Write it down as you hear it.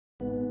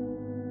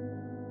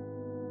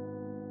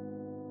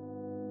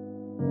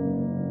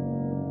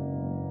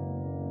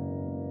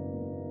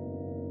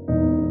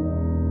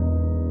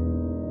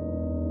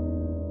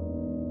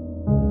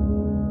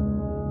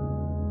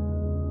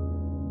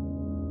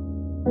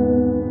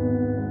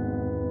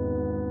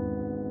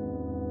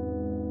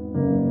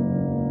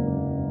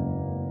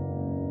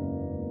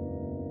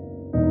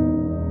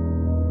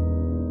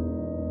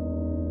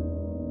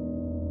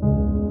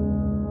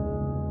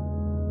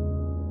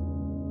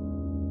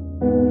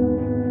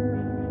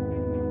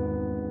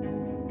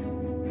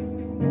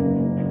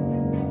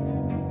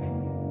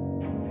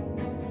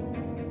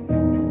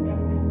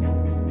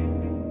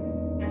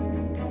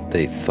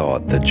They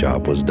thought the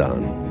job was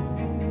done.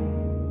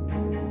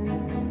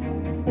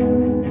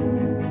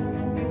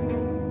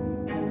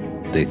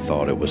 They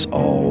thought it was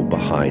all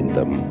behind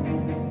them.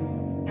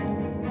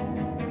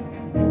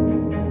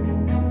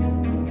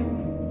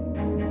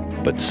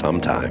 But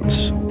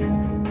sometimes,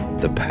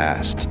 the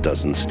past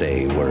doesn't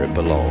stay where it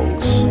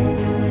belongs.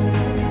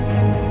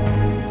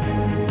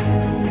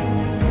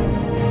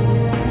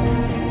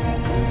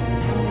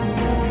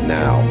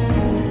 Now,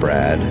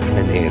 Brad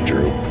and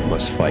Andrew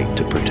must fight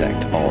to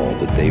protect all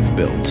that they've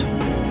built.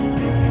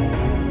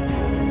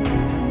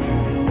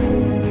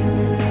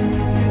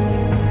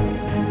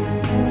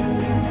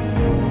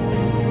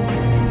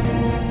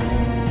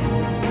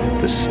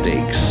 The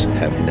stakes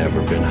have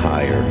never been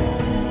higher.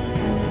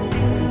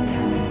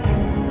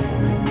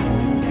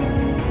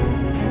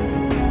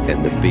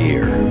 And the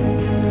beer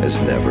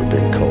has never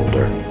been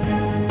colder.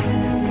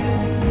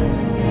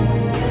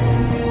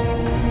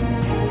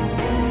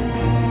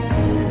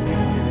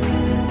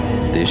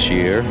 This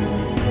year,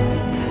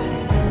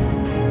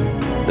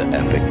 the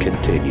epic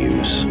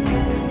continues.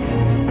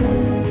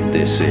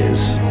 This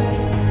is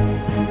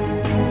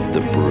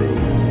the Brew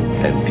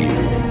and View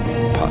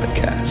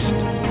podcast.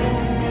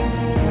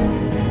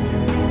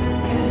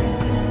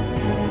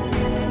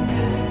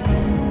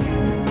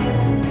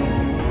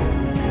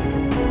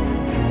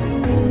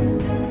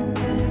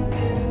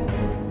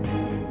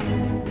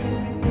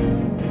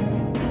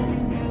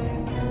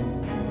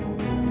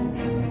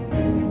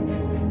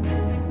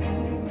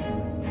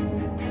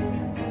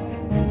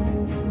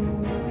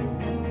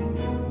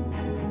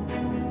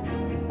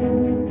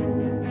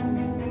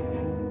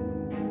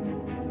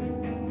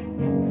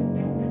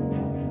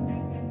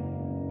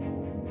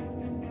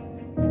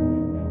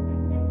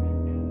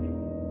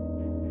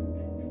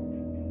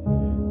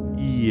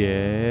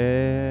 Yeah.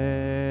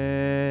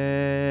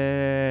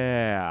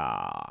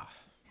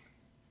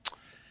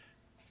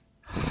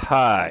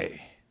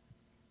 Hi,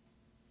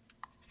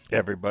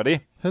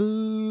 everybody.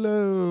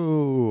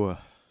 Hello.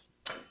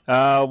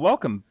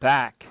 Welcome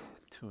back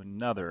to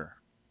another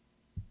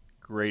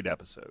great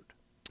episode.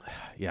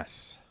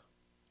 Yes.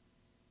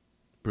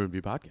 Brew and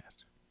View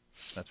podcast.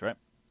 That's right.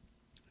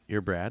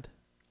 You're Brad.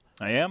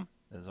 I am,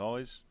 as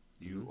always.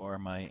 You are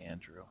my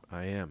Andrew.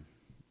 I am.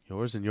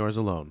 Yours and yours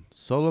alone.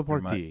 Solo por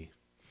ti.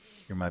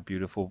 You're my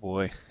beautiful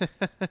boy.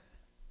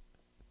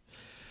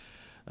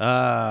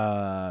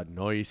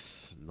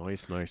 Noise.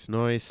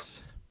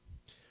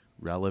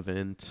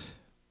 Relevant.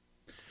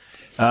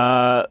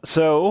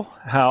 So,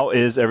 how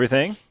is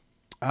everything?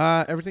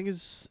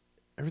 Everything's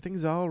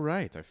all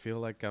right. I feel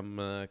like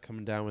I'm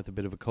coming down with a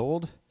bit of a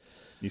cold.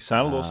 You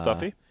sound a little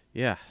stuffy.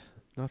 Yeah.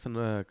 Nothing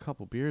a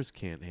couple beers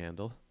can't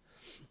handle.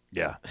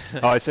 Yeah.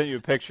 Oh, I sent you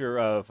a picture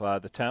of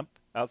the temp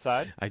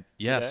outside.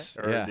 Yes.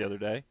 Today, or yeah. the other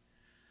day.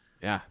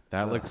 Yeah.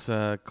 That looks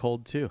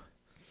cold too.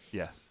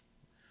 Yes.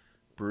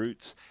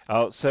 Brutes.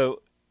 Oh,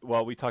 so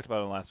we talked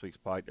about it on this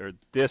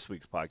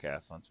week's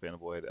podcast on Span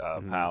Avoid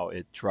of how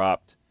it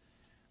dropped,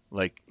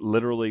 like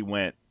literally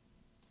went.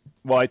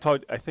 Well, I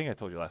think I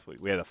told you last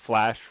week we had a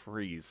flash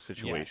freeze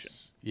situation.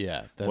 Yes.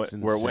 Yeah, that's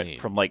insane. Where it went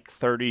from like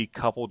 30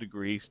 couple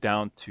degrees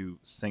down to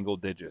single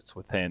digits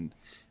within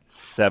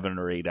 7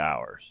 or 8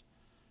 hours,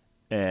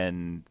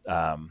 and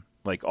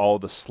like all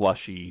the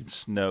slushy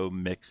snow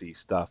mixy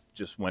stuff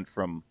just went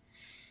from,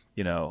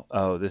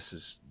 oh, this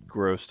is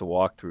gross to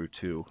walk through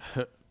to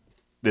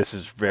this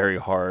is very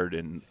hard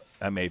and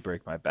I may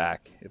break my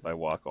back if I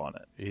walk on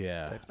it.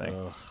 Yeah. Type thing.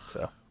 Ugh.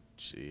 So,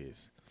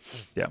 jeez.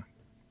 yeah.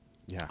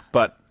 Yeah.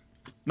 But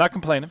not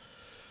complaining.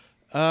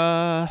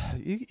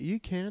 You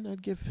can.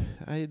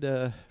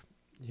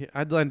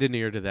 I'd lend an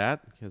ear to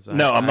that because I'm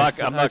not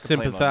complaining on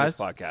sympathize.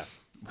 this podcast.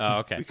 Oh,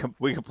 okay.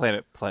 We complain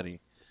it plenty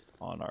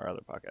on our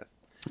other podcast.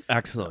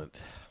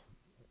 Excellent.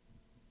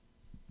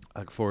 I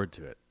look forward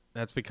to it.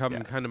 That's become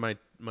kind of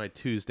my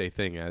Tuesday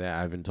thing. I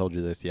haven't told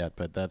you this yet,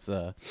 but that's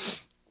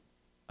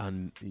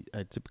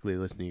I typically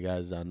listen to you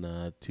guys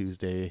on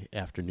Tuesday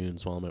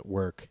afternoons while I'm at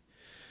work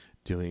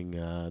doing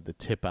the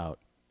tip out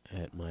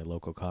at my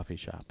local coffee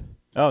shop.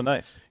 Oh,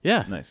 nice.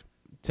 Yeah. Nice.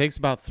 Takes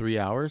about 3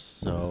 hours.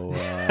 So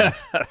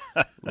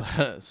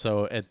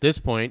so at this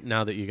point,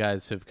 now that you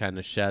guys have kind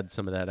of shed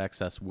some of that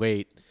excess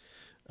weight,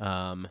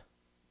 I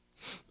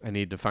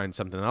need to find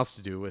something else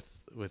to do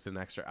with an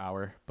extra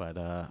hour. But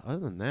other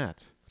than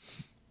that,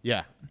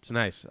 yeah, it's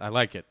nice. I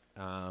like it.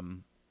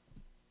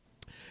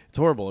 It's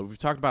horrible. We've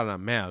talked about it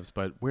on Mavs,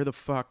 but where the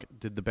fuck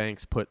did the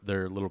banks put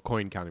their little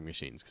coin counting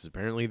machines? Because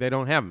apparently they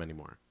don't have them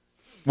anymore.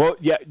 Well,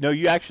 yeah, no,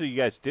 you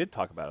guys did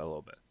talk about it a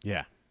little bit,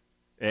 Yeah.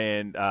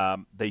 and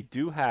they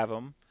do have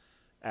them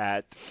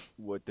at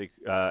what they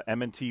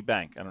M&T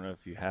Bank. I don't know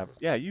if you have.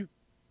 Yeah, you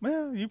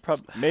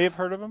probably may have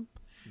heard of them.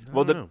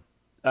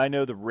 I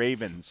know the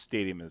Ravens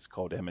Stadium is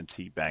called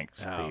M&T Bank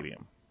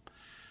Stadium,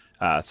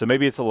 so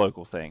maybe it's a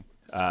local thing.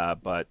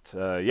 But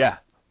yeah,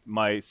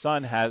 my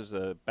son has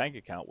a bank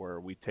account where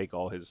we take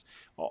all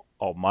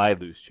my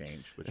loose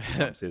change, which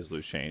becomes his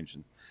loose change,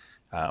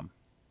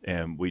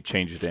 and we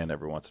change it in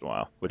every once in a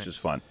while, which is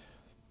fun.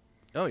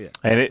 Oh yeah.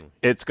 And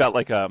it's got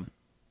like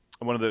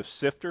one of those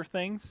sifter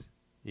things,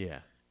 Yeah.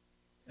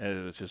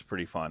 and it's just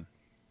pretty fun.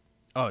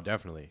 Oh,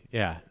 definitely.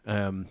 Yeah.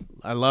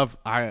 I love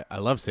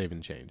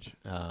saving change.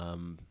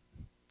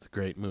 It's a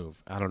great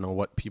move. I don't know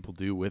what people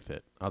do with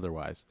it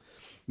otherwise.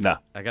 No.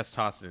 I guess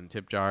toss it in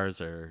tip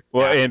jars or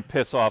And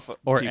piss off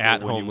or people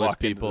at when you homeless walk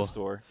people. into the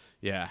store.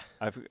 Yeah.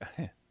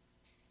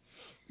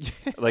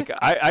 Like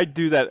I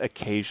do that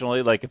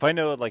occasionally. Like if I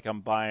know like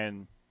I'm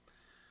buying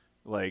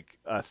like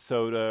a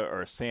soda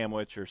or a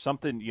sandwich or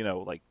something,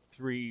 like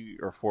 $3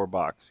 or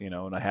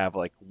 $4, and I have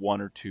like one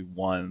or two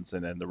ones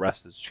and then the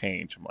rest is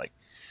change. I'm like,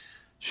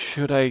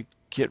 should I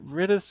get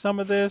rid of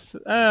some of this?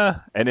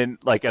 And then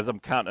like as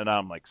I'm counting it out,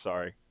 I'm like,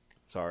 sorry,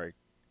 as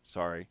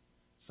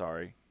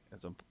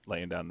I'm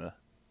laying down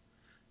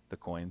the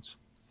coins.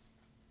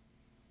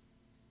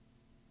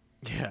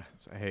 Yeah.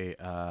 So, hey,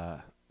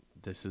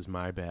 this is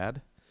my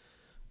bad.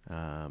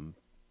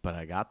 But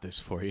I got this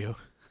for you.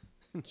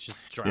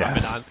 Just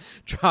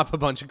drop a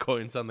bunch of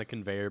coins on the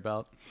conveyor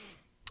belt.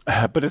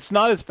 But it's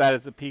not as bad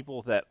as the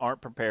people that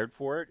aren't prepared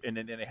for it, and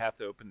then they have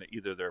to open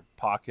either their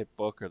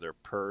pocketbook or their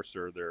purse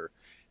or their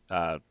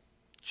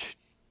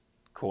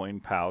coin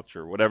pouch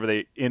or whatever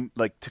to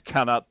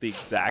count out the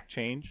exact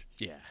change.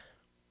 Yeah.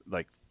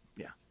 Like,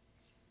 yeah,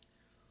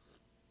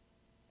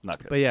 not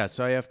good. But yeah,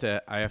 so I have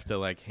to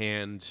like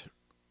hand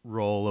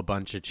roll a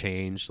bunch of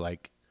change,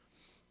 like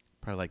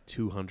probably like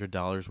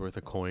 $200 worth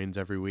of coins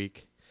every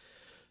week.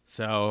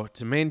 So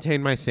to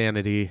maintain my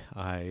sanity,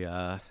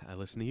 I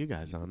listen to you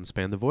guys on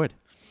Span the Void.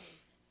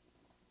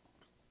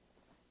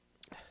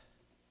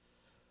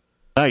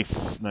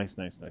 Nice. Nice.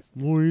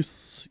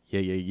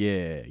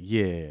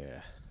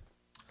 Yeah.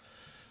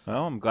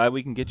 Well, I'm glad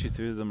we can get you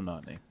through the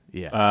monotony.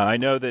 Yeah. I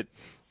know that.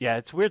 Yeah,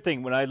 it's a weird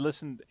thing when I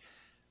listened.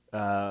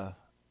 I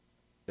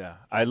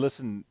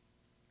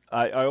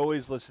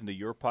always listen to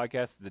your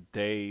podcast the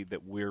day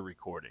that we're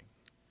recording.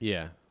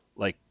 Yeah.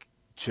 Like,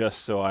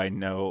 just so I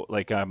know,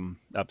 like I'm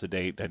up to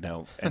date. I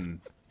know, and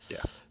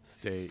yeah.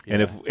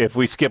 And if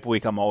we skip a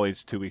week, I'm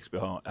always 2 weeks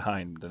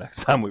behind the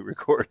next time we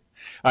record.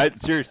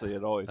 Seriously,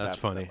 it always That's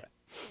happens funny. that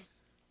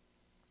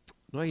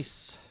way.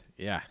 Nice.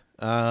 Yeah.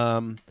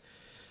 But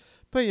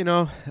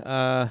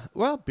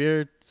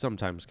beer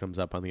sometimes comes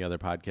up on the other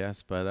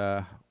podcast.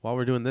 But while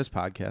we're doing this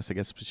podcast, I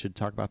guess we should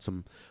talk about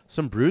some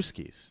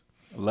brewskis.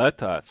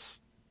 Let us.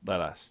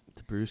 The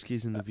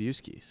brewskis and the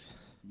viewskis.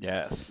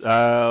 Yes. Let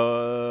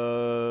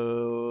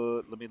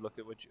me look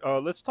at what you. Oh,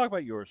 let's talk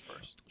about yours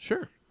first.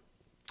 Sure.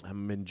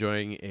 I'm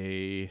enjoying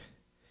a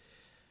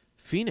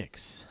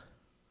Phoenix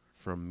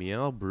from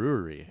Miel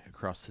Brewery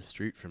across the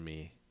street from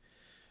me.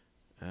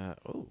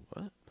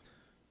 What?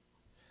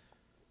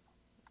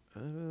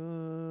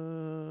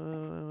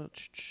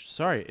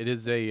 Sorry, it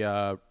is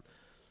a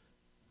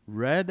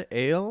red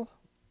ale,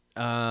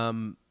 but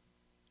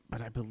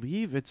I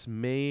believe it's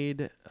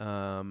made.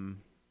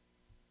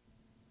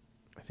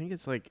 I think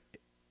it's like,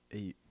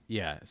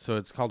 so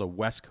it's called a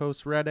West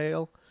Coast Red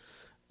Ale,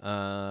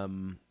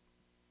 and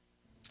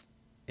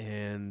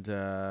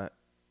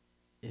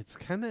it's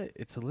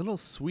a little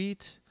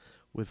sweet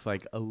with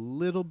like a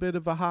little bit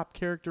of a hop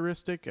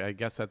characteristic. I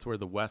guess that's where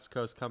the West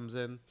Coast comes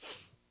in.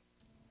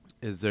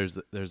 There's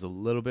a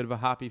little bit of a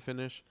hoppy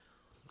finish,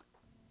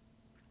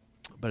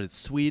 but it's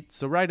sweet. It's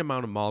the right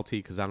amount of malty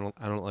because I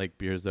don't like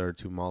beers that are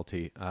too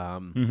malty.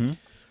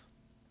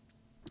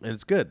 And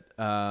it's good.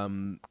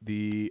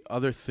 The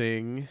other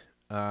thing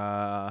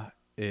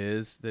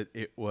is that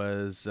it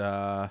was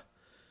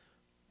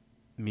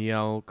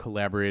Miel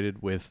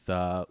collaborated with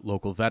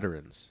local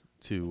veterans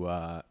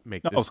to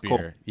make this beer.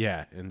 Cool.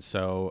 Yeah, and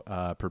so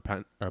a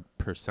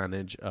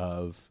percentage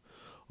of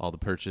all the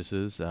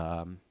purchases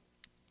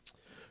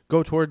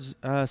go towards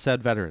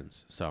said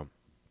veterans. So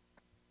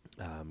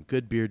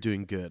good beer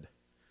doing good,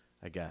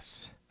 I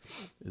guess,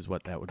 is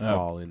what that would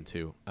fall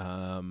into.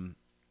 And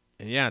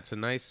yeah, it's a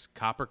nice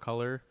copper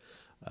color,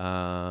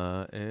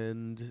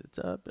 and it's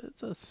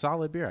a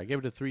solid beer. I gave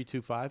it a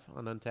 3.25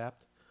 on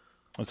Untapped.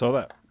 I saw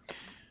that.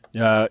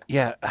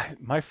 Yeah,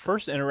 my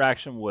first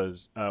interaction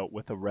was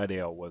with a red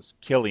ale was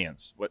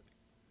Killian's. What?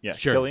 Yeah,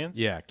 sure. Killian's.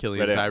 Yeah,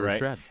 Killian's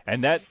Irish Red.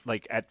 And that,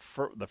 like,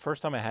 the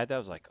first time I had that, I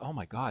was like, oh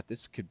my god,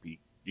 this could be.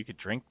 You could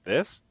drink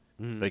this.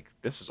 Like,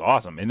 this is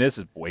awesome. And this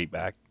is way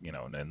back, in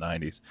the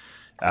 90s.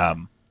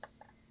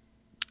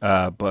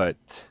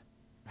 But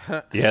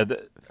yeah.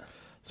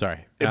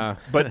 Sorry.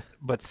 But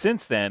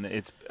since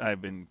then,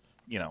 I've been,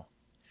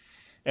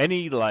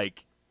 any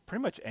like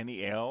pretty much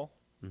any ale,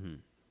 Mm-hmm.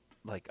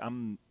 like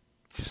I'm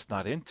just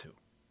not into.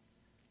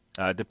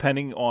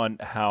 Depending on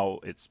how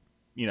it's,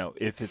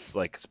 if it's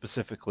like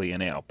specifically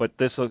an ale. But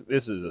this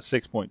is a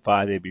 6.5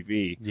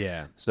 ABV,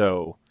 Yeah.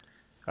 so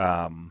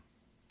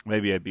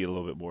maybe I'd be a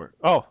little bit more.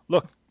 Oh,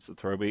 look, it's a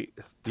Yeah.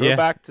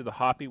 throwback to the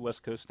hoppy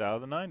West Coast style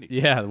of the '90s.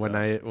 Yeah, when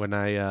So,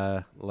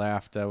 I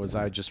laughed,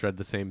 I just read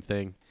the same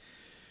thing.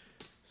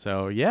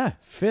 So yeah,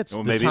 fits.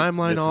 well, The maybe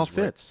timeline this all is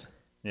right, fits.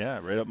 yeah,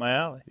 right up my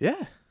alley.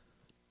 Yeah,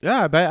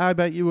 yeah. I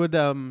bet you would.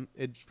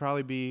 It'd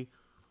probably be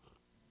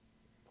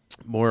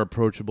more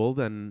approachable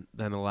than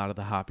a lot of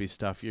the hoppy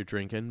stuff you're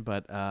drinking.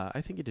 But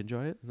I think you'd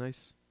enjoy it.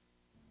 Nice,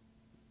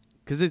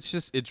 because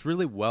it's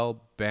really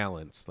well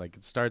balanced. Like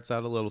it starts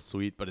out a little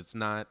sweet, but it's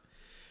not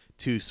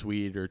too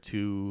sweet or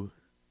too.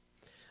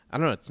 I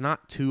don't know. It's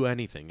not too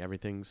anything.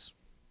 Everything's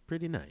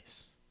pretty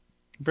nice.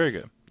 Very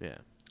good. Yeah.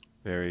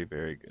 Very,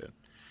 very good.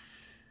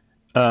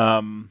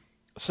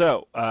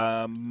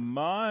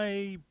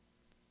 My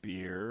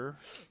beer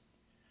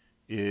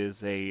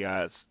is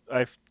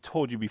I've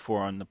told you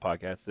before on the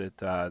podcast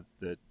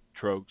that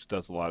Trogs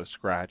does a lot of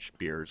scratch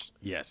beers.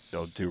 Yes.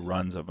 They'll do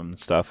runs of them and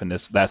stuff, and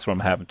that's what I'm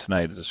having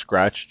tonight is a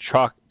scratch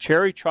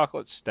cherry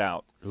chocolate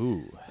stout.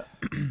 Ooh,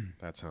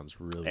 that sounds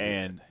really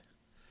And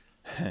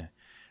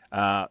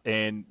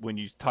and when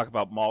you talk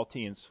about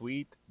malty and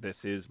sweet,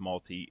 this is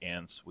malty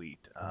and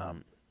sweet.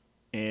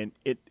 And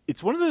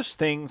it's one of those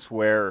things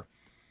where,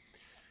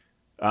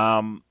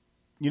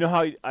 you know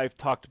how I've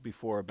talked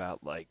before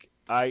about like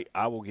I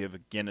will give a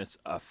Guinness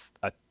a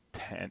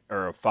 10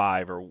 or a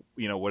 5 or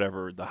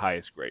whatever the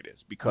highest grade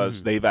is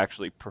because they've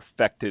actually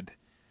perfected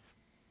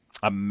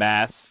a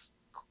mass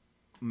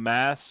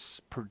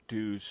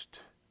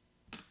produced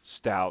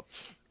stout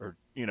or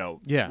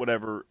Yeah.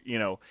 whatever,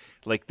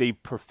 like they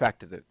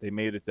perfected it. They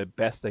made it the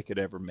best they could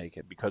ever make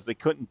it because they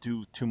couldn't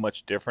do too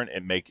much different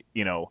and make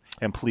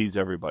and please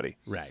everybody.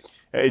 right.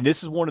 And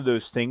this is one of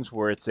those things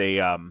where it's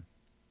a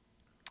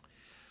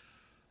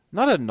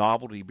not a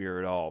novelty beer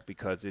at all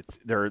because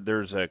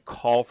there's a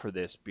call for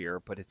this beer,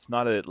 but it's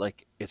not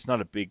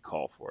a big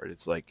call for it.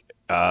 It's like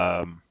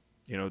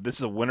this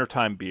is a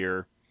wintertime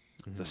beer.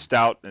 It's a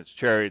stout and it's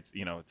cherry.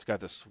 It's got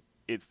this.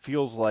 It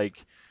feels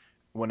like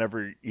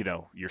whenever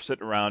you're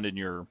sitting around in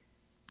your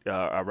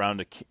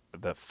around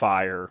the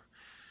fire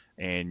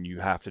and you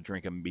have to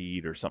drink a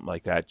mead or something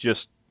like that,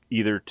 just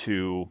either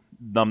to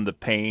numb the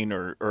pain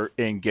or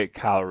and get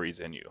calories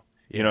in you.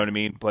 You know what I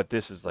mean? But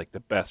this is like the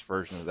best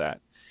version of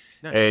that.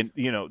 Nice.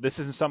 And this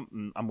isn't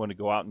something I'm going to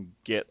go out and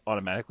get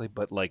automatically,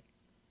 but like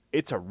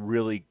it's a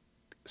really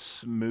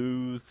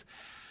smooth.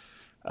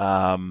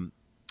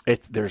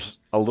 There's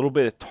a little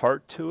bit of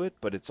tart to it,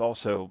 but it's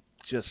also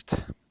just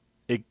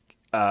it.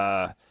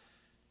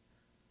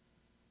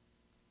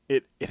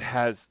 It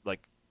has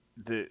like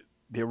the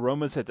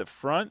aromas at the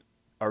front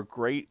are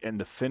great, and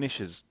the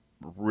finish is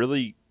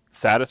really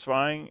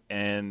satisfying.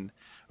 And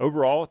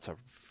overall, it's a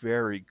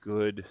very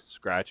good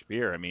scratch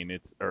beer. I mean,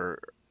 or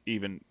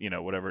even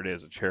whatever it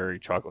is, a cherry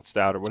chocolate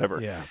stout or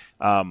whatever. Yeah.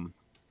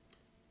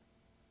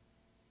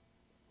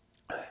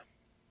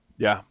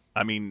 Yeah.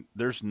 I mean,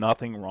 there's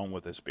nothing wrong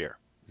with this beer.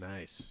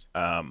 Nice.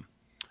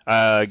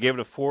 I gave it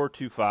a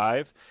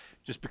 4.25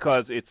 just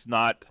because it's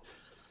not.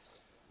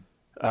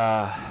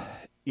 I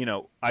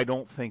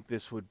don't think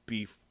this would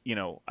be.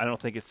 I don't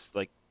think it's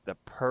like the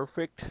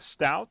perfect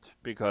stout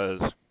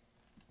because,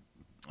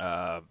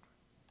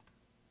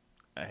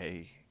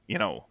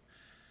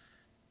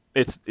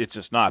 it's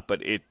just not.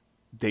 But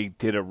they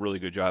did a really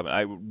good job,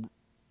 and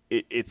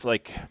it's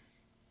like.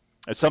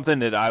 It's something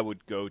that I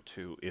would go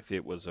to if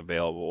it was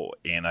available,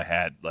 and I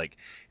had like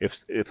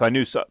if I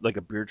knew like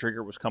a beer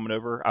drinker was coming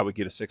over, I would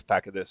get a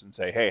 6-pack of this and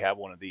say, "Hey, have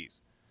one of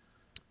these."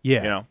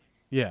 Yeah.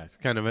 Yeah. It's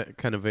kind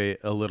of a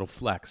little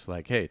flex.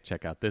 Like, hey,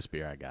 check out this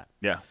beer I got.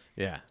 Yeah,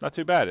 Yeah. not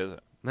too bad, is it?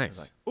 Nice. It's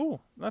like, ooh,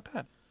 not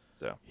bad.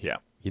 So yeah,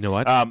 You know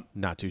what? Um,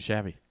 Not too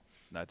shabby.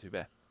 not too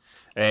bad.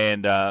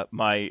 And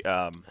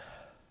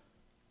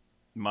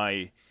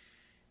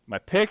my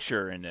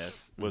picture in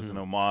this was an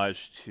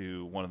homage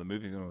to one of the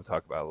movies we're going to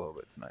talk about a little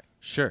bit tonight,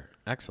 Sure.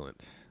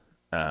 Excellent.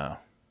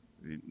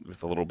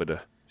 with a little bit of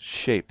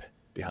shape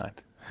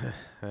behind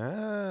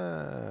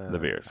the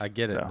beers. I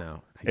get it So,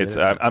 now. I get it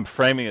now. I'm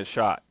framing a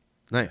shot,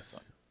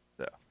 Nice.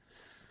 so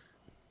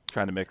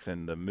trying to mix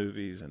in the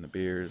movies and the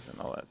beers and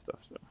all that stuff.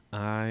 So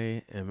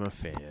I am a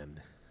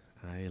fan.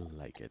 I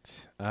like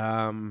it.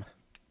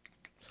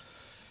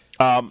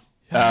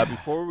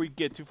 before we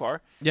get too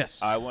far,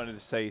 Yes. I wanted to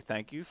say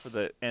thank you for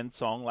the end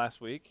song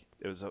last week.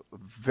 It was a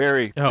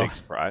very Oh. big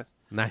surprise.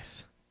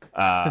 Nice.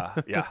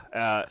 Yeah.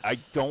 I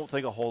don't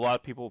think a whole lot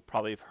of people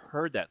probably have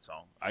heard that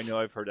song. I know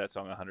I've heard that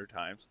song 100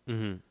 times.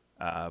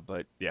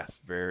 But yes,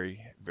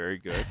 very, very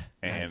good.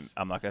 And Nice.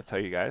 I'm not going to tell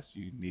you guys.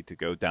 You need to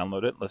go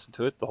download it, listen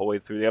to it the whole way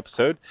through the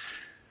episode,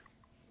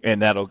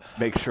 and that'll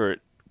make sure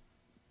it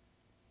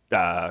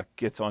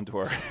gets onto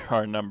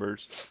our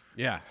numbers.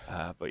 Yeah.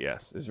 But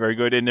yes, it's very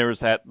good. And there was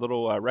that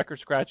little record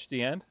scratch at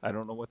the end. I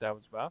don't know what that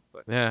was about,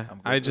 but Yeah. I'm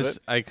good with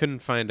it. I couldn't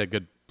find a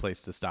good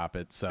place to stop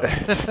it. So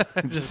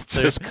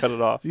just cut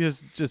it off.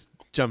 just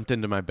jumped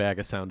into my bag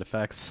of sound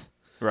effects.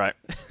 Right.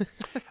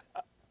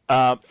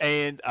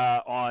 And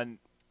on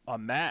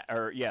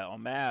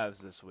Mavs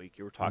this week,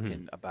 you were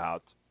talking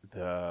about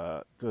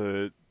the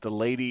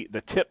lady,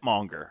 the tip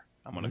monger.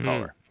 I'm going to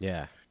call her.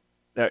 Yeah.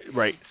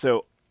 Right.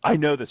 So I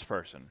know this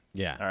person.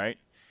 Yeah. All right.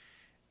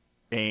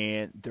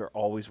 And they're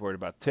always worried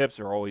about tips.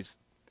 They're always,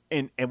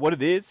 and what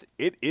it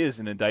is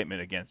an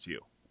indictment against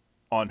you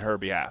on her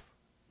behalf.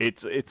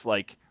 It's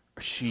like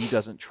she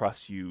doesn't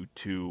trust you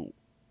to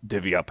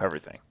divvy up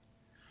everything.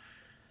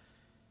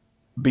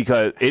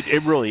 Because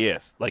it really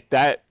is. Like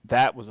that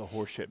was a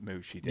horseshit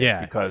move she did.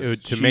 Yeah. Because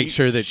to make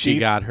sure that she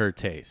got her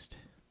taste.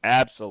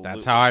 Absolutely.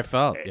 That's how I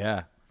felt.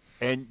 Yeah.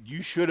 And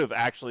you should have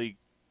actually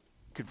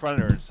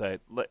confronted her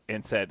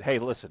and said, "Hey,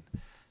 listen,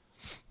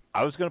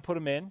 I was going to put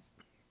him in.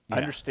 Yeah. I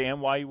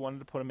understand why you wanted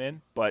to put him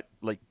in, but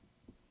like,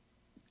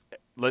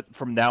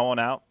 from now on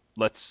out,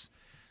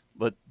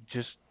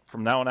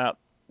 from now on out,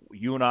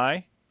 you and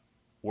I,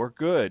 we're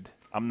good.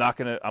 I'm not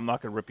gonna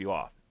rip you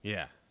off."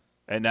 Yeah.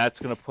 And that's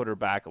going to put her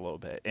back a little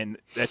bit, and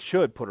that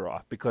should put her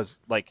off because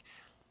like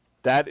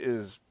that's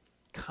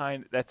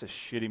a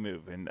shitty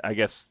move, and I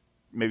guess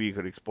maybe you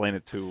could explain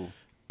it to.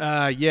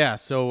 Yeah,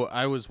 so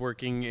I was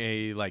working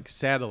a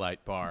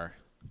satellite bar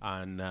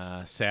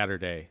on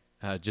Saturday,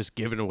 just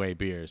giving away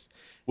beers,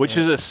 Which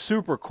is a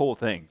super cool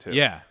thing too.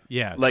 Yeah,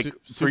 like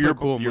for super your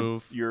cool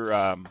move.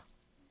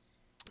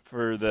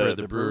 For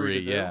the brewery,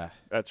 to do. yeah,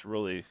 that's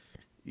really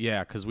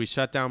because we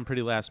shut down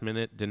pretty last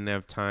minute. Didn't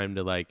have time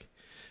to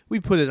we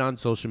put it on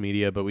social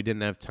media, but we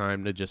didn't have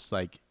time to just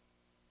I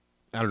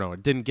don't know.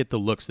 It didn't get the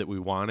looks that we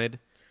wanted.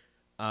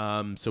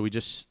 So we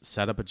just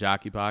set up a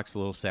jockey box, a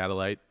little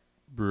satellite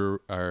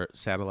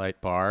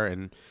bar,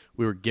 and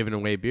we were giving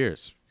away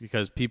beers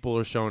because people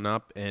are showing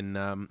up. And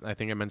I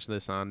think I mentioned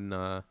this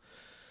on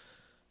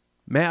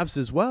Mavs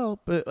as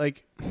well, but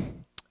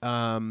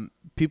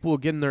people will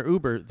get in their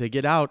Uber, they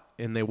get out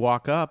and they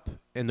walk up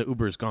and the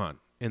Uber's gone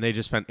and they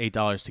just spent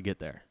 $8 to get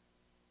there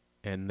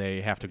and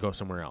they have to go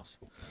somewhere else.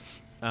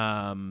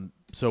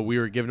 So we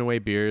were giving away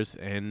beers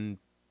and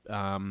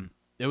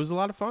it was a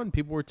lot of fun.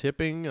 People were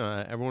tipping.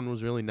 Everyone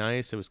was really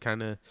nice. It was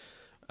kind of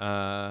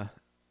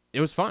it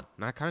was fun,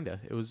 not kind of.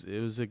 It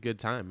was a good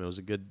time.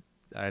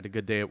 I had a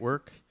good day at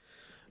work.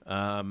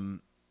 And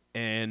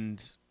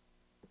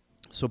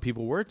so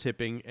people were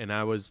tipping and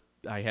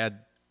I had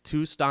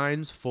 2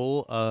 steins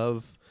full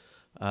of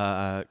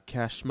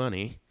cash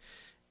money,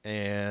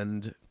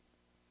 and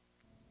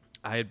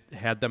I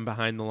had them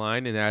behind the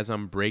line. And as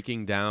I'm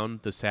breaking down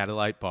the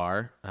satellite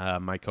bar,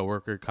 my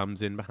coworker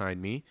comes in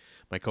behind me.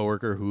 My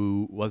coworker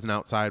who wasn't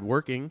outside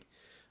working,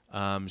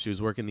 she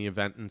was working the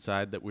event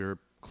inside that we were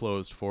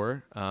closed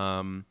for.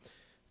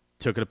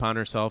 Took it upon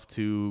herself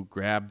to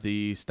grab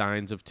the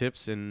steins of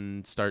tips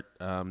and start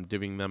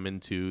divvying them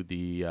into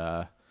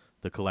the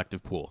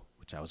collective pool,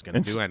 which I was going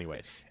to do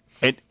anyways.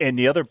 And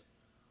the other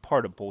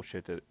part of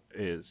bullshit that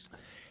is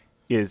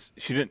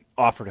she didn't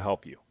offer to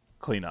help you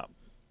clean up.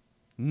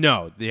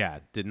 No,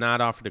 did not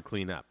offer to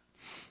clean up.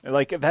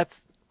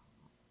 That's.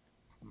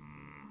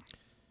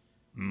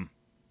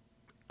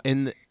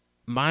 And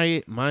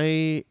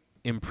my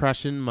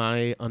impression,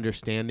 my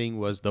understanding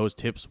was those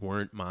tips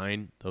weren't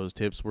mine. Those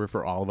tips were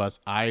for all of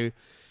us.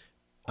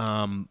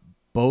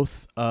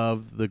 Both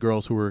of the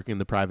girls who were working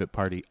the private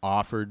party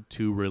offered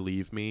to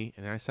relieve me,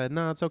 and I said,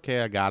 "No, it's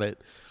okay. I got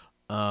it."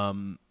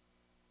 And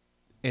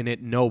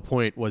at no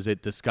point was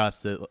it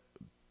discussed that,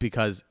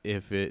 because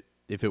if it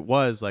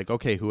was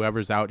okay,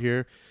 whoever's out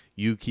here,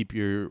 you keep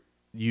you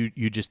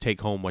just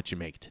take home what you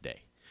make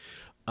today.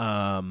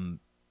 Then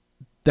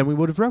we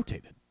would have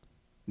rotated.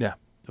 Yeah,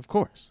 of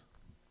course.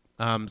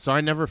 So I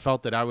never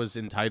felt that I was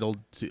entitled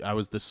to. I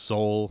was the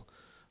sole.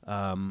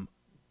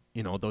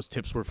 Those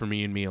tips were for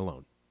me and me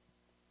alone.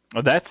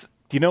 That's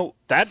an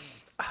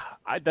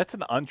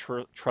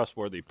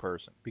untrustworthy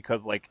person,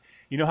 because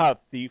how a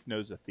thief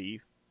knows a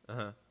thief.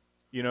 Uh-huh.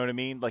 You know what I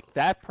mean?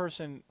 That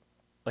person,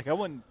 I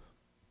wouldn't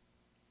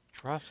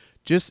trust.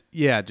 Just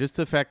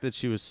the fact that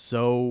she was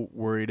so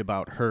worried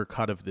about her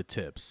cut of the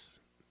tips.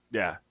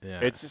 Yeah.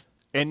 It's just,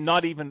 and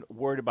not even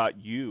worried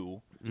about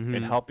you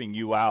and helping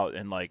you out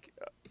and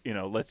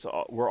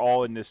we're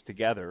all in this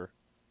together.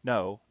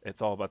 No,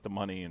 it's all about the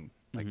money and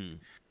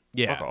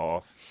fuck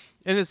off.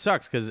 And it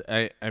sucks because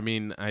I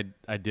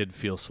did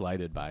feel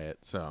slighted by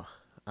it. So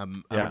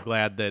I'm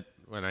glad that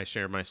when I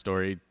share my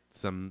story,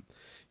 some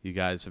you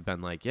guys have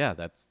been like, yeah,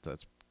 that's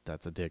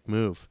a dick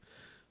move.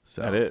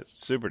 So that is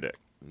super dick.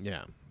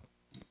 Yeah.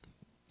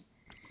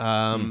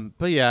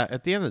 But yeah,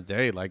 at the end of the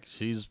day,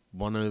 she's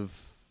one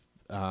of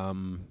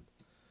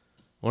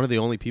the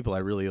only people I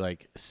really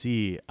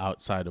see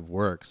outside of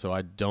work. So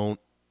I don't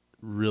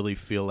really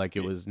feel like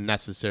it was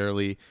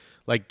necessarily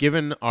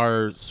given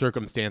our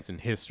circumstance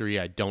and history,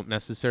 I don't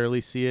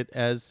necessarily see it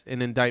as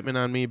an indictment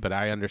on me, but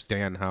I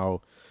understand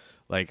how,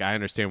 I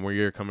understand where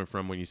you're coming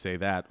from when you say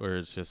that, where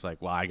it's just well,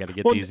 I got to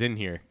get these in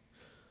here.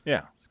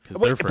 Yeah.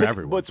 Because they're for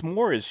everyone. What's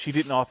more is she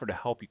didn't offer to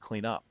help you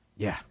clean up.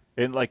 Yeah.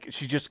 And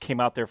she just came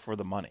out there for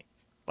the money.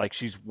 Like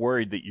she's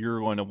worried that you're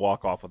going to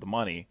walk off with the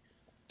money,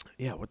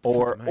 Yeah, what the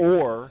fuck am I gonna do?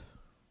 or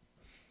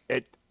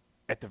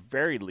at the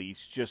very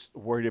least, just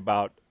worried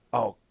about,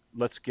 oh,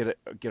 let's get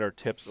our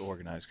tips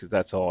organized, because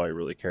that's all I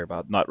really care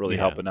about. Not really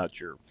Yeah. helping out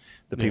the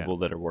Yeah. people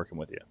that are working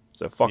with you.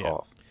 So fuck Yeah.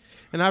 off.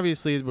 And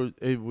obviously,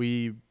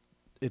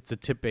 it's a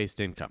tip-based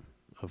income.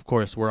 Of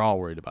course, we're all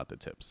worried about the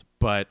tips,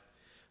 but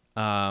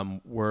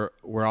we're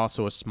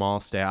also a small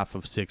staff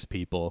of 6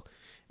 people,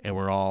 and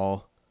we're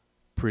all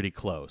pretty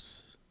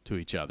close to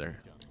each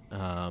other.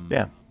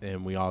 Yeah.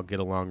 And we all get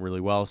along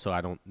really well. So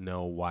I don't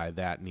know why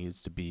that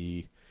needs to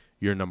be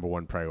your number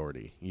one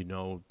priority. You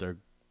know, they're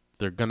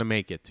gonna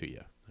make it to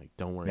you. Like,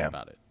 don't worry Yeah.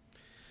 about it.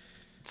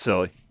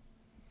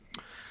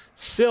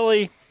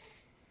 Silly.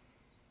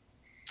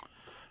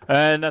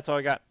 And that's all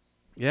I got.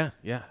 Yeah,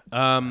 yeah.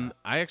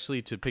 I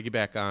actually, to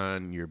piggyback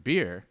on your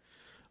beer,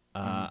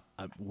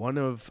 one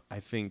of, I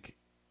think,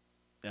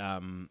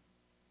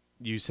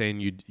 you saying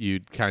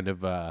you'd kind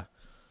of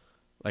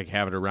like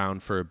have it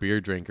around for a beer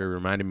drinker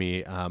reminded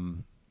me.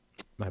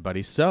 My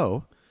buddy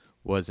So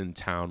was in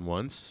town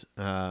once,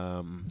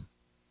 and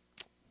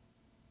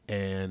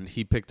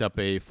he picked up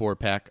a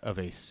 4-pack of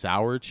a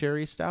sour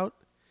cherry stout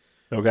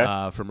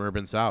Okay. from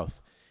Urban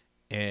South,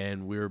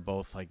 and we were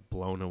both like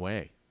blown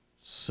away.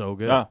 So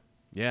good. Oh,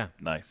 Yeah.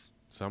 nice.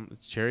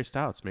 It's cherry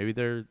stouts. Maybe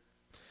they're,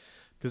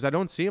 because I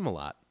don't see them a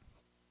lot.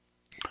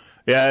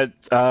 Yeah,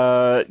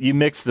 you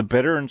mix the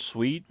bitter and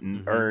sweet,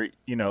 and or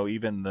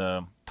even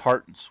the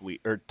tart and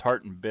sweet, or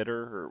tart and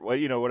bitter, or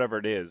whatever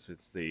it is.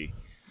 It's they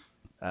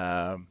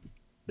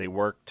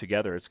work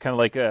together. It's kind of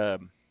like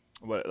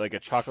like a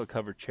chocolate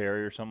covered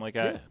cherry or something like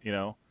that.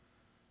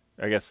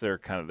 I guess there's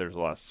a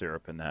lot of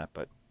syrup in that,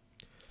 but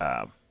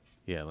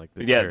Yeah, like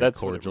the yeah, cherry that's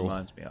cordial. what it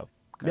reminds me of.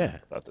 Yeah.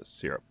 About the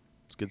syrup.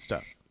 It's good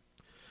stuff.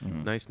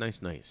 Nice.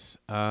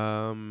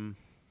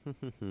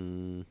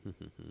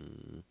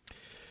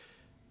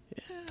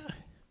 Yeah,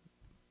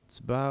 it's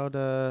about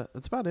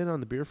it on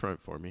the beer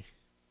front for me.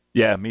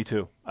 Yeah, me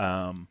too.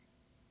 Yeah,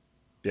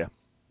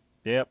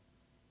 yep.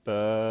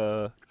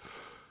 I'm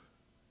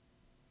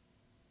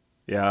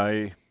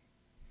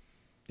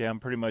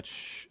pretty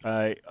much.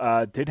 I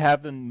did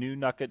have the new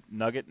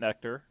Nugget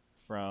Nectar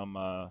from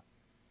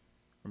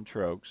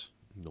Trogs,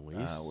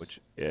 Nice.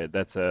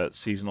 that's a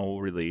seasonal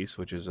release,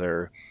 which is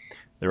their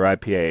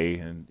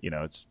IPA, and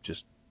it's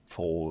just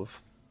full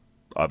of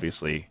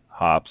obviously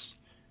hops.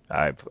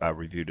 I've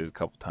reviewed it a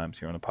couple times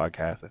here on the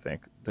podcast. I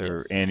think their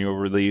Yes. annual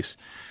release,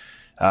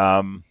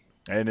 and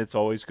it's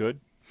always good,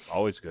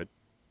 always good.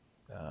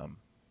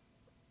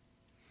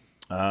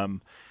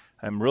 I'm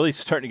really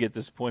starting to get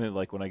disappointed.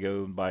 Like when I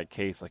go and buy a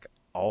case, like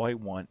all I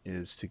want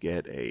is to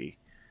get I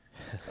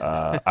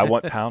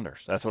want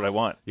pounders. That's what I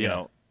want.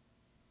 Yeah.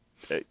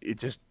 It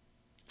just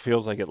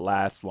feels like it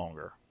lasts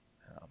longer.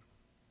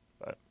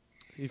 But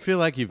You feel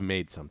like you've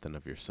made something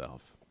of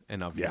yourself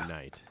and of your Yeah.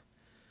 night.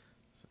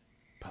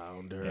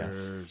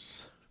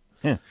 Pounders.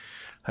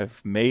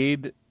 I've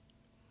made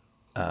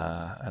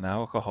an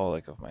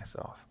alcoholic of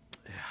myself.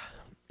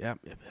 Yep.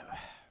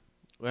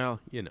 Well,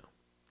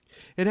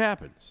 it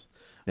happens.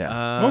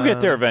 Yeah, we'll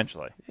get there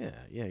eventually. Yeah.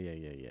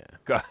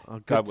 God, Well,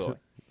 God willing.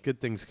 Good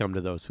things come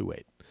to those who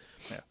wait.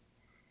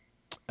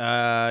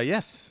 Yeah.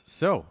 Yes.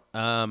 So,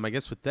 I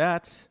guess with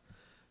that,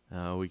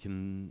 we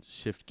can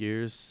shift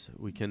gears.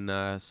 We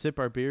can sip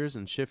our beers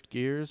and shift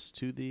gears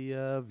to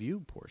the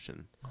view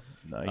portion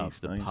Nice, of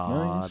the nice,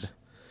 pod.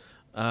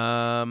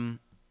 nice.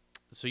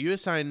 So you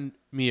assigned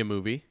me a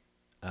movie.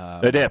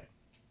 I did.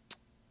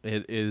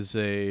 It is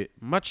a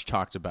much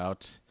talked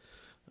about,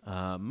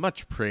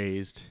 much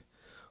praised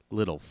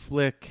little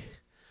flick.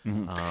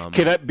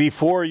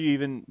 Before you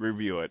even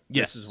review it,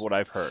 Yes. this is what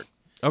I've heard,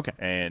 Okay.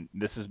 and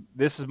this is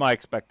my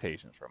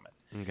expectations from it.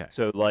 Okay.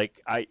 So,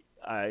 like,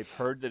 I've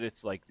heard that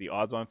it's like the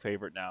odds-on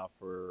favorite now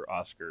for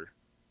Oscar,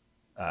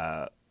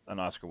 an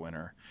Oscar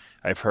winner.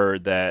 I've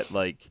heard that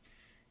like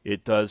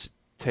it does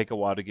take a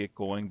while to get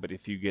going, but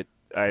if you get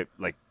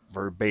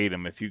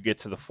verbatim, if you get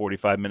to the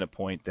 45-minute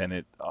point,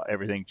 then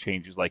everything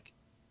changes. Like,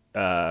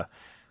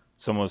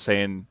 someone was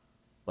saying,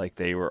 like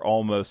they were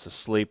almost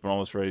asleep and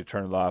almost ready to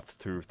turn it off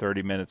through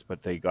 30 minutes,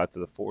 but they got to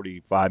the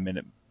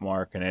 45-minute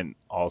mark, and then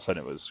all of a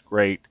sudden it was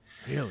great.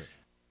 Really?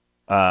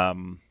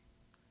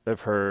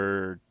 I've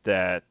heard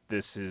that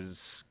this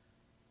is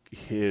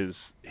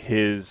his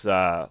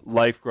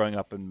life growing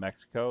up in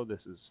Mexico.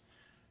 This is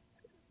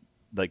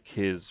like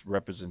his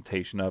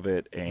representation of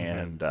it,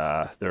 and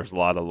there's a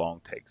lot of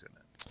long takes in it.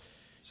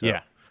 So,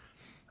 Yeah.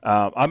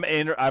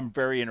 I'm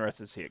very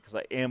interested to see it because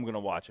I am going to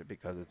watch it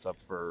because it's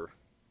up for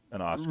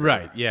an Oscar.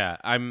 Right. Yeah.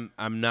 I'm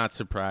not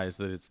surprised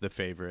that it's the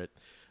favorite.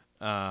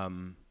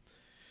 But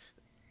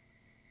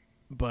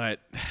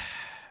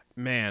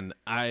man,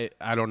 I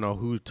don't know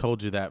who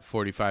told you that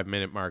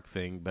 45-minute mark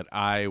thing, but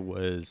I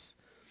was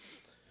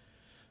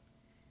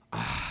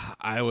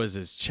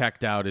as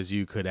checked out as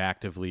you could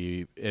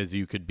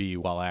be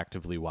while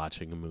actively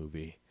watching a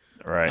movie.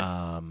 Right.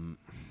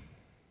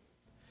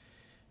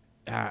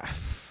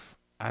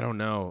 I don't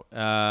know.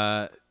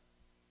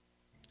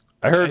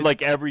 I heard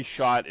like every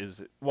shot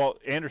is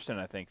Anderson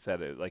I think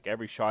said it like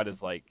every shot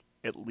is like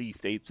at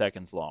least 8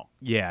 seconds long.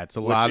 Yeah, it's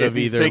a Which, lot if of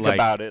you either think like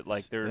about it,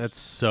 like that's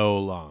so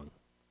long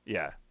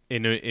yeah.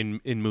 in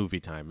movie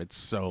time. It's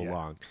so Yeah.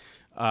 long.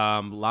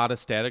 A lot of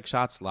static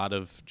shots, a lot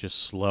of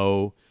just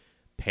slow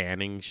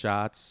panning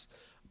shots.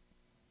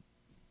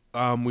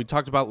 We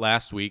talked about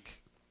last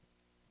week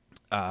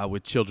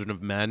with Children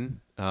of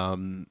Men,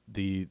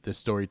 the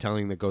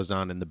storytelling that goes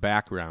on in the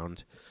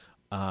background.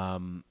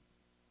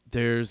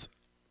 There's,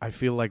 I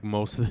feel like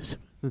most of this,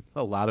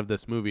 a lot of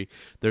this movie,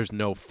 there's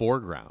no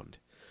foreground.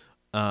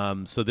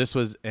 So this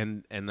was,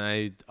 and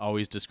I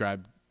always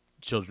describe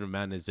Children of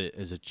Men as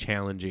a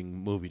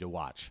challenging movie to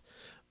watch.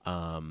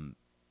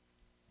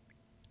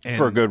 And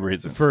For a good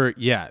reason.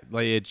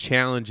 Like it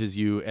challenges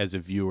you as a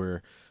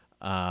viewer.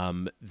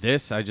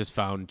 This I just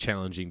found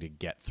challenging to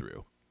get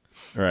through.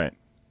 Right.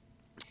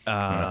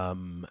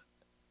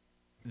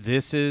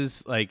 This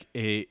is like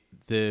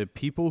the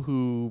people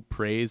who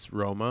praise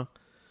Roma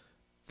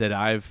that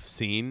I've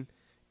seen,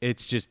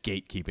 it's just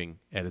gatekeeping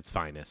at its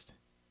finest.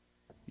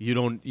 You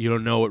don't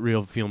know what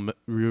real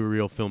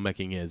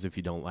filmmaking is if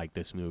you don't like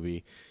this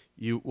movie.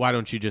 Why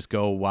don't you just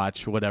go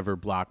watch whatever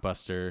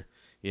blockbuster?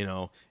 You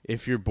know,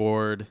 if you're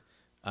bored,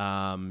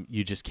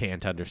 you just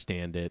can't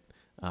understand it.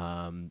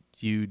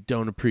 You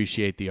don't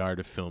appreciate the art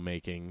of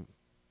filmmaking.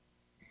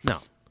 No.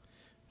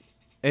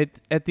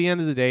 At the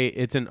end of the day,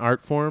 it's an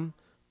art form,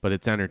 but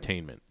it's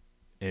entertainment.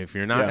 If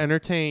you're not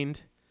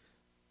entertained,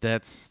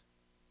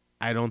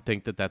 I don't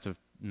think that's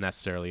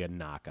necessarily a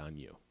knock on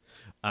you.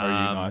 Are you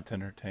not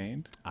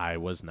entertained? I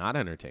was not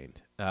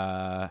entertained.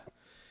 The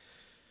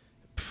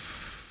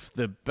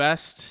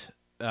best.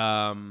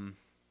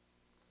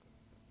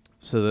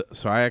 So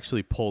I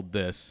actually pulled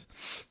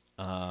this,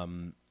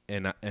 and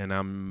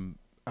I'm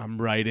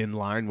right in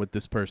line with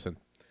this person.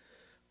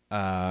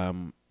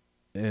 An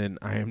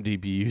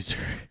IMDb user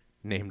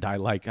named I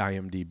Like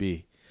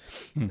IMDb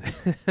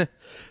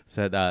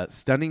said,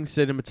 stunning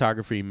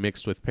cinematography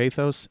mixed with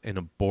pathos and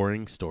a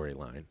boring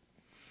storyline.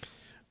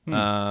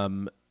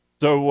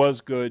 So it was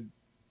good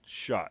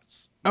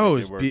shots. Oh,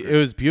 it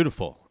was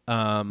beautiful.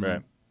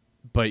 Right.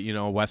 But,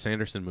 Wes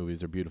Anderson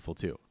movies are beautiful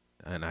too,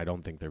 and I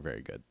don't think they're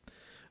very good.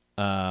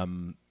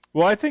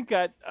 Well, I think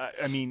that,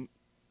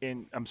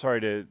 I'm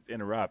sorry to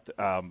interrupt,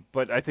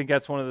 but I think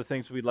that's one of the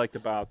things we liked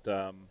about,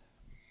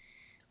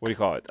 what do you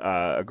call it?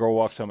 A Girl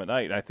Walks Home at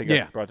Night. I think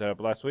I brought that up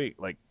last week.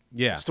 Like,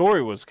 the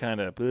story was kind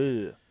of,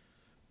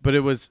 but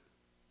it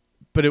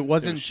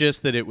wasn't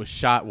just that it was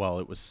shot well.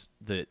 It was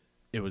that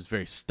it was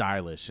very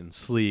stylish and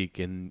sleek,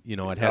 and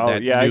it had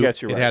I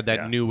guess you're right. It had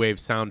that new wave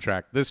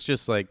soundtrack. This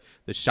just like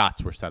the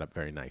shots were set up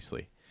very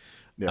nicely.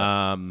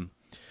 Yeah.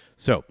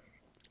 So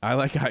I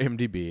Like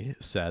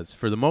IMDb says,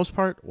 for the most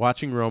part,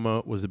 watching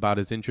Roma was about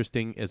as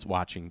interesting as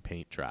watching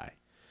paint dry,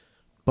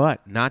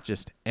 but not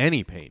just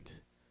any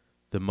paint,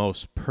 the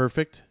most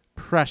perfect,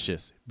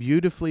 precious,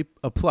 beautifully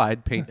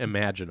applied paint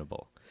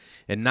imaginable,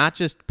 and not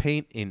just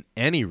paint in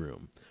any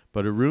room,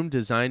 but a room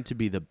designed to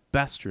be the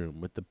best room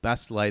with the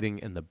best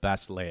lighting and the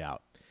best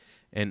layout.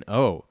 And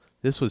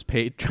this was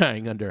paint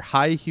drying under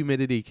high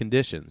humidity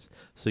conditions,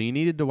 so you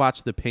needed to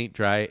watch the paint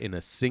dry in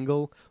a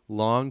single,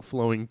 long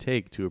flowing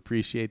take to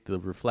appreciate the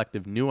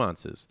reflective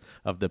nuances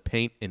of the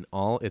paint in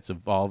all its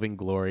evolving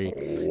glory.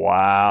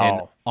 Wow.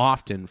 And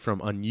often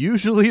from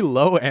unusually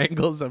low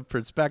angles of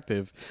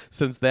perspective,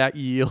 since that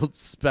yields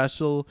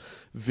special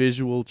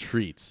visual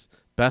treats.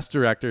 Best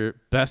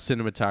director, best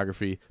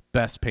cinematography,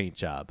 best paint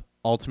job.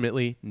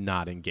 Ultimately,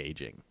 not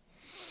engaging.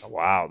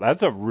 Wow,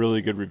 that's a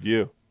really good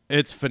review.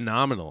 It's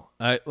phenomenal.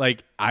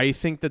 I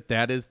think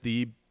that is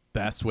the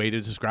best way to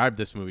describe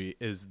this movie.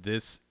 Is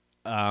this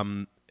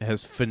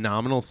has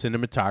phenomenal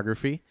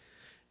cinematography,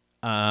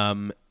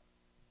 and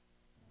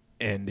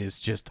is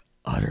just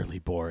utterly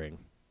boring.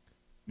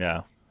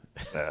 Yeah.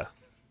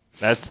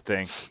 That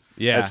stinks.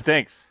 Yeah, that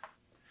stinks.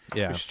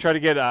 Yeah, we should try to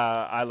get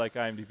I Like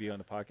IMDb on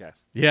the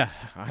podcast. Yeah,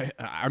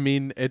 I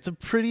mean it's a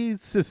pretty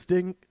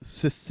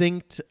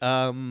succinct.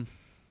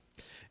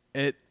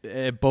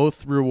 It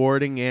both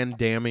rewarding and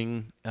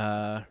damning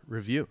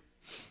review.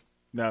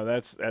 No,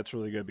 that's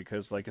really good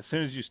because like as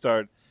soon as you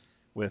start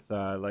with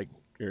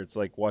it's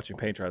like watching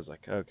paint dry, I was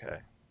like, okay,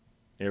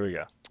 here we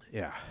go.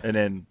 Yeah,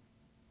 and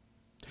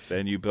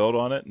then you build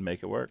on it and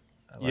make it work.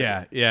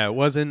 Yeah. It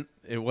wasn't.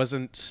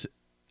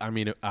 I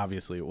mean,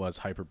 obviously it was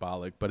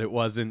hyperbolic, but it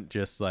wasn't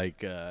just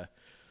like I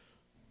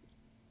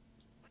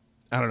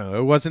don't know.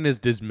 It wasn't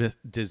as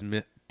dismissive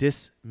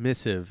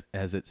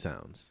as it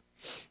sounds.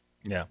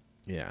 Yeah.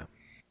 Yeah.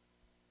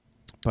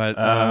 But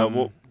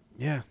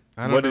yeah,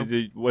 I don't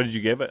know. What did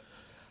you give it?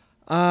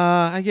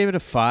 I gave it a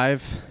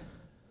 5.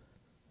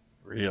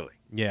 Really?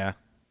 Yeah.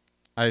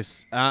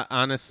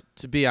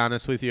 To be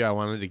honest with you, I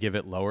wanted to give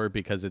it lower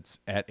because it's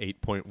at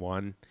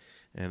 8.1,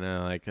 and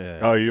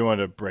you want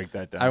to break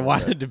that down? I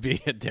wanted to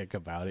be a dick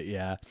about it,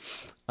 yeah.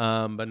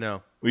 But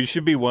no. Well, you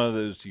should be one of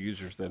those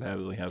users that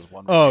only has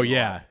one. Oh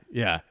yeah,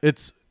 yeah.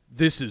 This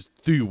is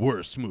the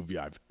worst movie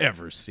I've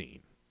ever seen.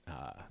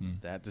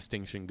 That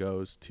distinction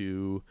goes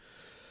to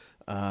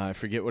I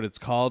forget what it's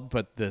called,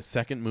 but the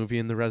second movie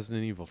in the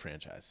Resident Evil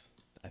franchise.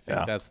 I think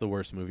Yeah. that's the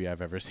worst movie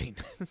I've ever seen.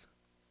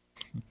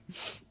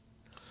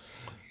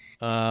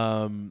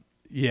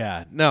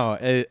 Yeah, no,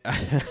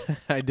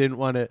 I didn't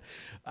want to.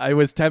 I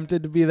was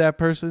tempted to be that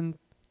person,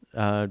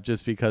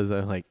 just because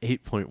I'm like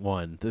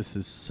 8.1. This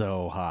is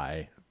so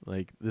high.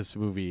 Like this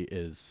movie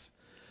is,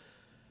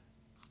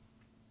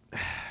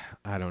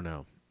 I don't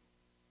know.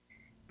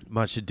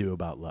 Much ado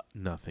about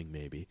nothing,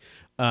 maybe.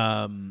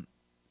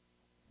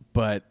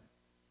 But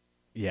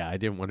yeah, I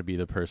didn't want to be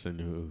the person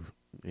who,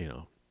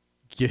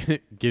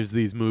 gives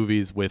these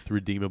movies with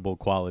redeemable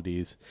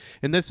qualities.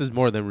 And this is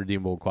more than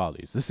redeemable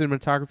qualities. The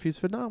cinematography is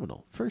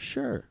phenomenal, for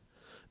sure.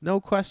 No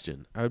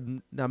question. I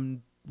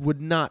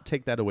would not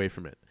take that away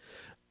from it.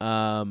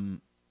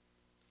 But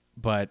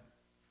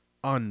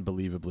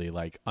unbelievably,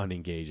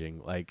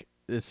 unengaging. Like,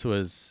 this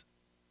was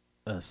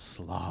a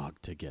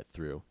slog to get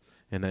through.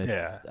 And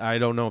I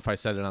don't know if I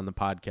said it on the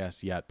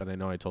podcast yet, but I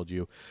know I told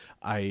you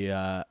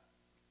I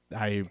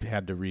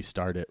had to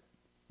restart it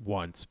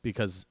once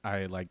because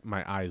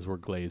my eyes were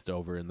glazed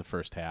over in the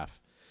first half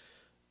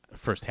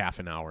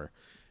an hour,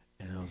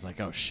 and I was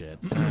like, oh shit.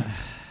 I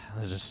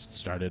just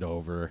started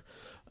over.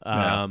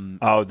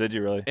 Oh, did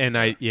you really?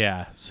 And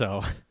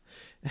so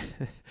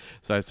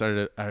so I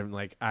started.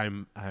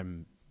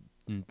 I'm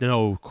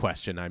no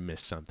question I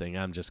missed something.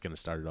 I'm just gonna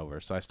start it over.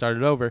 So I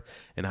started over,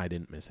 and I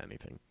didn't miss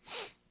anything.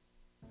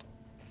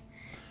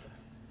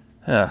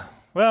 Yeah.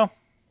 Well,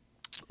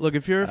 look,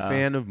 if you're a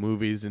fan of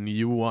movies and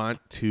you want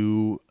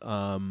to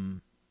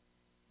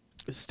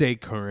stay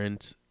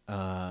current,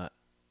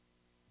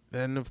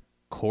 then of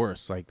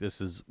course,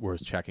 this is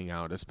worth checking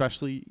out.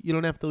 Especially, you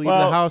don't have to leave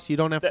the house. You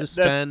don't have to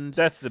spend.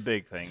 That's the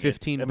big thing.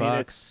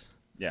 $15.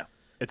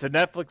 It's a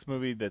Netflix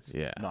movie that's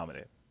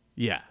nominated.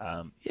 Yeah.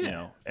 And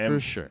for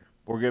sure.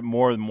 We're getting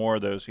more and more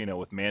of those.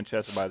 With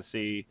Manchester by the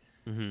Sea.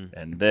 Mm-hmm.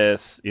 And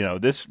this,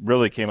 this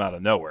really came out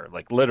of nowhere,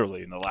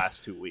 literally in the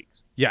last 2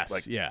 weeks.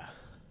 Yes, yeah.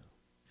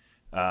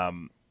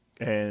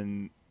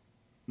 And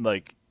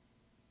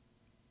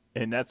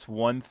that's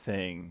one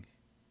thing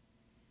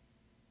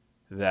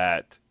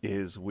that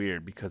is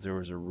weird because there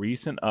was a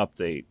recent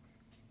update,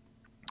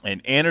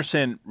 and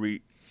Anderson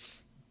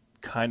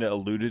kind of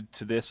alluded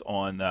to this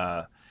on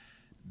the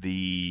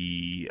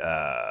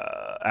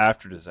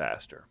After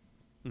Disaster,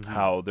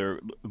 how they're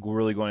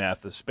really going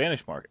after the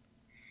Spanish market.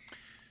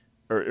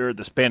 Or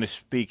the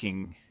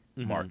Spanish-speaking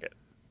market,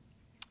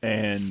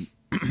 and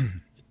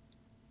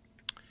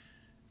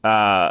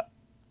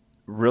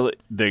really,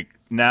 they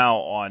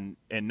now in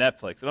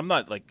Netflix. And I'm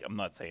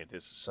not saying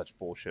this is such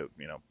bullshit.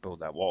 Build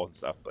that wall and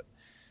stuff, but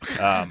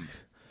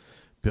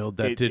build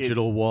that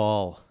digital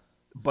wall.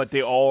 But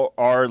they all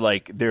are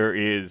there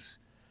is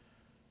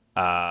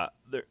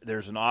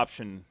there's an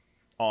option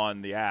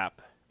on the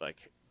app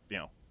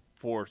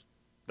for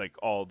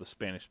all the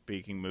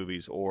Spanish-speaking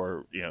movies,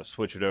 or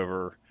switch it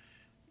over.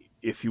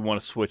 If you want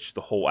to switch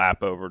the whole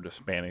app over to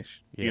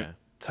Spanish,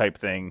 type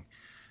thing,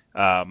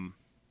 and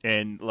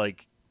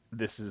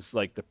this is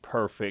the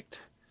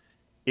perfect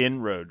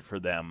inroad for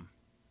them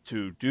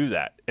to do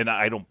that, and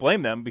I don't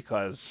blame them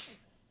because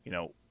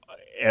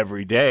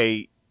every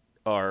day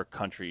our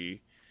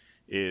country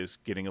is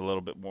getting a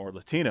little bit more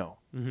Latino,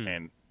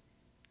 and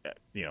a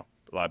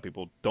lot of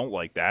people don't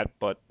like that,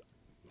 but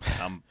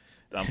I'm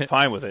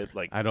fine with it.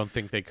 I don't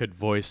think they could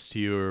voice to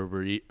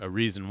you a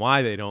reason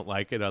why they don't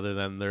like it, other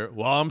than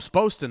I'm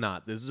supposed to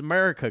not. This is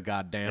America,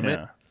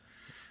 goddammit.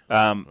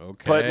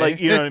 Okay.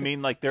 But you know what I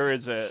mean.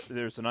 There's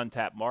an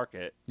untapped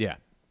market.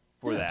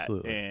 For that,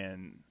 absolutely.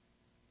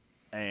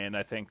 and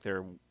I think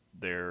they're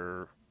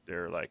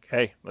like,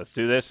 hey, let's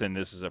do this, and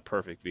this is a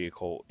perfect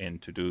vehicle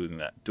into doing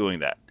that.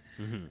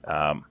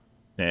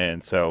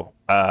 And so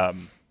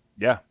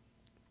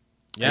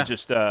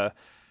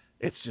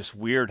it's just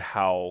weird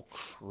how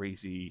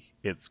crazy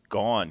it's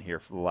gone here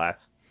for the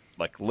last,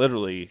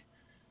 literally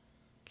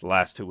the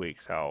last 2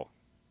 weeks, how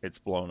it's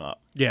blown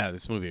up. Yeah,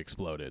 this movie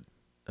exploded.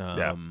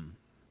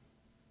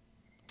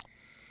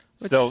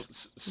 Still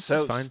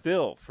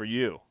for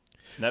you,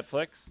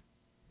 Netflix,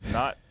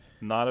 not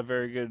a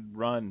very good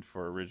run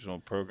for original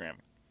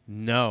programming.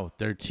 No,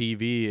 their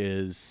TV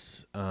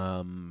is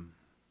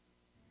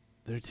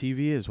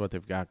what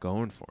they've got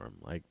going for them.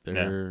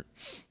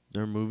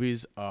 Their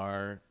movies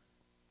are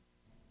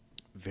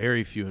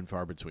very few and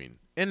far between.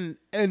 And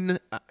I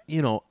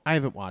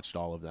haven't watched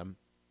all of them.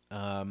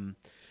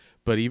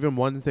 But even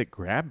ones that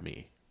grab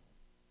me,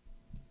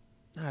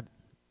 not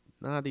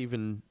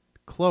even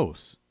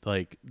close.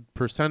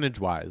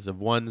 Percentage-wise of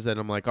ones that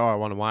I'm like, oh, I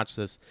want to watch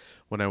this.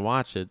 When I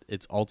watch it,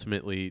 it's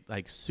ultimately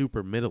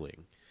super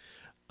middling.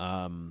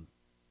 But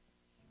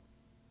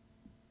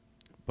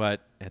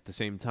at the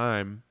same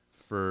time,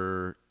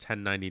 for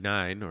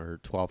 $10.99 or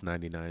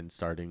 $12.99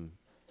 starting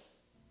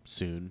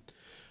soon.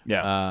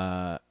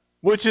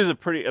 Which is a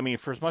pretty. I mean,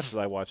 for as much as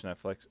I watch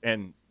Netflix,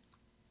 and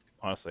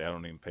honestly, I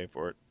don't even pay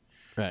for it.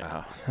 Right.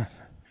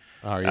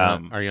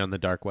 Are you on the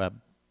dark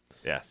web?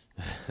 Yes.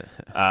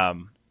 I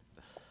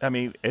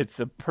mean,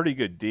 it's a pretty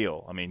good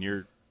deal. I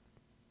mean,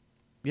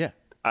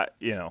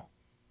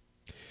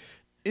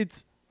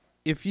 It's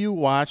if you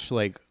watch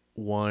like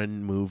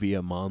one movie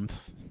a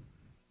month,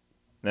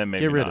 Then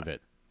maybe get rid not. of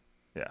it.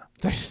 Yeah.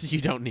 You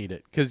don't need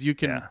it because you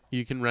can Yeah.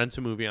 you can rent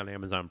a movie on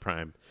Amazon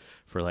Prime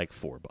for like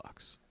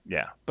 $4.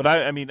 Yeah. But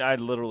I mean, I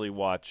literally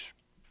watch,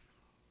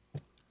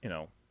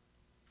 10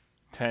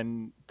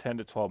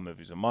 to 12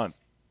 movies a month,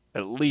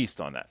 at least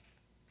on that.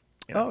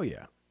 Oh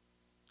yeah,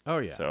 oh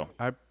yeah. So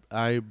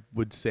I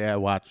would say I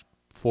watch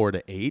 4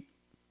 to 8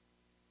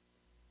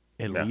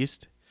 at Yeah.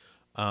 least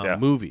Yeah.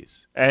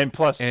 movies. and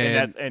plus,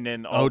 And and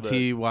then all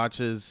OT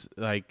watches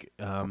like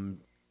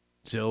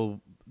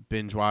she'll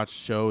binge watch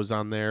shows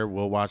on there.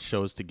 We'll watch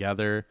shows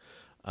together.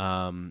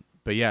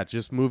 But yeah,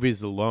 just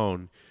movies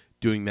alone,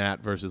 doing that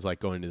versus like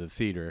going to the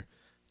theater,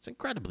 it's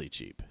incredibly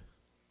cheap.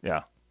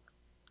 Yeah.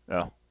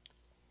 Yeah.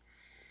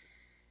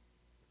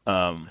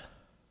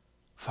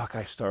 Fuck,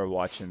 I started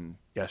watching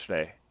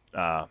yesterday.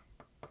 I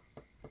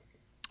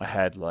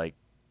had like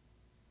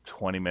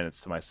 20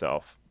 minutes to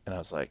myself, and I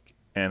was like,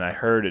 and I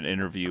heard an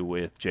interview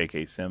with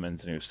J.K.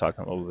 Simmons, and he was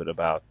talking a little bit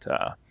about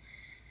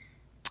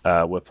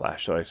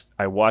Whiplash. So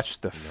I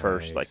watched the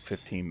first like Nice.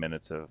 15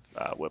 minutes of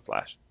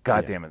Whiplash.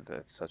 God Yeah. damn it,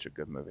 that's such a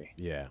good movie.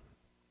 Yeah.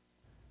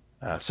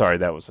 Sorry,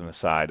 that was an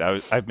aside.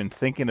 I've been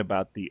thinking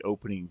about the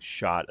opening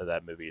shot of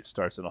that movie. It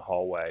starts in a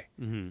hallway,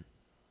 and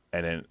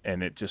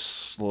it just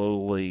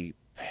slowly,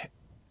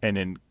 and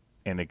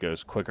it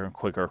goes quicker and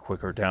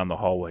quicker down the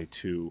hallway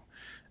to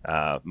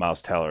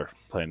Miles Teller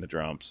playing the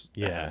drums.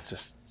 Yeah. And it's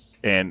just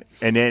and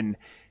then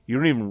you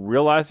don't even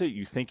realize it.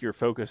 You think you're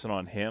focusing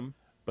on him,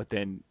 but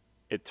then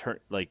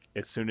like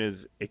as soon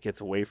as it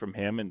gets away from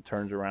him and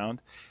turns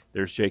around,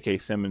 there's J.K.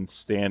 Simmons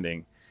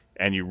standing.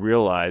 And you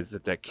realize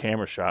that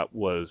camera shot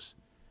was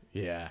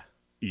Yeah.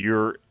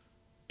 you're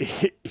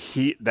in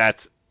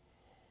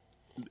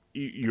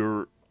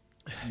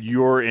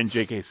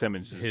J.K.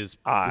 Simmons' His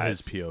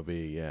eyes.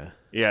 POV, yeah.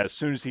 Yeah, as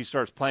soon as he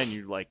starts playing,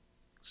 you like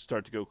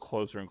start to go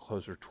closer and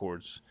closer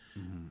towards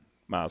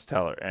Miles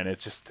Teller, and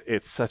it's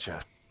such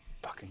a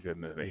fucking good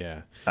movie.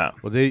 Yeah. Oh.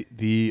 Well,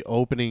 the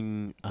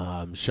opening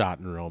shot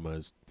in Roma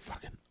is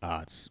fucking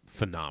it's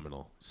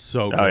phenomenal.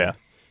 So good. Oh, yeah.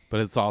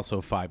 But it's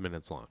also 5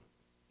 minutes long.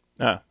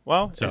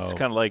 Well, So- it's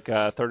kind of like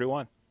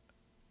 31.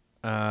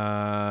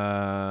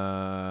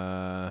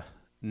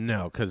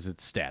 No, because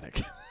it's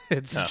static.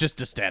 It's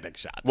just a static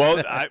shot. Well,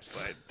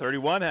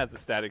 31 has the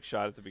static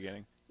shot at the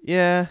beginning.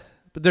 Yeah,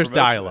 but there's For most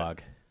of it.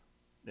 dialogue.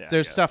 Yeah, I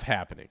There's guess. stuff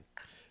happening.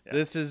 Yeah.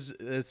 This is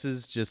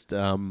just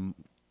well,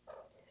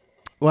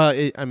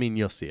 I mean,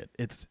 you'll see it.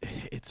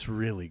 It's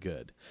really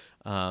good.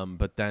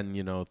 But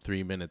then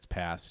 3 minutes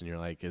pass, and you're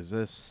like, is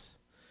this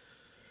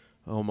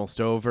almost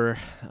over?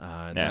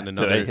 And Yeah. then Did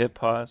another I hit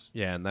pause?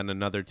 Yeah, and then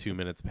another 2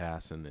 minutes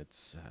pass, and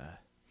it's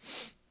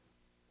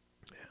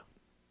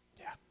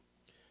yeah.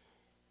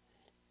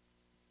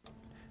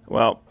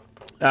 Well,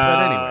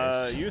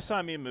 anyways. you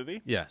assigned me a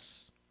movie.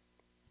 Yes.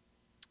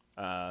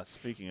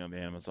 Speaking of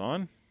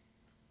Amazon,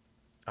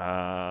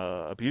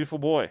 A Beautiful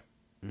Boy.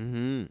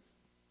 Mm-hmm.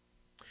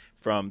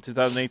 From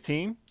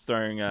 2018,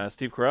 starring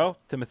Steve Carell,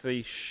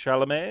 Timothy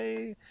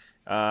Chalamet,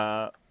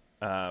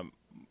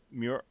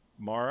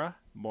 Maura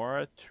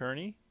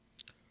Tierney,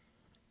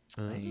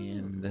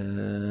 and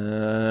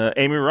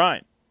Amy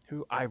Ryan,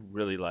 who I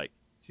really like.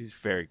 She's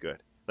very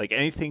good. Like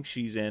anything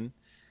she's in,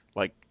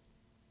 like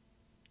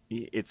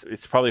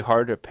it's probably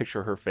hard to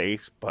picture her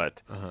face,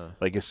 but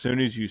like as soon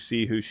as you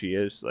see who she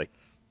is, like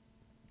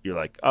you're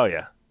like, oh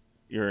yeah,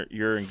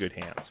 you're in good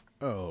hands.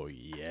 Oh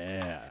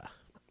yeah.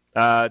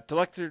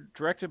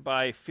 Directed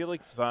by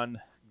Felix van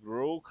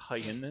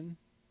Groenkhainen,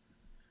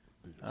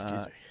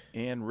 Excuse me.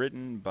 and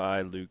written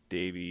by Luke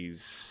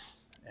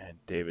Davies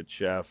and David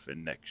Sheff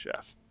and Nick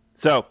Sheff.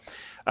 So,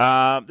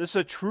 this is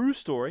a true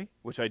story,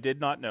 which I did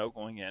not know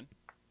going in,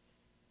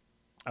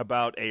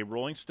 about a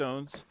Rolling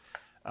Stones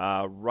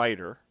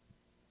writer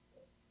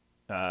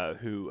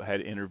who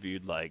had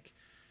interviewed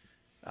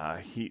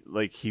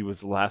he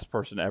was the last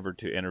person ever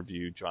to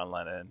interview John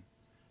Lennon.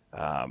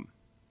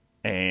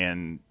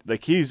 And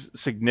like he's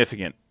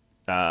significant,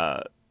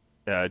 David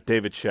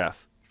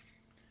Sheff,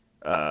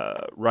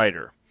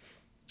 writer,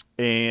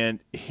 and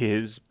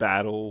his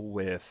battle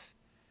with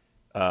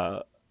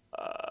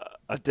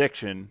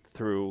addiction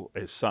through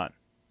his son,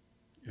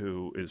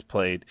 who is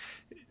played,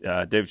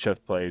 David Sheff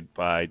played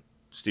by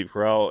Steve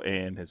Carell,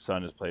 and his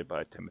son is played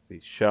by Timothy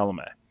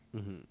Chalamet.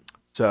 Mm-hmm.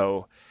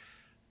 So,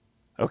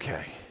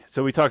 okay,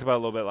 so we talked about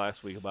a little bit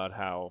last week about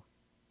how.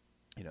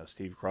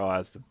 Steve Carell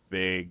has the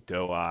big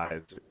doe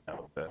eyes,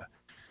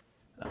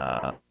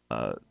 the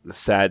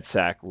sad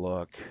sack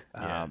look.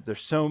 Yeah. There's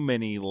so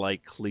many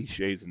like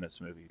cliches in this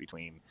movie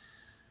between,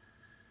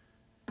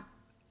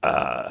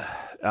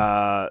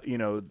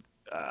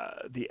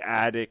 the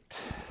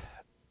addict,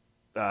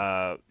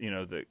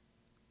 that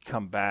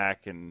come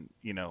back and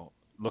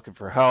looking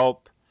for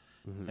help,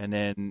 and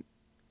then,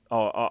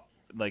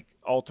 like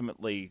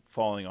ultimately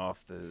falling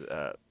off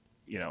the,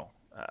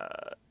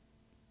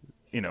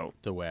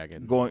 The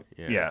wagon.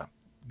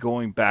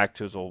 going back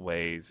to his old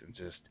ways and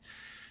just,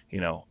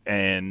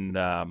 and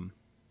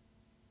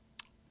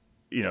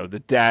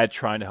the dad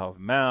trying to help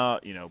him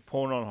out,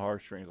 pulling on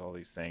heartstrings, all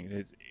these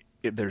things.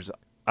 There's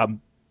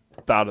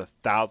about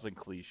 1,000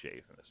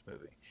 cliches in this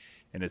movie,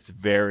 and it's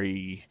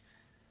very.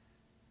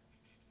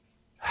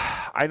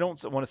 I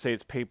don't want to say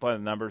it's paid by the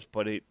numbers,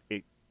 but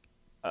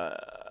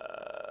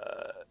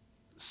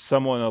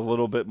someone a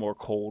little bit more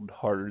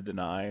cold-hearted than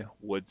I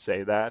would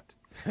say that.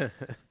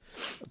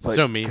 But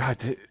So me. God,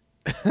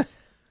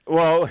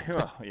 well,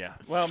 yeah,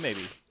 well,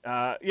 maybe,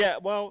 yeah,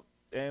 well,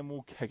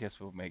 and I guess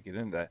we'll make it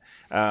into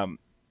that.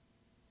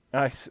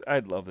 I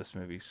love this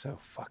movie so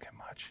fucking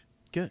much.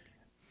 Good.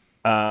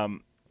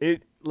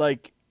 It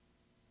like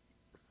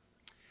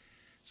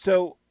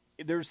so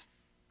there's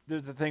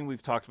the thing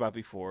we've talked about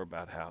before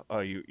about how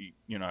a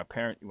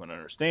parent, you want to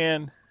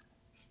understand,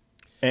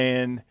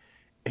 and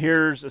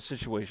here's a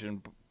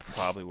situation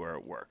probably where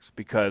it works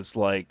because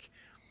like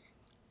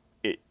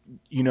it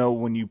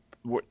when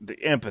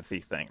the empathy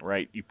thing,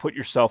 right? You put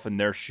yourself in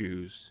their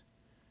shoes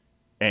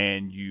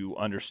and you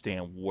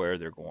understand where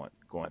they're going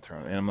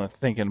through. And I'm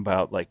thinking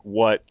about like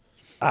what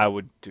I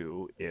would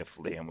do if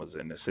Liam was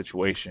in this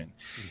situation.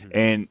 Mm-hmm.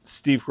 And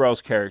Steve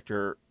Carell's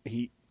character,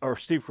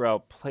 Steve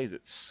Carell plays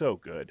it so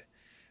good.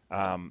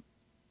 I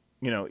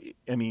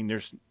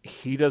mean,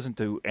 he doesn't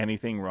do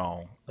anything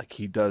wrong. Like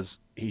he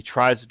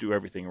tries to do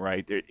everything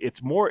right.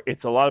 It's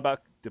a lot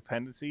about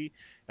dependency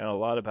and a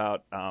lot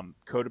about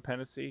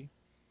codependency.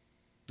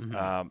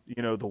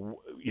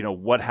 Mm-hmm.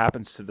 What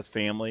happens to the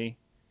family,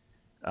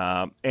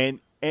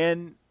 and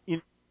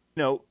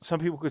some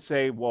people could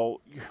say, well,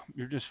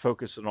 you're just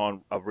focusing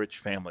on a rich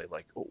family.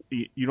 Like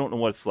you don't know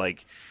what it's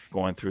like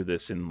going through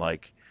this in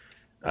like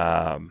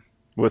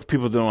with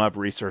people who don't have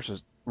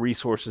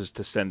resources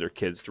to send their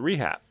kids to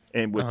rehab,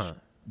 and which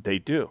they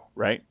do,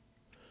 right?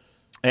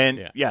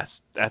 And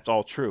yes, that's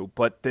all true,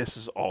 but this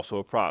is also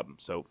a problem.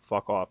 So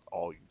fuck off,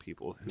 all you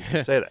people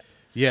who say that.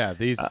 Yeah,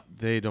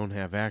 they don't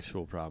have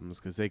actual problems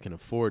because they can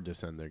afford to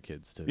send their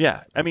kids to.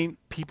 Yeah, I mean,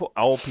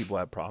 all people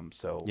have problems.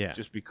 So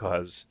just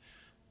because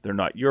they're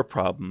not your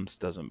problems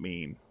doesn't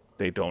mean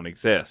they don't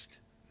exist.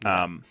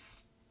 Yeah.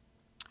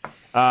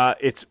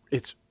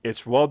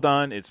 It's well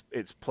done.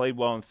 It's played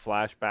well in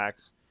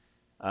flashbacks.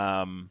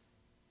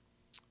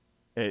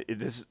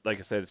 This is, like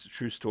I said, it's a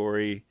true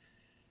story.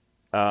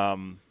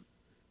 Timothy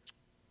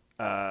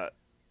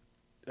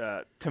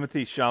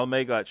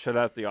Chalamet got shut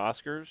out at the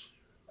Oscars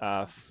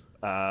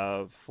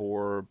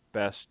for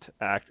best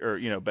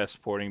actor, best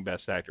supporting,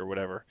 best actor,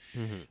 whatever.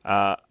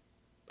 Mm-hmm.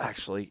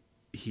 Actually,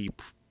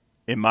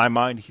 in my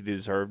mind, he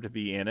deserved to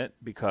be in it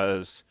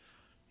because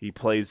he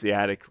plays the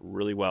addict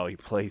really well. He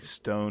plays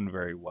Stone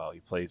very well. He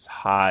plays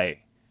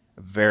High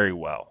very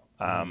well.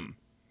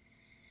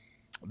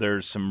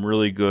 There's some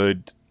really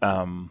good.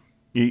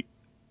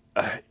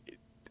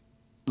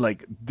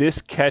 Like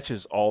this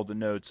catches all the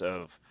notes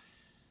of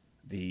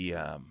the.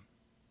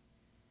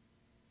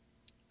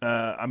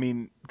 I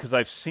mean, because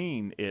I've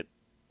seen it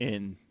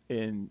in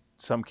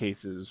some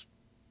cases,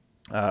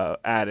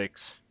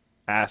 addicts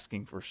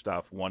asking for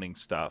stuff, wanting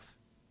stuff,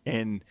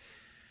 and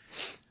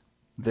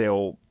they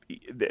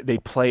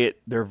play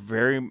it. They're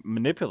very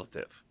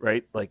manipulative,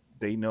 right? Like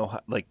they know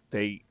how, like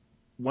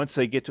once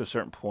they get to a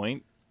certain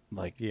point,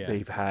 like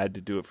they've had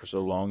to do it for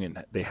so long,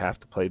 and they have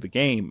to play the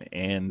game,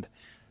 and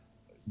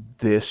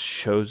this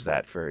shows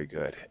that very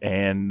good,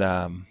 and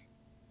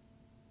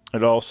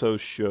it also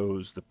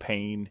shows the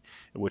pain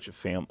in which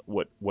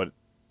what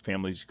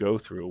families go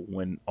through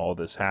when all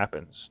this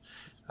happens,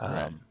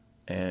 right.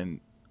 And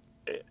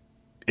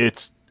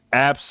it's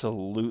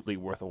absolutely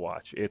worth a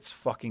watch. It's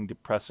fucking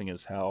depressing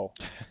as hell.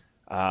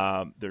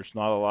 There's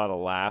not a lot of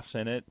laughs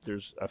in it.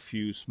 There's a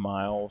few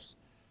smiles.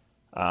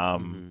 I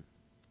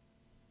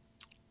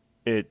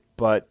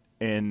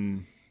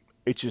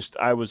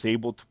was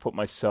able to put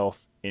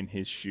myself in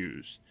his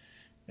shoes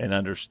and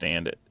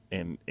understand it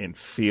and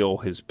feel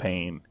his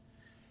pain.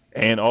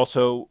 And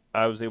also,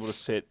 I was able to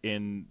sit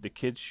in the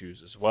kids'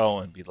 shoes as well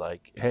and be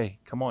like, "Hey,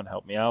 come on,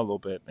 help me out a little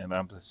bit." And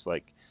I'm just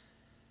like,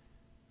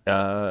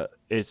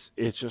 it's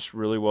just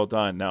really well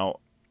done.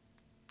 Now,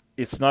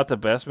 it's not the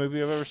best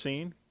movie I've ever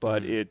seen,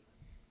 but it's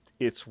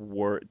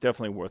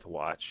definitely worth a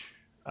watch.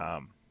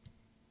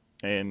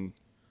 And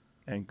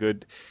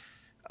good.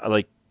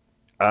 I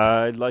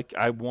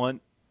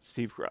want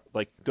Steve.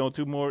 Like, don't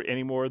do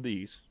any more of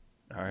these.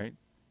 All right,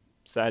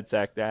 Sad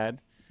Sack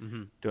Dad.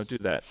 Mm-hmm. Don't do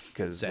that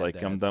because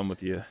I'm done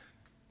with you.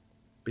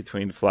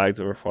 Between the Flags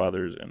of Our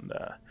Fathers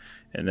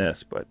and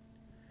this, but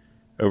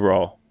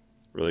overall,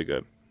 really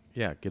good.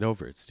 Yeah, get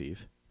over it,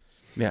 Steve.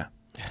 Yeah.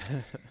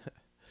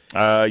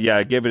 I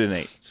gave it an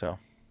 8. So,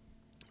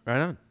 right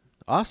on.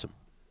 Awesome.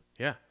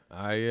 Yeah,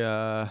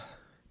 I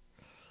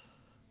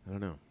don't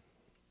know.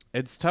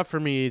 It's tough for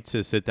me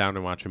to sit down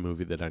and watch a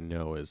movie that I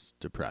know is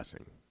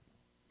depressing.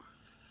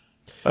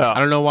 Well, I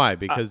don't know why,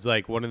 because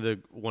like one of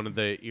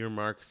the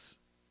earmarks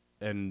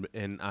and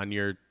on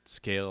your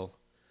scale,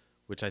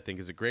 which I think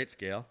is a great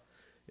scale,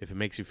 if it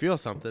makes you feel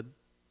something,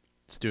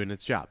 it's doing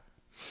its job.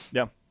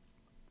 Yeah.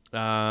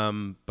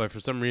 But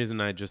for some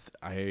reason I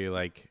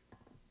like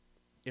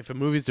if a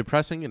movie's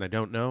depressing and I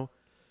don't know,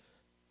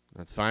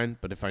 that's fine.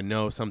 But if I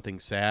know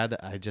something's sad,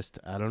 I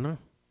don't know.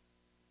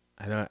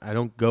 I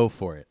don't go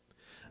for it.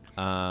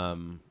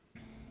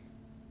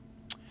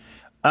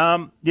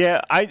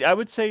 Yeah, I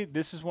would say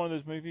this is one of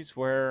those movies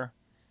where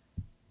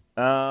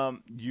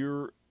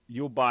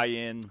you'll buy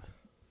in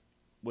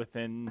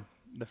within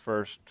the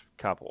first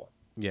couple.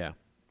 Yeah.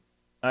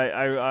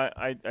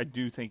 I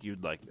do think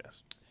you'd like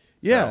this.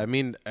 Yeah, So, I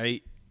mean,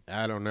 I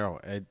don't know.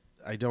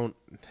 I don't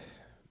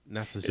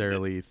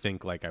necessarily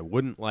think like I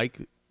wouldn't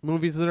like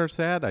movies that are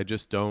sad. I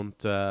just don't.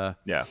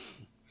 yeah.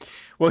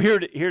 Well,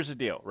 here's the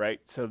deal, right?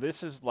 So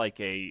this is like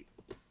a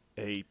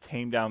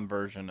tamed down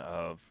version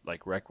of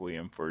like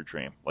Requiem for a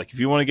Dream. Like if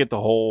you want to get the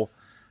whole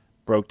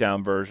broke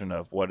down version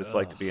of what it's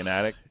like to be an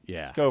addict,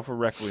 Yeah. go for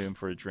Requiem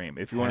for a Dream.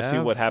 If you want to see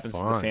Have what happens to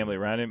the fun. family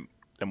around him,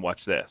 then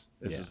watch this.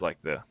 This Yeah. is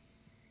like the,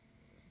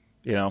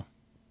 you know,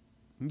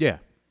 Yeah.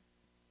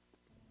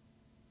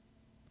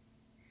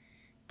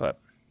 but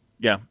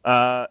yeah,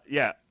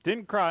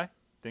 didn't cry,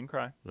 but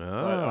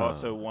I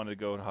also wanted to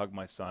go and hug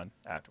my son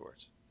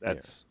afterwards.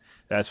 That's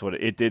what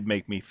it did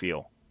make me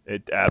feel.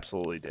 It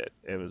absolutely did.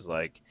 It was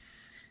like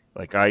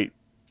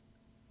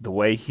the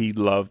way he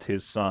loved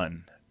his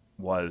son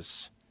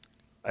was,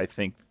 I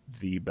think,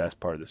 the best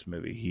part of this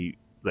movie. He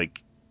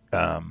like,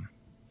 I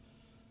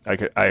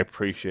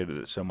appreciated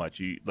it so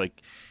much.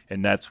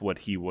 And that's what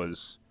he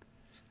was,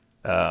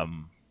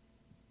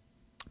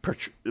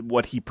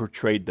 what he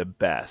portrayed the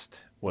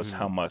best was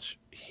how much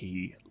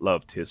he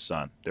loved his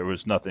son. There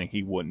was nothing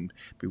he wouldn't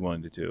be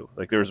willing to do.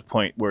 Like there was a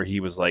point where he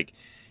was like,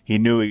 he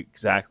knew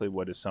exactly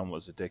what his son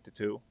was addicted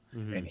to,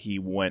 and he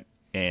went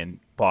and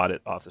bought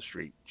it off the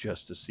street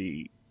just to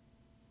see,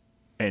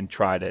 and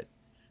tried it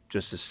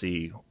just to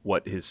see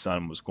what his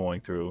son was going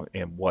through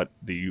and what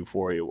the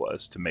euphoria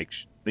was to make,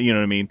 you know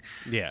what I mean?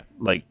 Yeah.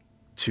 Like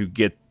to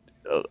get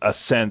a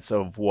sense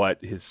of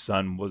what his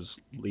son was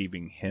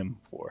leaving him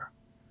for.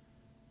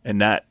 And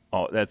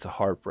that's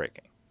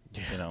heartbreaking,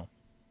 you know?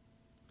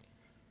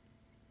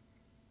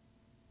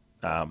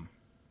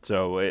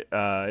 So it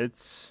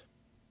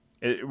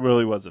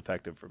really was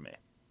effective for me.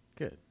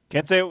 Good.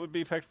 Can't say it would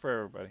be effective for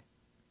everybody.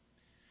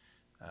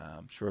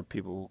 I'm sure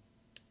people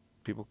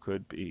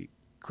could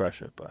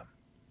crush it, but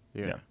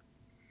Yeah.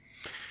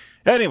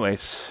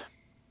 anyways,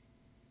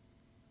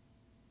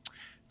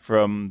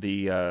 from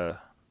the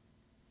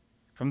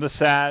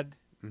sad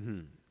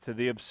to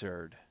the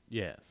absurd,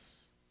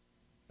 Yes.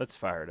 let's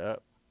fire it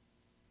up.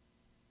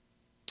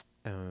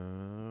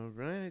 All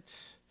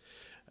right.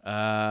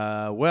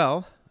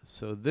 Well,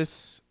 so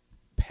this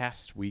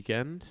past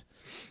weekend,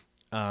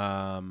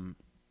 Hulu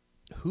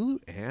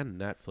and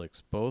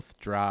Netflix both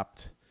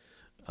dropped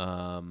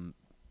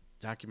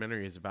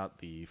documentaries about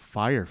the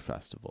Fire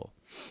Festival.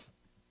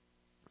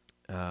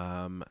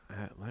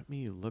 Let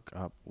me look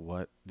up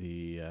what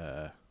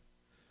the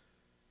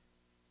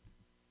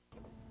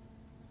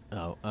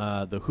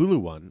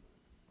Hulu one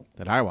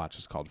that I watch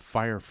is called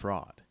Fire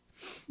Fraud.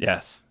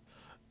 Yes.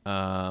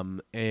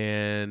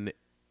 And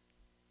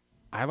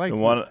I like The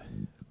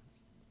one,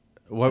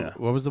 what yeah.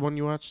 what was the one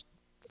you watched?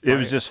 it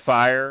was just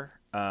fire.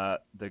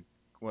 What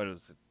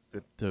was it?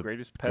 The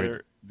greatest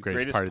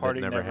greatest party that never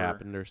never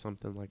happened or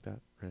something like that,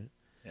 right?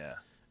 Yeah.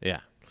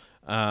 Yeah.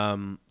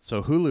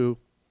 So Hulu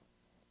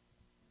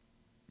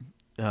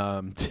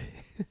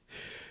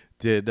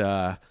did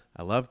I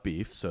love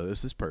beef, so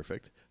this is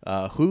perfect.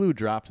 Hulu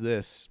dropped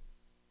this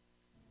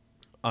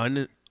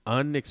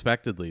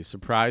unexpectedly,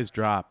 surprise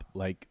drop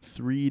like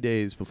 3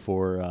 days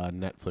before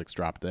Netflix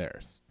dropped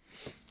theirs.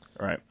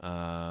 Right.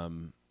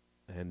 And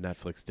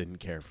Netflix didn't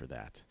care for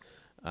that.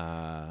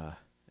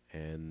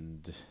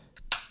 And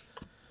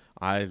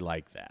I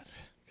like that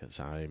because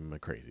I'm a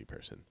crazy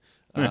person.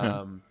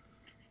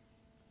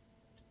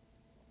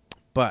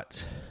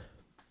 But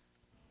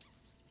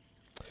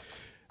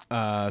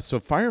so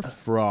Fire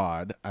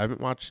Fraud, I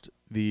haven't watched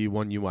the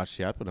one you watched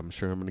yet, but I'm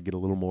sure I'm going to get a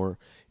little more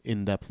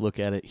in-depth look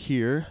at it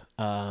here.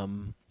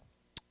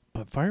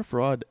 But Fire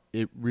Fraud,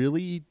 it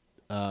really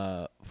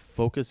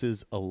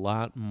focuses a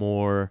lot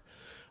more,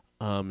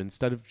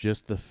 instead of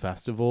just the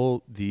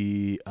festival,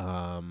 the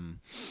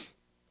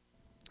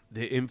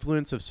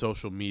influence of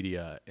social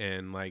media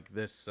and like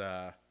this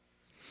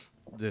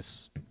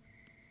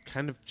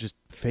kind of just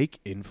fake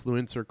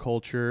influencer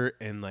culture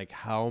and like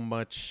how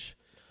much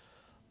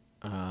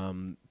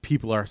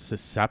people are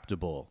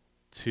susceptible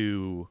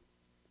to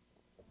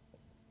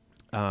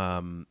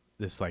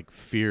this like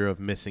fear of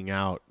missing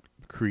out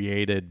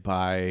created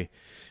by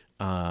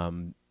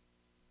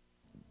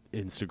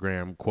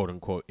Instagram quote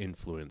unquote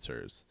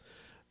influencers.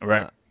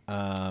 Right.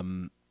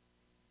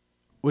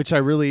 Which I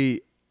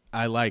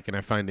like and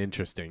I find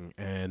interesting,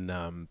 and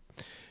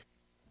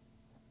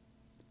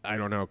I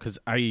don't know, because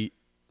I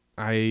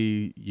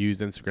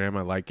use Instagram,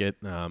 I like it.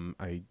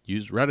 I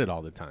use Reddit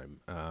all the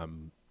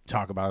time,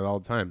 talk about it all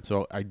the time.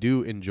 So I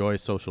do enjoy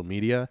social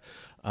media,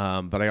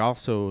 but I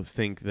also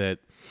think that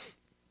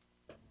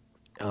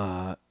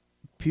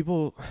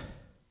people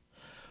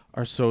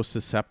are so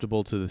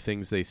susceptible to the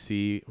things they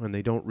see when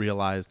they don't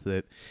realize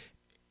that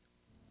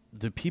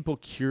the people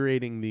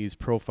curating these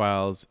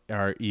profiles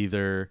are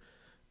either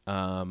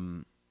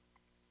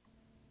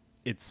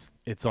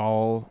it's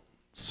all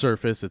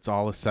surface, it's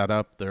all a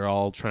setup, they're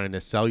all trying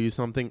to sell you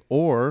something,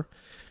 or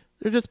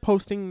they're just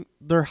posting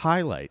their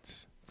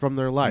highlights from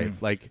their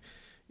life. Like,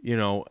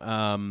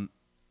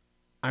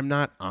 I'm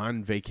not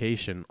on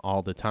vacation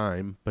all the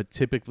time, but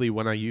typically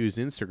when I use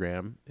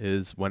Instagram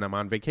is when I'm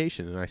on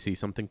vacation and I see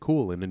something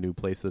cool in a new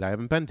place that I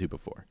haven't been to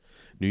before.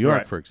 New York,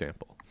 Right. for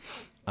example.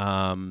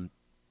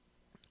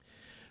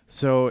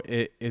 So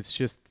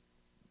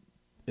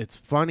it's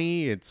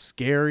funny, it's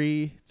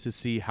scary to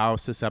see how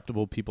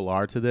susceptible people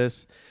are to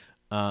this.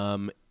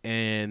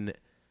 And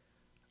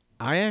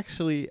I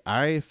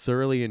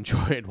thoroughly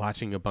enjoyed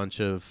watching a bunch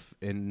of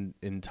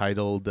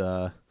entitled,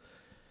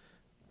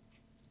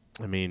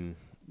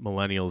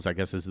 millennials, I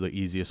guess, is the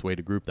easiest way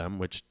to group them,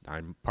 which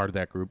I'm part of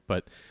that group,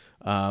 but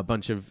a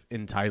bunch of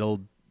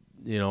entitled,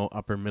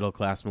 upper middle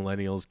class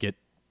millennials get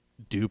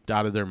duped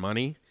out of their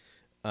money.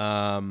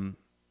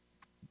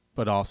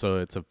 But also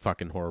it's a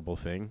fucking horrible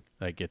thing.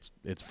 Like it's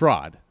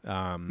fraud.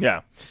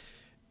 Yeah.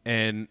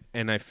 And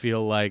I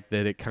feel like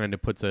that it kind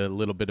of puts a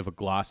little bit of a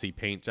glossy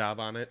paint job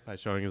on it by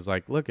showing us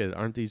like, look,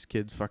 aren't these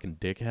kids fucking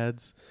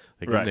dickheads?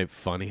 Like, Right. isn't it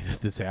funny that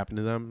this happened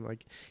to them?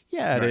 Like,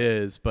 yeah, it Right.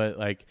 is, but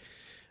like,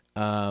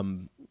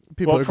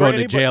 people Well, are for going to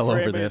anybody- jail for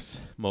over anybody-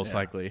 this, most Yeah.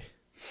 likely.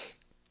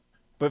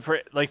 But for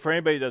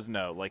anybody who doesn't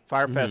know, like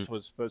Firefest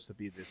was supposed to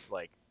be this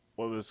like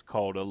what was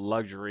called a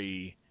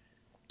luxury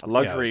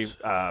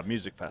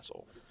music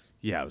festival.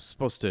 Yeah, it was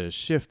supposed to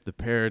shift the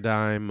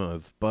paradigm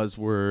of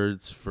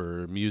buzzwords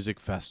for music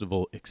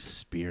festival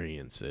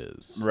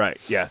experiences. Right.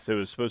 Yes, it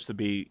was supposed to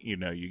be.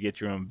 You get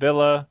your own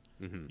villa,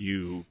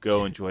 you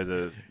go enjoy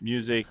the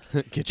music.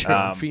 Get your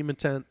own FEMA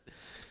tent.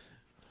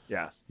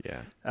 Yes.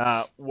 Yeah.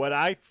 What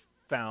I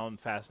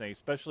found fascinating,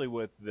 especially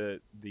with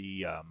the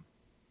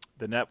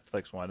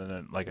Netflix one, and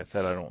then like I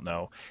said, I don't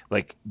know.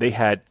 Like they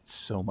had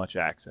so much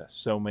access,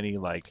 so many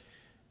like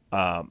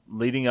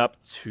leading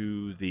up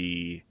to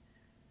the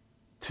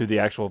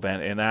actual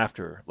event and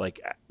after, like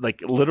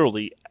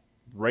literally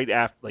right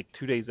after, like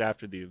 2 days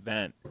after the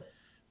event,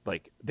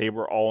 like they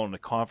were all on a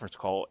conference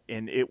call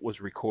and it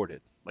was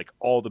recorded. Like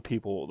all the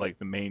people, like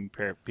the main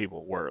pair of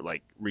people were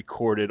like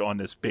recorded on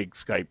this big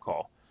Skype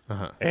call.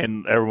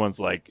 And everyone's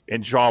like,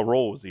 and Ja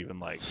Rule was even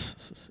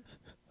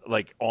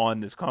like on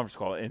this conference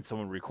call and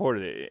someone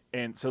recorded it.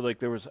 And so like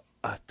there was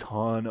a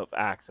ton of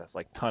access.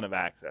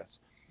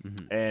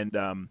 And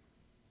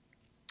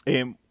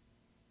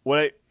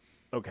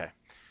okay.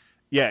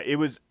 Yeah, it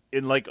was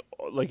in like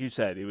you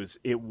said, it was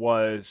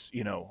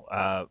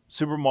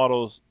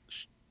supermodels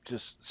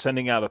just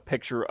sending out a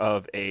picture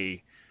of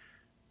a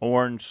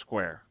orange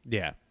square,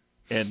 Yeah.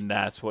 and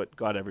that's what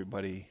got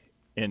everybody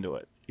into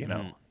it.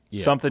 Yeah.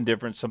 Something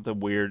different, something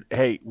weird.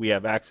 Hey, we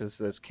have access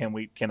to this. Can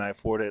I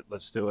afford it?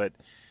 Let's do it.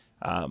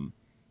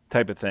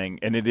 Type of thing,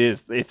 and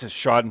it's a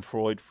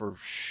Schadenfreude for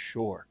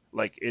sure.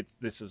 Like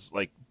this is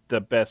like the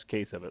best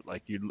case of it.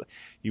 Like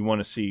you want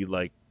to see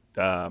like,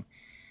 and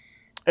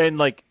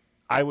like.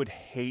 I would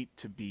hate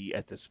to be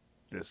at this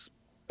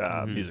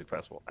music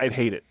festival. I'd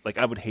hate it.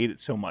 Like I would hate it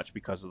so much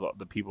because of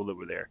the people that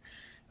were there.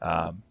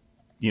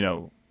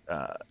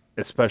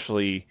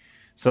 Especially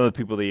some of the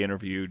people they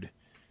interviewed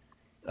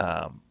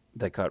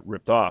that got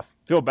ripped off.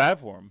 Feel bad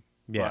for them,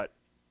 but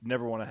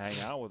never want to hang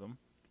out with them.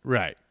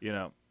 Right.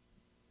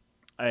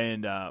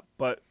 And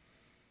but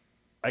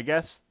I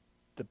guess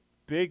the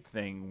big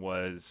thing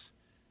was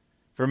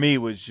for me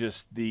was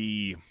just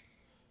the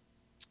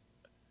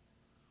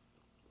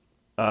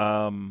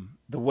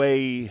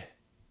way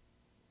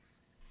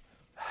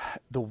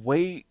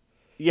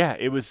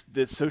it was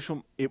the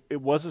social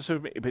it was a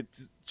social, but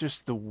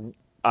just the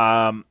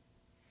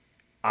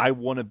I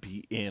want to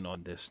be in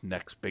on this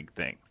next big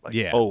thing. Like,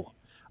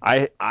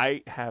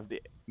 I have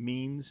the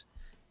means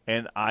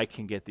and I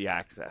can get the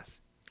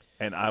access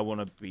and I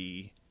want to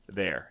be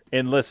there.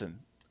 And listen,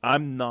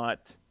 I'm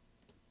not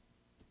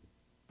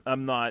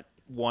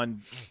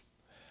one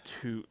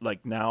to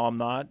like, now I'm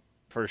not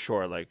for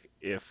sure. Like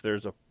if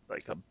there's a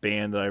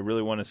band that I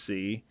really want to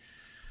see,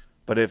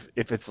 but if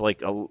it's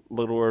like a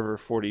little over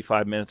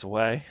 45 minutes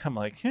away, I'm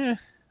like,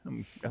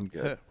 I'm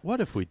good. What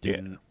if we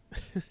didn't?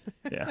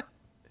 Yeah.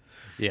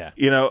 Yeah.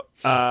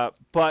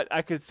 But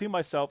I could see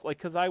myself like,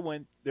 cause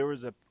there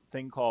was a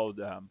thing called,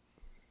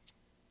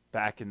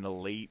 back in the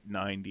late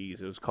 90s,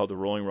 it was called the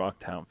Rolling Rock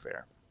Town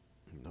Fair.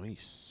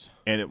 Nice.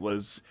 And it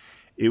wasn't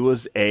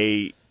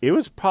Coachella.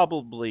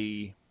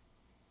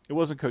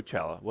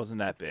 It wasn't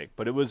that big,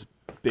 but it was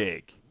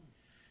big.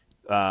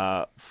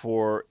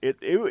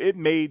 It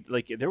made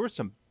like there were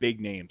some big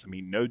names. I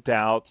mean, No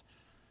Doubt,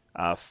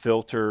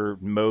 Filter,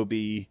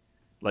 Moby,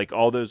 like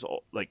all those.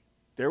 Like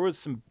there was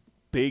some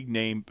big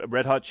name,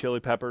 Red Hot Chili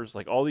Peppers.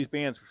 Like all these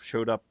bands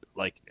showed up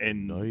like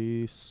in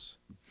Nice.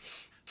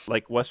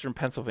 like Western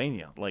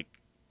Pennsylvania, like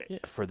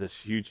for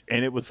this huge,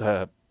 and it was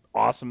a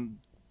awesome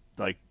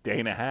like day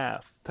and a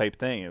half type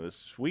thing. It was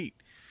sweet,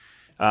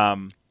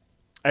 and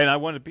I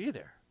wanted to be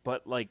there,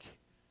 but like,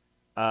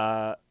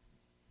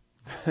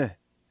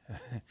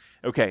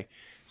 okay,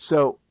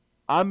 So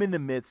I'm in the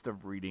midst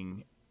of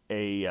reading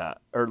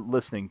or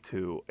listening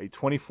to a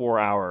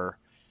 24-hour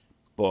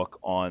book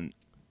on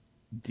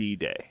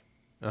D-Day.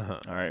 Uh-huh.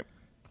 All right,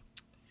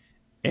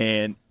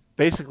 and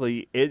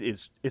basically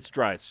it's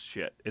dry as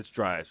shit. It's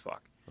dry as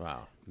fuck.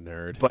 Wow,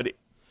 nerd. But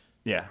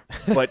yeah,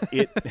 but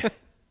it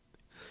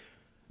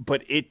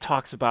but it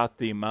talks about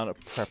the amount of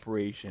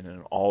preparation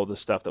and all the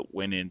stuff that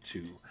went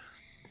into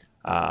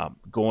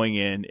going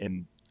in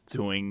and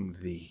doing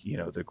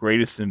the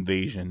greatest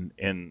invasion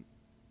in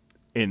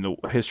the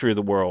history of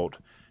the world,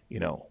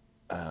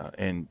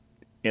 and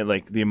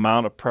like the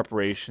amount of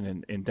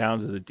preparation and down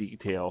to the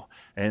detail,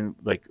 and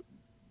like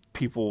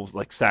people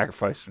like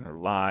sacrificing their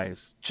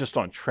lives just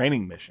on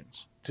training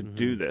missions to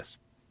do this.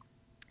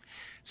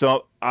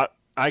 So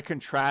I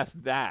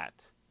contrast that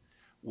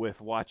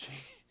with watching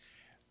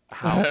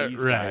how these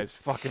Right. guys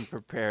fucking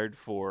prepared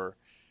for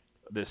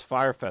this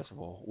fire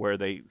festival where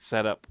they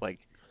set up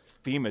like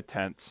FEMA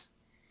tents,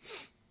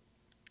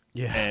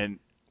 Yeah. and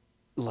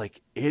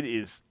like it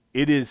is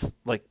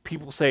like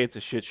people say it's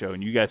a shit show,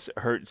 and you guys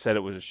said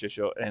it was a shit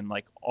show, and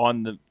like on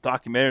the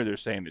documentary they're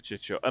saying it's a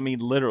shit show. I mean,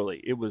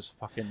 literally, it was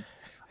fucking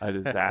a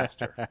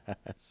disaster.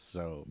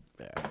 So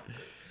bad.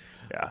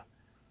 Yeah,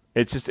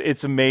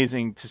 it's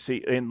amazing to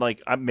see, and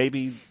like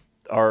maybe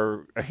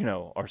our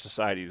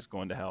society is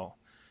going to hell.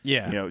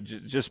 Yeah.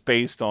 Just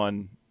based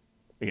on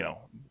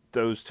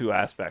those two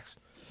aspects,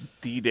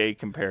 D-Day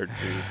compared to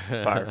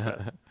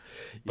Firefest.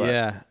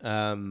 But,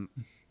 Yeah.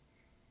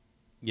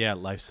 Yeah,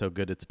 life's so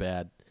good it's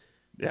bad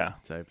yeah.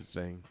 type of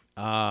thing.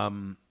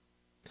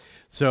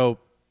 So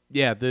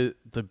yeah, the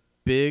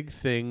big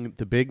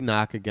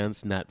knock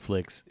against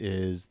Netflix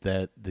is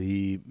that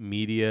the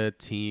media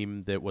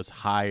team that was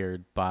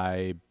hired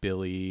by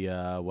Billy,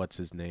 what's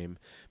his name?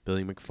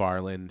 Billy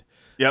McFarland.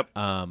 Yep.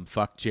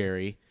 Fuck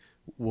Jerry,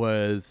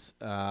 was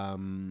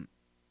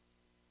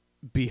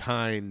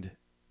behind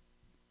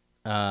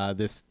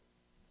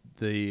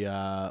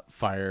the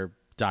fire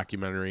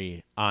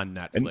documentary on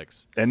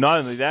Netflix. And not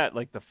only that,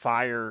 like the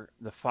fire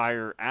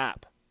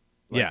app.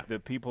 Like Yeah. the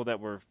people that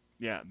were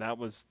it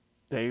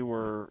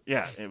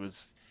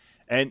was,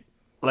 and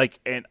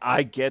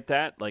I get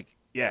that, like,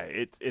 yeah,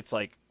 it's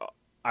like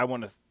I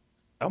want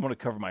to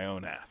cover my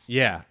own ass.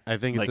 Yeah, I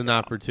think it's Like, an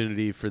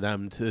opportunity for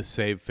them to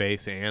save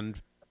face and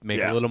make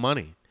Yeah. a little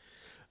money.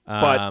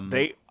 But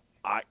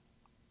I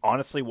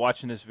honestly,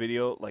 watching this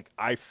video, like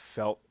I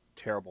felt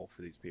terrible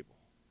for these people,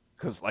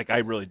 because like I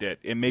really did,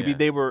 and maybe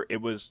Yeah.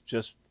 it was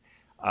just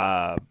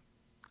a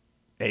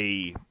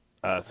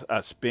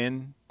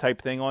spin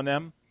type thing on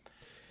them,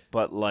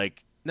 but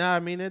like No, I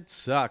mean it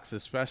sucks,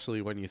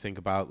 especially when you think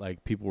about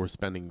like people were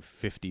spending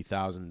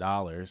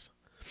 $50,000.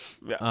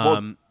 yeah, well,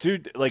 Um,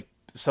 dude, like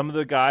some of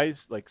the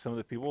guys, like some of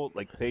the people,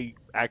 like they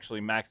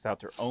actually maxed out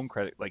their own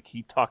credit. Like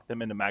he talked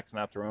them into maxing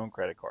out their own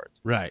credit cards,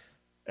 Right.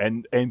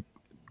 and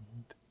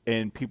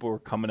people were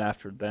coming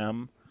after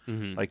them.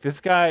 Mhm. Like this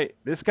guy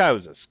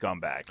was a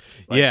scumbag.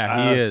 Like,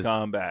 Yeah, he a is.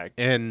 scumbag.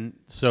 And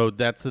so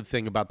that's the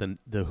thing about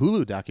the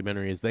Hulu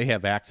documentary is they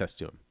have access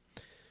to him.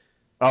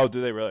 Oh,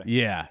 do they really?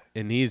 Yeah,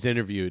 and he's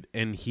interviewed,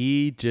 and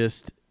he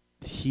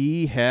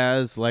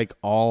has like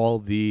all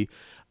the.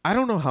 I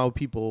don't know how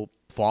people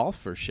fall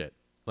for shit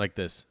like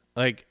this.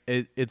 Like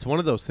it's one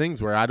of those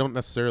things where I don't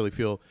necessarily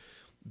feel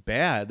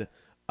bad,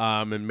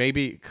 and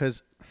maybe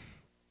because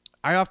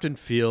I often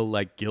feel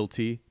like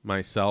guilty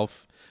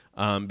myself,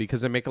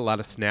 because I make a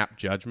lot of snap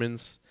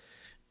judgments,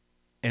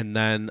 and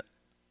then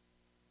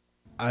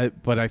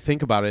but I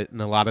think about it, and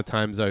a lot of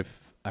times I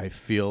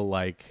feel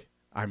like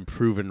I'm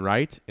proven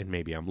right, and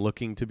maybe I'm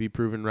looking to be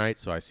proven right.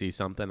 So I see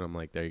something, I'm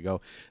like, there you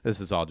go. This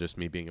is all just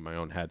me being in my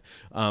own head.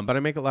 But I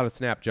make a lot of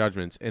snap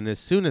judgments, and as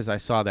soon as I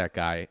saw that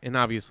guy, and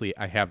obviously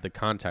I have the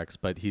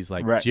context, but he's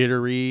like Right.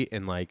 jittery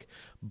and like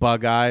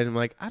bug-eyed. I'm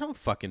like, I don't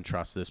fucking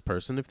trust this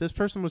person. If this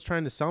person was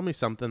trying to sell me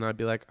something, I'd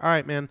be like, all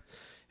right, man,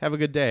 have a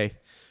good day.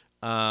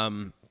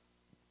 But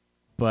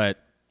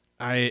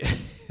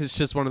it's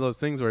just one of those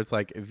things where it's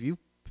like, if you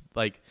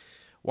like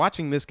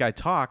watching this guy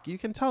talk, you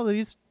can tell that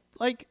he's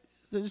like,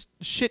 there's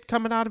shit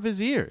coming out of his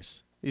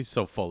ears. He's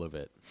so full of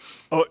it.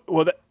 Oh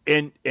well,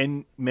 and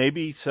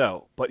maybe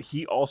so, but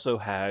he also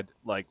had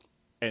like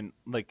I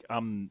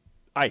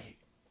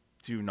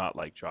do not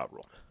like Ja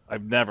Rule.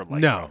 I've never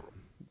liked Ja Rule.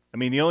 I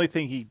mean, the only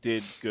thing he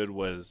did good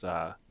was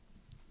that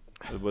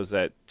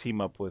team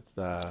up with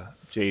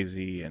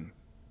Jay-Z, and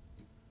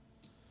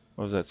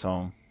what was that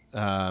song?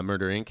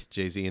 Murder Inc.,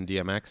 Jay-Z and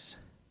DMX.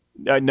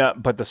 No,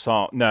 but the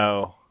song,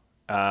 no.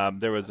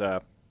 There was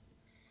a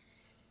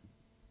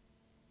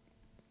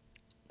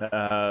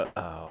I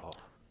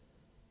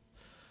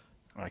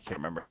can't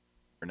remember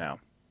now.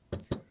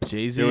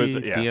 Jay-Z,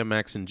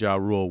 DMX, and Ja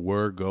Rule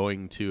were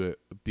going to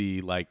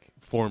be like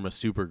form a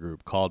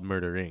supergroup called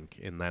Murder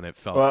Inc., and then it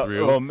fell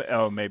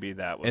through. Maybe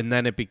that was. And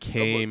then it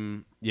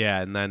became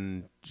and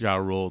then Ja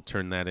Rule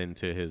turned that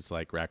into his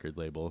like record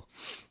label.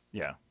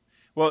 Yeah.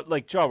 Well,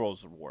 like Ja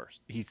Rule's the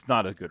worst. He's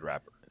not a good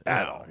rapper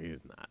at all.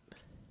 He's not.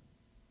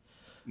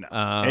 No.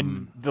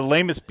 And the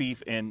lamest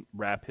beef in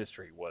rap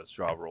history was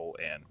Ja Rule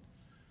and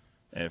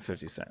and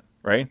 50 Cent,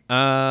 right?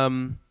 I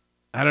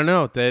don't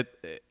know that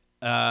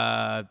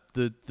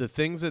the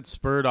things that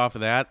spurred off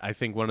of that. I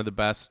think one of the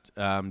best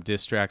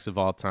diss tracks of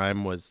all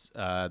time was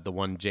the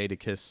one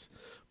Jadakiss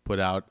put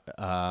out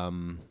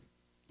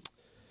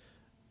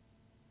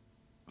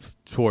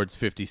towards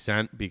 50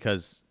 Cent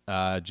because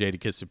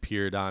Jadakiss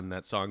appeared on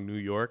that song New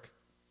York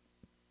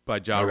by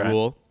Ja Okay.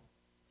 Rule.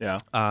 Yeah.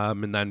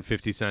 And then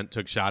 50 Cent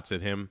took shots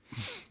at him.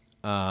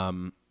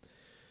 And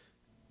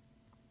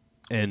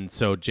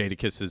so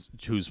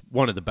Jadakiss who's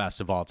one of the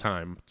best of all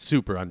time,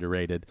 super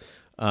underrated.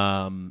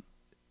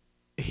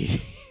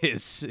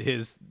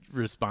 His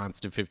response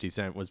to 50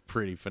 Cent was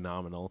pretty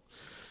phenomenal.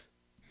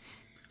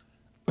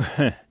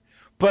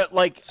 But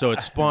like, So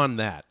it spawned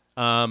that.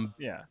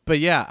 yeah. But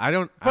yeah, I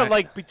don't. But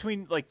like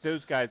between like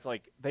those guys,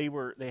 like they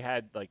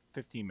had like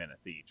 15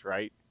 minutes each,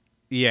 right?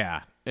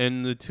 yeah,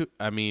 and the two.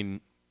 I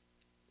mean,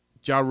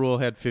 Ja Rule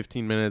had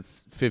 15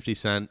 minutes. 50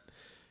 Cent,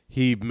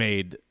 he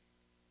made.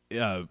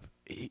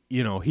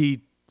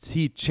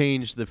 He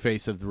changed the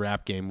face of the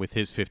rap game with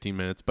his 15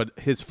 minutes. But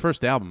his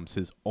first album's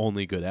his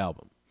only good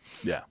album.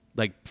 Yeah.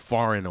 Like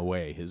far and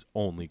away, his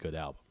only good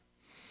album.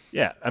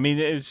 Yeah. I mean,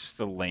 it was just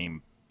a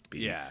lame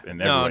beef. Yeah. And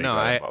No, everybody got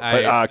I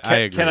involved. But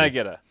agree. can I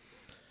get a?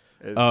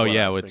 is Oh what I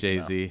yeah, was with thinking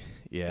Jay-Z. of.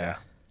 Yeah.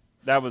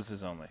 That was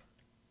his only.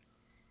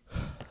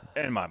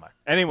 In my mind.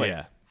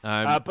 Anyways.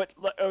 Yeah. But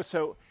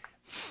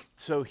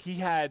so he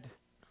had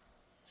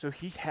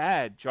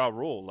Ja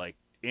Rule like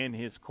in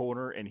his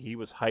corner, and he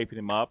was hyping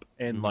him up,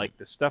 and like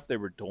the stuff they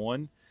were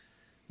doing,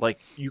 like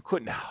you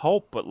couldn't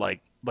help but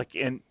like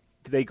and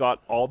they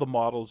got all the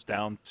models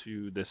down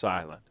to this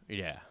island,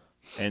 Yeah.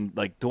 and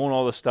like doing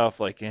all the stuff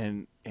like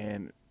and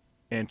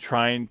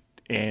trying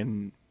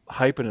and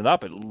hyping it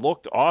up. It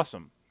looked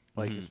awesome,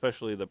 like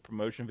especially the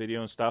promotion video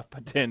and stuff.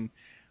 But then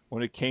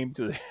when it came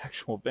to the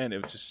actual event,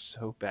 it was just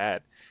so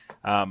bad.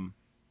 Yeah,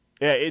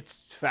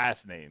 it's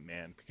fascinating,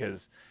 man,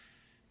 because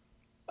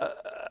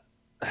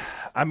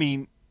I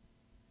mean,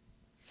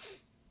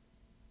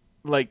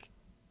 like,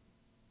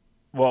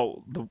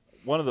 well,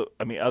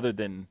 other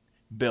than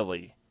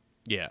Billy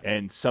Yeah.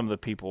 and some of the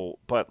people,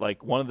 but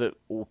like one of the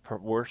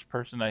worst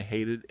person I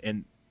hated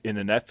in the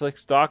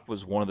Netflix doc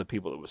was one of the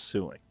people that was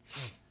suing.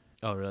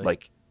 Oh really?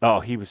 Like, oh,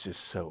 he was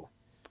just so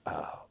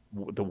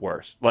the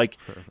worst. Like,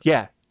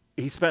 yeah,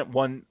 he spent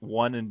one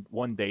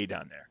day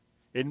down there,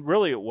 and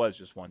really it was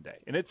just one day,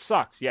 and it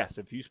sucks. Yes,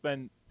 if you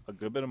spend a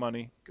good bit of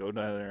money, go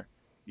down there.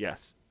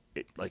 Yes,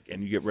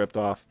 and you get ripped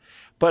off,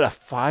 but a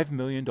 $5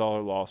 million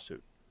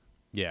lawsuit,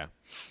 yeah.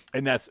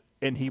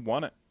 and he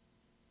won it.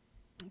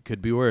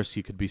 Could be worse.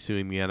 You could be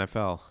suing the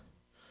NFL.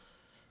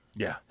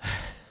 Yeah.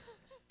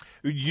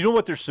 You know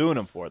what they're suing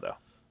him for, though?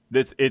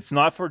 It's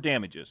not for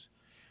damages.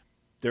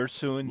 They're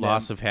suing them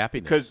Loss of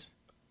happiness. because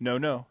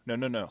no.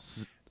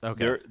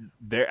 Okay.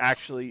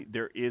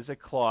 There is a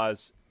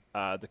clause.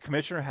 The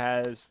commissioner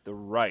has the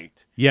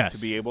right Yes.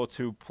 to be able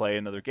to play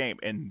another game,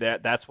 and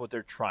that's what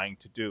they're trying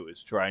to do,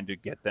 is trying to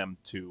get them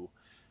to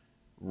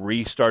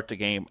restart the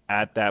game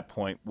at that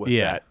point with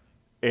that.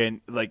 And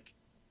like,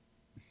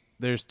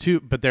 there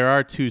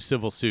are two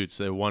civil suits.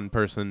 That one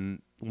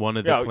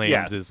of the Oh, claims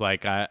yes. is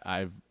like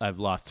I've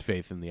lost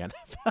faith in the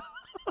NFL.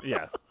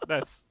 yes,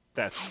 that's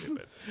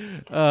stupid.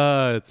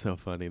 It's so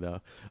funny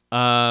though.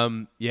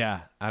 Yeah,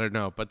 I don't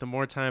know, but the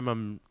more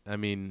time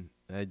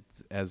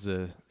as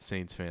a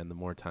Saints fan, the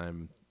more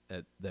time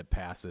that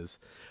passes,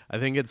 I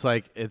think it's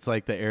like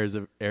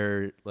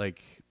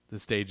the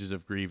stages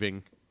of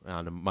grieving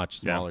on a much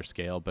smaller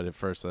scale. But at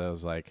first I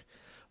was like,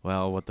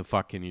 well, what the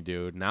fuck can you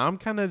do? Now I'm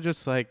kind of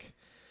just like,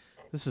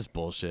 this is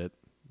bullshit.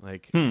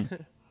 Like,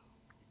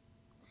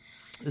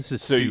 this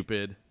is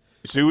stupid.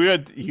 So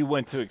you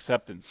went to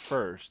acceptance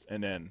first,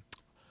 and then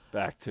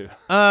back to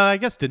I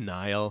guess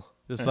denial.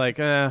 Just like,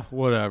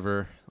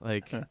 whatever.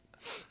 Like,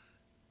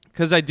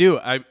 because I do.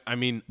 I've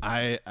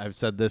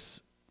said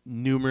this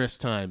numerous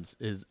times.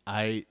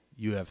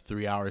 You have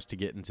 3 hours to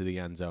get into the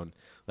end zone.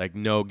 Like,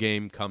 no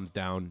game comes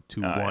down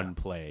to one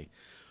play.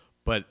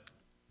 But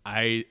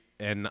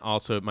and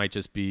also it might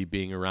just be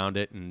being around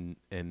it and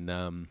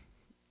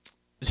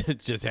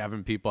just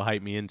having people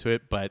hype me into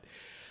it. But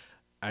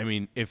I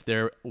mean, if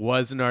there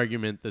was an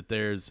argument that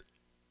there is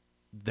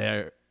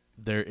that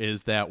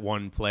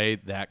one play,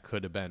 that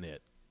could have been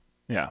it.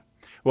 Yeah.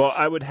 Well,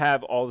 I would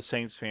have all the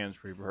Saints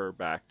fans revert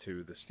back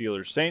to the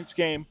Steelers-Saints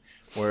game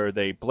where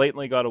they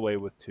blatantly got away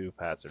with 2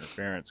 pass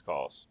interference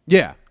calls.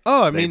 Yeah.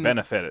 Oh, They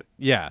benefited.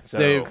 yeah.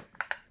 So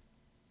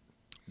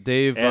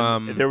They've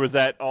and there was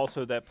that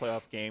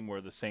playoff game where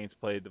the Saints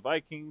played the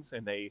Vikings,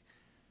 and they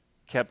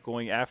kept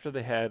going after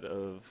the head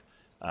of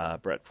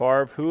Brett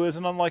Favre, who is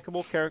an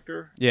unlikable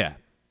character. yeah.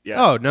 Yes,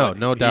 Oh, no, but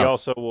no doubt. He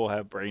also will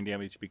have brain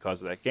damage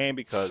because of that game,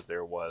 because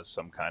there was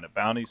some kind of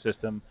bounty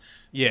system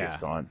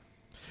based on.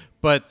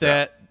 But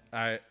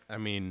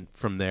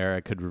from there I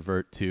could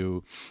revert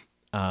to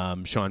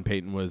Sean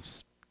Payton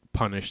was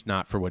punished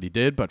not for what he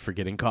did, but for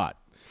getting caught.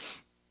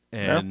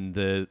 And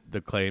the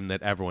claim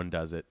that everyone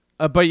does it.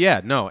 But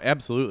yeah, no,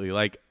 absolutely.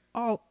 Like,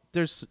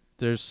 there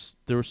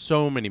were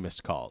so many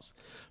missed calls.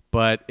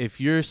 But if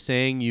you're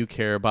saying you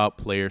care about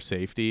player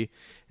safety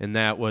and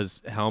that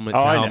was helmet to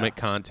I know. helmet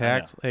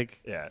contact,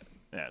 like Yeah,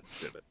 it's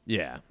stupid.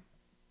 yeah.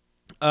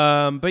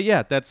 But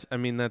yeah, that's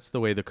the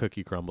way the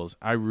cookie crumbles.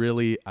 I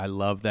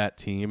love that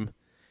team,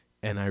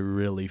 and I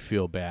really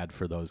feel bad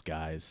for those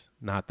guys,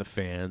 not the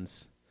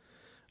fans.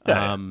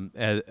 Yeah.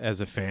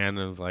 As a fan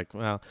of like,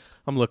 well,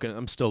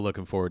 I'm still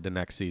looking forward to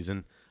next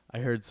season. I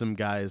heard some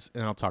guys,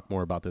 and I'll talk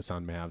more about this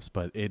on Mavs,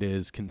 but it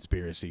is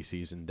conspiracy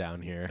season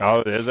down here.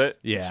 Oh, is it?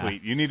 Yeah.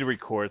 Sweet. You need to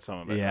record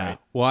some of it. Yeah. Right?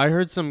 Well, I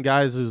heard some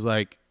guys who's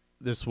like,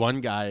 this one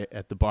guy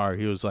at the bar,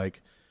 he was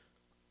like,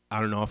 I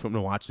don't know if I'm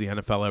going to watch the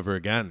NFL ever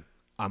again.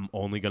 I'm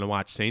only going to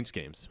watch Saints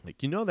games. Like,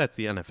 that's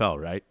the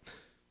NFL, right?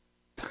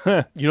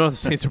 The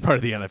Saints are part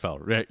of the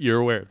NFL, right? You're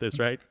aware of this,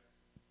 right?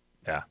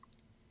 Yeah.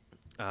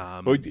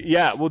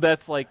 Well,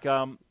 that's like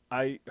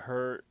I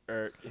heard,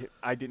 or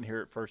I didn't hear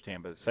it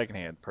firsthand, but a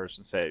secondhand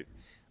person say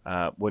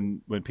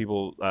when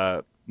people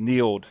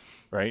kneeled,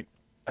 right?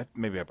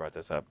 Maybe I brought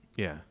this up.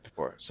 Yeah.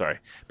 Before, sorry,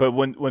 but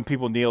when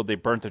people kneeled, they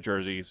burnt the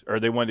jerseys, or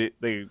they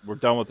were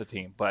done with the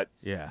team. But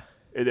yeah,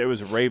 it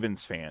was a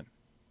Ravens fan,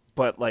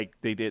 but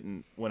like they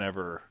didn't.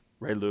 Whenever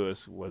Ray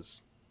Lewis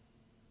was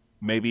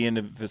maybe in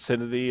the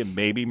vicinity and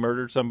maybe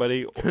murdered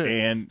somebody, or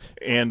when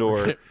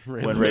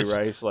Ray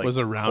Rice was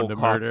around to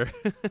murder.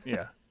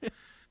 Yeah.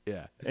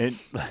 Yeah. And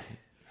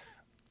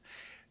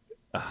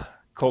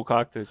cold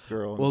cocked the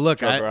girl. Well,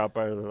 look, her out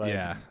by the leg.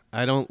 Yeah,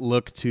 I don't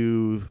look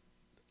to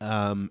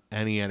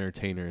any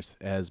entertainers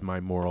as my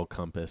moral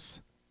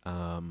compass,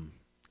 and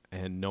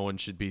no one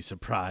should be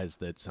surprised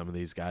that some of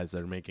these guys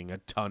that are making a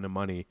ton of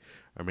money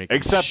are making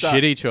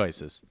shitty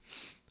choices.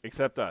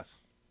 Except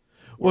us.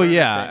 Well,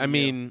 yeah, I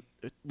mean,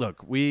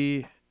 look,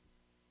 we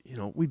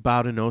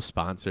bow to no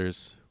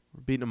sponsors.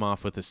 We're beating them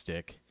off with a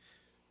stick.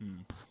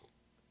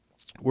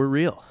 We're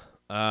real.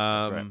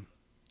 That's right.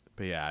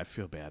 But yeah, I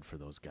feel bad for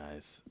those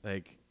guys.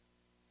 Like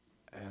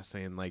I was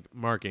saying, like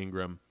Mark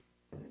Ingram,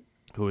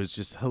 who is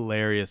just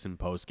hilarious in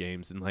post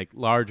games and like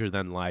larger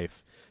than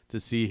life. To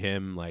see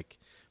him like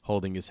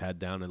holding his head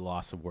down and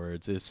loss of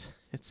words it's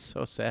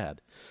so sad.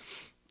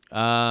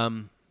 But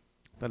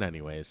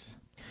anyways,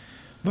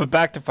 but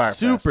back to Fire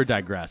super Fest.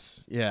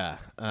 digress. Yeah,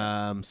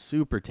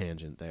 super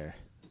tangent there.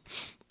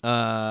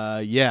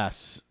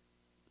 Yes.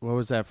 What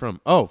was that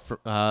from? Oh,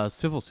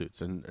 civil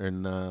suits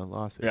and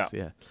lawsuits.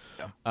 Yeah.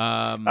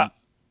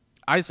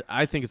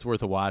 I think it's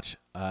worth a watch.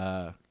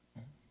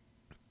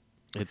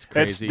 It's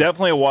crazy. It's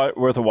definitely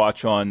worth a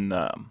watch on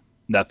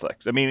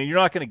Netflix. I mean, you're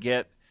not going to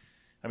get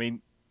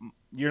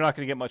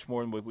much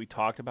more than what we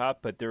talked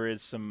about, but there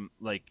is some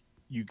like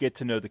you get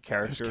to know the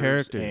characters. There's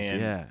characters,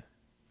 and yeah.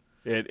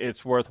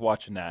 It's worth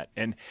watching that.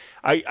 And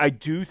I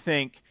do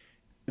think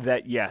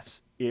that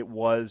yes, it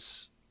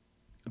was.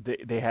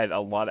 They had a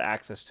lot of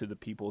access to the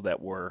people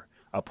that were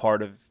a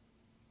part of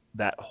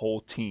that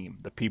whole team,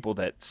 the people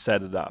that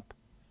set it up.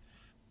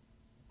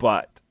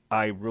 But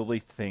I really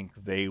think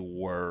they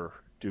were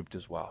duped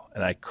as well.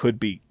 And I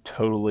could be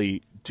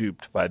totally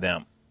duped by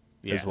them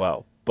as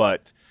well.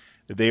 But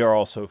they are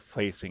also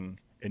facing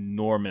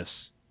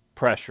enormous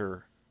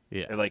pressure.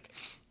 Yeah. Like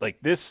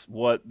this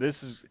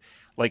is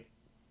like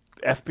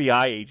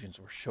FBI agents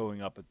were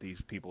showing up at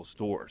these people's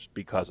doors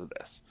because of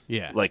this.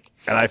 Yeah. Like,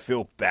 and I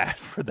feel bad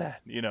for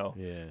that,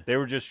 Yeah. They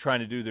were just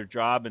trying to do their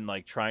job and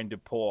like trying to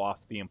pull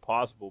off the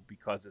impossible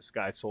because this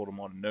guy sold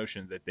them on a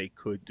notion that they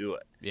could do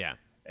it. Yeah.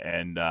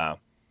 And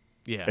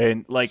yeah.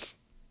 And like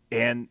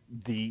and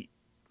the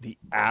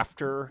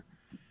after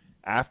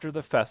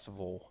the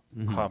festival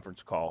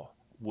conference call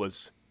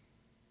is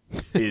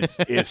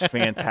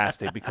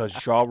fantastic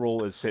because Ja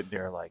Rule is sitting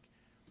there like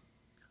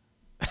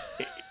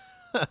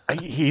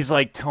he's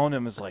like telling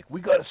him, is like,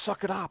 we got to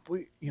suck it up.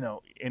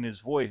 In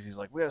his voice, he's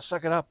like, we got to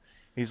suck it up.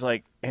 He's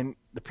like, and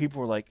the people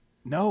were like,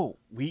 no,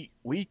 we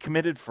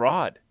committed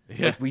fraud.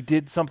 Yeah. Like we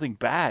did something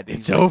bad. And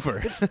It's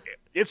over.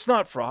 It's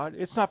not fraud.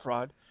 It's not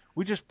fraud.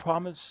 We just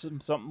promised him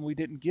something we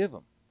didn't give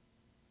him.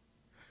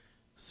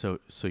 So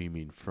you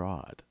mean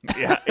fraud?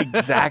 Yeah,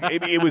 exactly.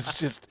 It was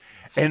just,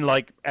 and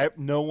like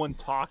no one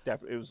talked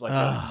after. It was like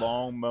a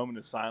long moment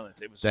of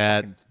silence. It was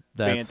that's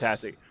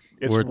fantastic.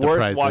 It's worth the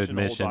price of watching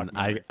the whole admission.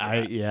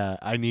 documentary.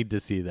 I need to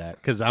see that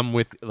because I'm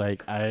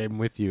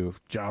with you,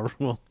 Ja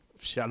Rule.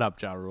 Shut up,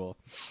 Ja Rule.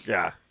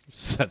 Yeah,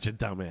 Such a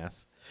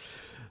dumbass.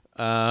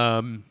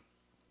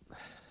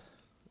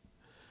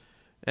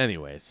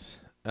 Anyways,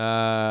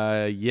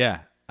 yeah,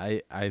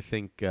 I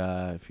think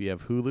if you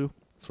have Hulu,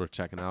 it's worth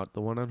checking out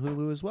the one on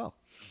Hulu as well.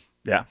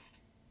 yeah,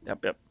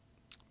 yep.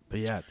 But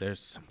yeah,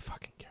 there's some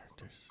fucking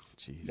characters.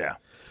 Jeez. Yeah,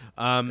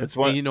 It's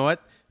one. You know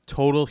what?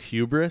 Total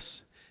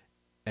hubris.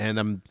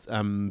 And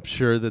I'm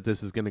sure that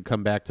this is going to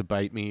come back to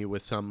bite me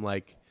with some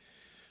like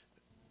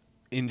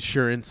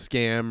insurance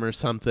scam or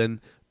something.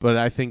 But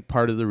I think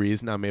part of the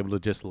reason I'm able to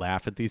just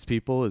laugh at these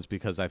people is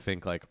because I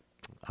think like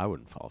I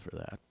wouldn't fall for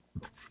that.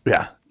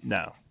 Yeah,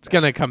 no, it's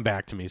going to come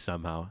back to me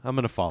somehow. I'm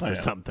going to fall for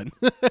something.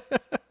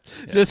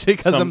 Just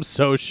because I'm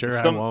so sure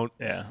I won't.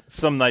 Yeah,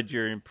 some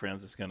Nigerian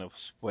prince is going to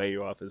sway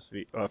you off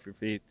your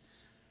feet.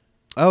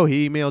 Oh,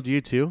 he emailed you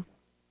too?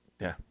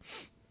 Yeah.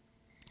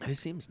 It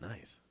seems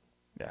nice.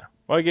 Yeah.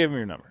 Well, I gave him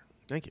your number.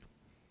 Thank you.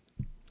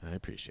 I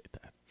appreciate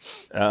that.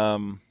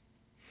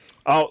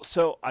 Oh,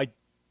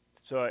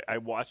 I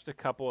watched a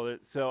couple of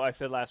it. So I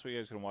said last week I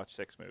was going to watch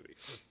 6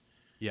 movies.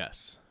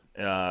 Yes.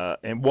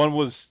 And one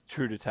was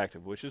True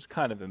Detective, which is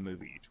kind of a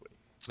movie each week.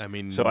 I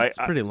mean, So it's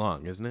pretty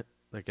long, isn't it?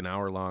 Like an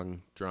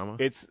hour-long drama?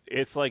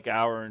 It's like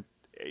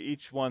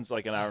each one's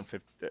like an hour and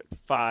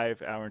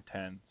 5, hour and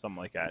 10, something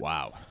like that.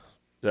 Wow.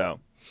 So,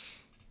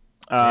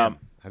 Damn,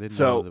 I didn't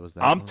know there was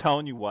that I'm long.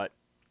 telling you what,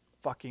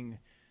 fucking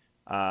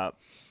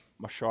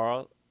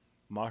Mahershala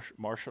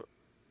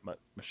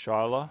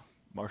Mahershala.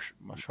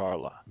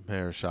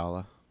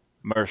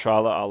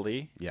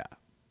 Ali, Yeah.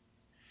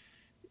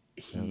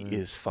 he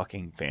is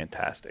fucking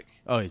fantastic.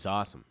 Oh, he's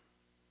awesome.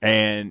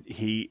 And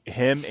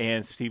him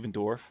and Steven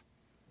Dorff,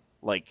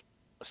 like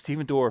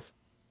Steven Dorff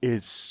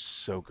is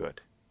so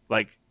good.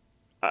 Like,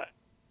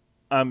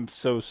 I'm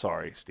so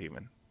sorry,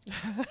 Steven,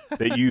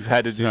 that you've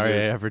had to do. Sorry,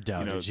 those, I ever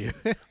doubted you.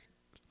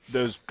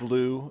 those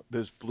blue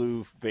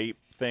vape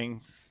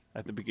things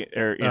at the beginning,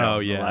 or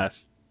the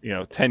last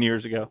 10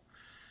 years ago.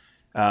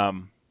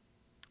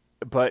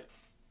 But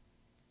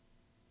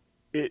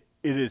it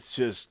is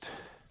just,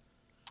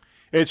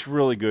 it's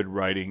really good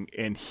writing,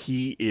 and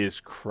he is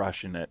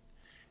crushing it.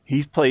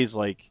 He plays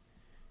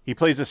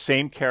the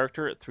same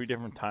character at 3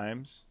 different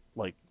times,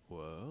 like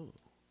Whoa.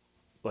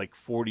 like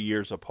 40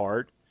 years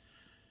apart.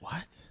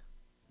 What?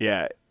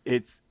 Yeah,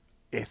 it's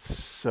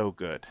so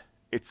good.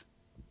 It's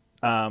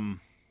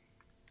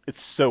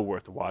so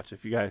worth a watch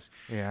if you guys.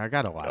 Yeah, I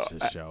gotta watch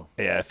this show.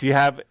 Yeah, if you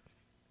have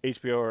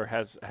HBO or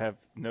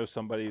know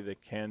somebody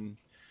that can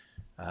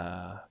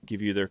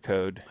give you their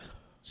code,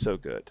 so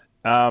good.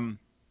 I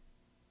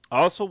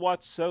also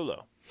watched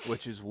Solo,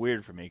 which is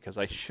weird for me because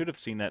I should have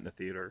seen that in the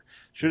theater.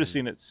 Should have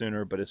seen it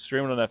sooner, but it's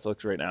streaming on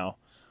Netflix right now.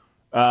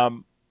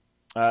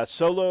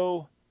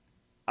 Solo,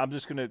 I'm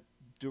just gonna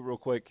do it real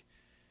quick.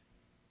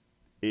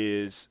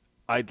 I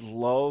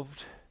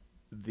loved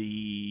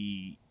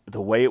the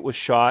way it was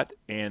shot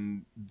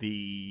and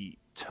the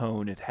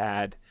tone it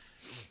had,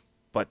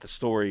 but the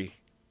story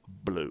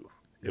blew.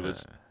 It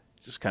was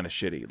just kind of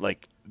shitty.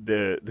 Like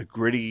the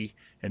gritty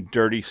and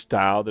dirty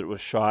style that it was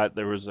shot.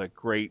 There was a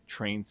great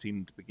train scene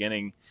at the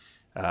beginning,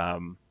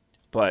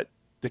 but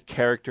the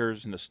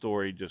characters and the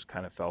story just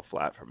kind of fell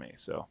flat for me.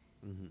 So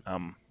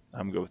I'm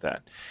good with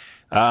that.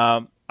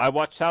 I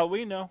watched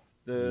Halloween though,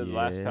 the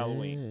last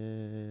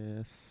Halloween.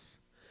 Yes.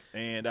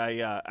 And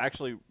I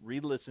actually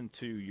re-listened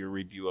to your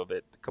review of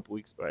it a couple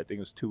weeks ago. I think it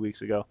was 2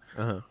 weeks ago.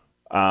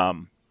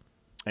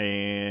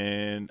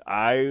 And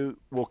I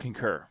will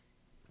concur.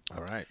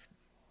 All right.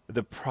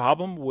 The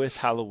problem with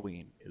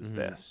Halloween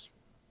is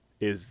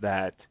is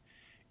that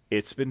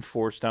it's been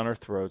forced down our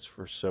throats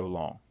for so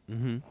long.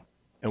 And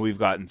we've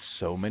gotten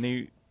so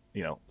many,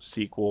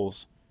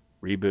 sequels,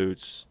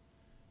 reboots,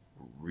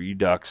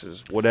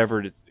 reduxes,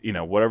 whatever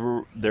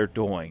they're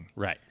doing.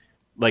 Right.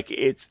 Like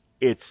it's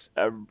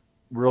a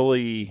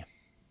really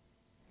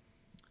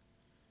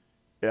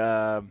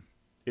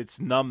it's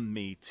numbed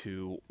me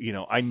to,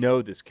 I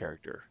know this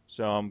character,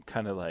 so I'm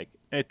kind of like,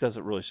 it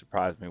doesn't really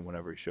surprise me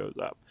whenever he shows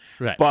up.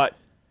 Right. But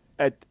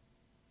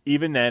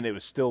even then, it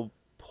was still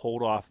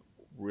pulled off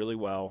really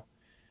well.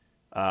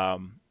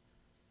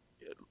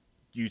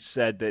 You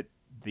said that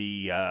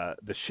the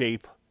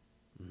shape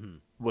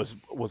was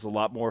a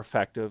lot more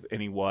effective,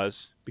 and he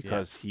was,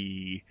 because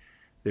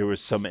there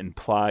was some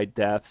implied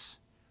deaths.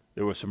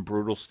 There was some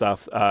brutal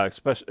stuff,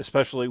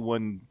 especially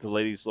when the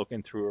lady's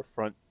looking through her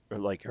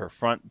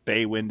front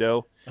bay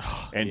window,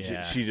 and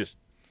she just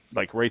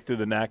like right through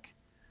the neck,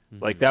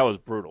 like that was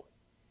brutal.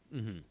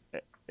 And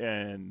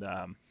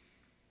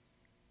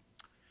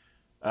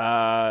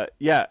but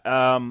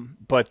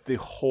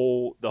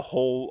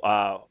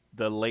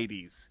the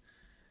ladies,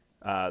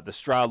 the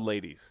Stroud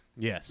ladies,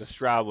 Yes. the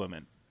Stroud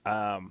women,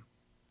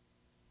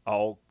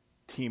 all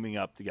teaming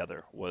up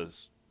together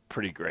was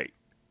pretty great.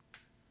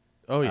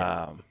 Oh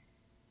yeah.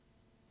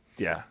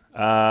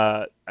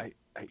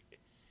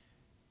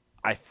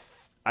 I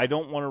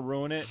don't want to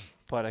ruin it,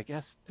 but I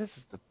guess this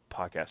is the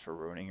podcast for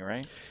ruining it,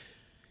 right?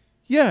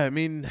 Yeah, I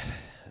mean,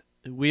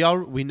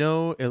 we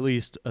know at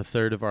least a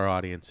third of our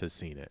audience has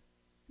seen it.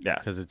 Yes,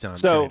 because it's on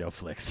Tomato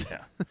Flicks.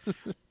 Yeah.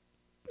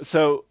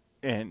 So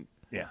and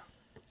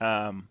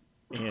ooh,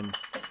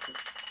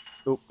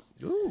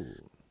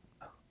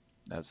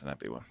 that was an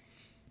epic one.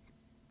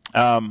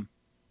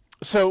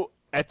 So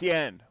at the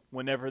end,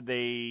 whenever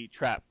they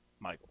trap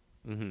Michael,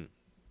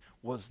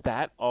 was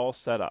that all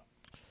set up?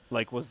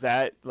 Like, was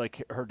that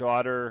like her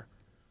daughter?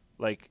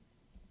 Like,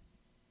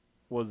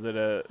 was it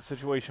a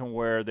situation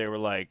where they were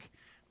like,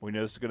 "We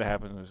know this is going to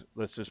happen.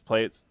 Let's just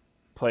play it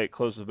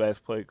close to the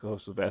vest, play it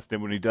close to the vest.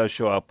 Then when he does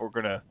show up, we're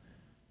going to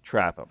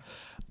trap him."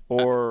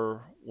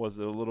 Or was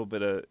it a little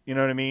bit of, you know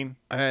what I mean?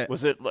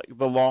 Was it like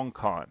the long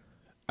con?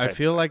 I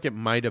feel like it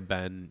might have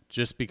been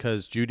just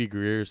because Judy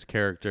Greer's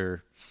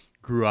character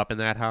grew up in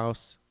that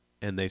house,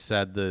 and they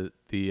said the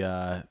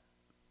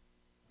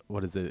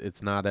what is it?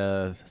 It's not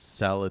a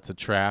cell, it's a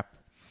trap.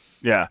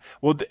 Yeah.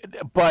 Well,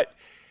 but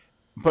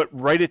but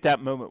right at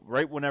that moment,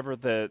 right whenever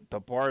the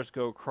bars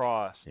go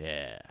across,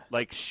 Yeah.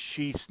 like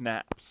she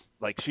snaps.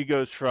 Like she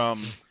goes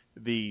from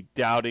the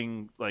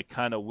doubting, like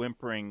kind of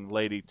whimpering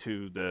lady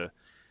to the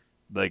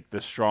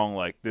strong,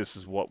 like this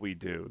is what we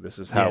do, this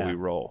is how we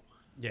roll,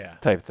 Yeah.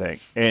 type thing.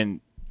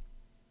 And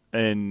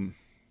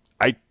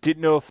I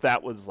didn't know if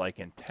that was like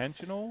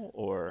intentional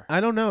or I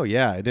don't know.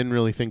 Yeah, I didn't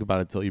really think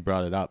about it till you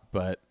brought it up,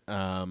 but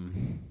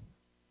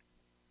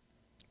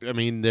I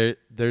mean,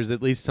 there's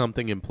at least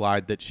something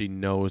implied that she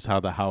knows how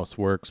the house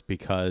works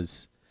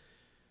because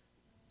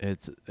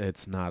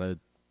it's not a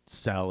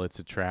cell, it's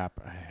a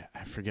trap.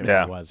 I forget what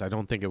Yeah. it was. I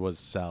don't think it was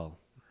cell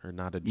or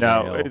not a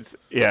jail. no,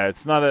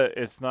 it's not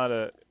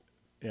a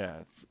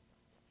yeah,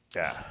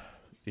 yeah,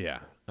 Yeah.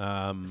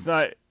 it's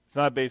not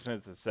a basement,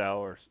 it's a cell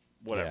or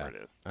whatever Yeah.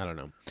 it is. I don't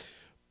know.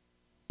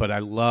 But I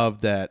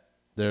love that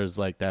there's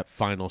like that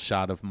final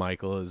shot of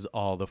Michael as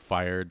all the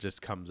fire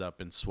just comes up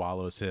and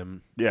swallows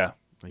him. Yeah,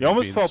 Like you he's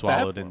almost being felt bad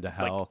swallowed for him, into like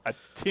hell. a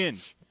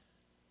tinge.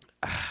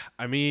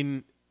 I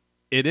mean,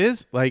 it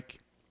is like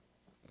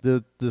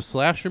the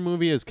slasher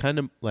movie is kind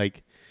of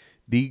like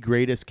the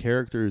greatest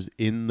characters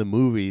in the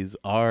movies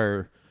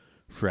are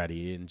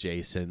Freddy and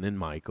Jason and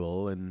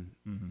Michael and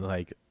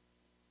like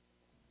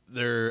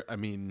they're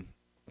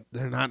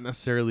not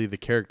necessarily the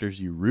characters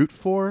you root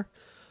for,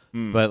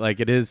 but like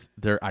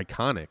they're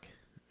iconic.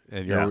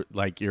 And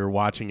you're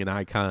watching an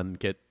icon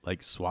get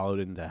like swallowed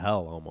into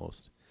hell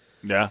almost.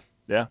 Yeah,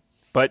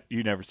 but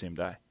you never see him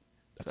die.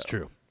 That's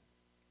true.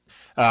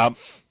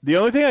 The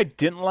only thing I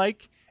didn't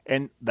like,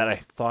 and that I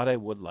thought I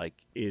would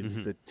like,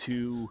 is the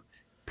two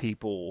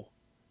people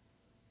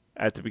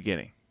at the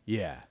beginning,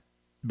 Yeah.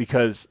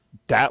 because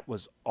that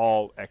was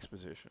all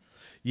exposition.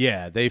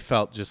 Yeah, they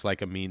felt just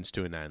like a means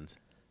to an end.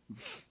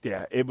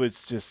 Yeah, it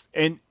was just,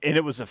 and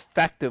it was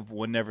effective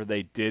whenever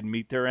they did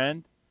meet their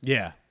end,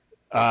 Yeah.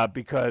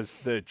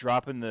 because the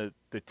dropping the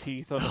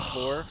teeth on the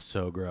floor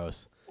So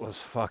gross. was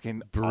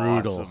fucking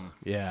Brutal. awesome.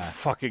 Yeah.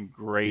 Fucking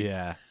great.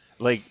 Yeah.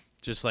 Like,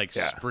 Just like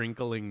Yeah.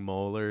 sprinkling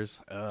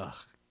molars. Ugh.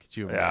 Could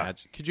you Yeah.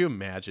 imagine? Could you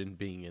imagine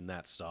being in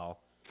that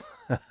stall?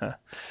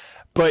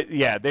 but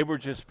yeah, they were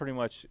just pretty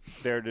much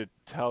there to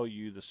tell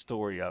you the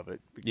story of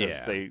it because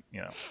Yeah. they,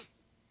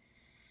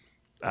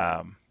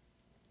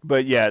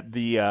 but yeah,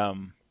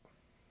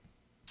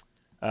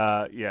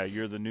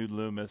 you're the new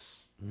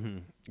Loomis.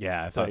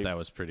 Yeah, I thought Like, that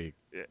was pretty.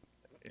 Yeah.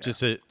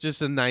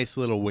 Just a nice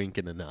little wink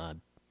and a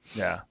nod.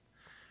 Yeah.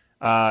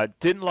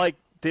 Didn't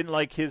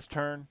like his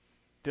turn.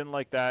 Didn't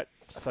like that.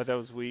 I thought that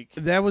was weak.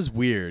 That was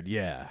weird.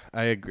 Yeah,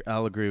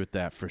 I'll agree with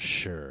that for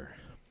sure.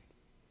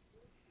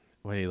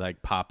 When he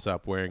like pops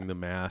up wearing the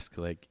mask,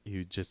 like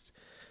he just,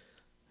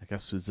 I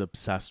guess, was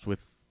obsessed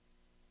with,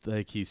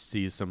 like he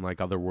sees some like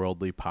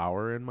otherworldly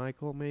power in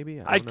Michael. Maybe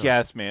I don't know.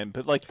 guess, man.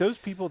 But like those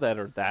people that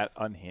are that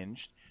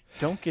unhinged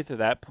don't get to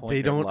that point. They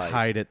in their don't life.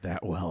 hide it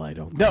that well. I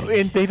don't. No, think.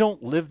 and they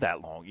don't live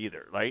that long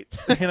either, right?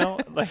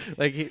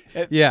 Like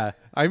yeah,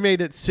 I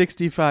made it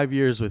 65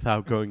 years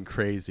without going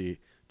crazy,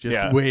 just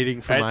Yeah.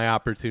 waiting for And- my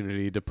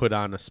opportunity to put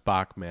on a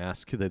Spock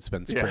mask that's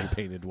been spray Yeah.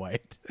 painted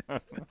white.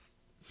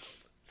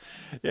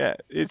 Yeah,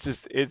 it's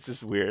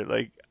just weird.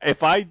 Like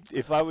if I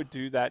would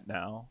do that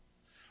now,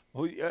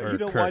 well, Or you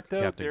know Kirk, what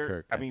though? Captain There-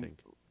 Kirk. I I mean, think.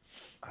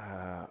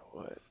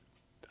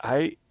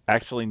 I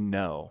actually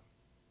know,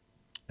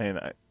 and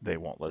they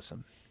won't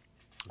listen.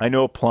 I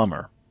know a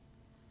plumber.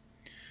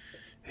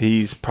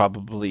 He's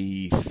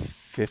probably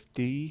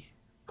 50,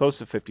 close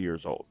to 50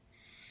 years old.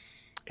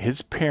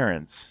 His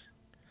parents,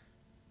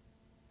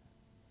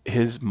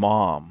 his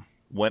mom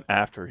went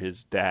after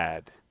his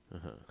dad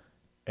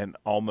and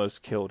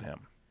almost killed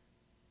him,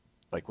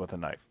 like with a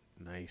knife.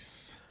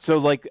 Nice. So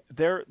like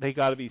they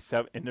got to be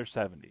in their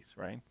 70s,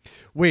 right?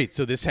 Wait,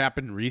 so this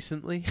happened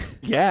recently?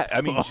 Yeah,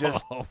 I mean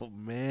just Oh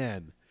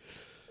man,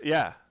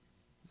 yeah.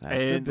 that's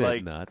And a bit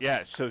like nuts.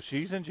 yeah, so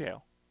she's in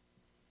jail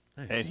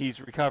Nice. and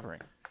he's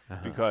recovering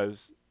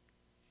because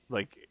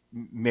like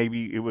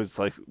maybe it was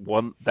like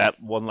one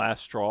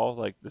last straw,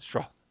 like the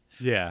straw,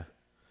 yeah,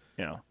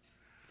 you know.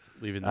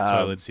 leaving the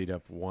toilet seat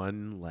up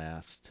one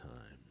last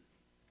time.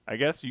 I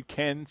guess you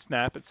can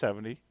snap at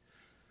 70,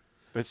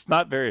 but it's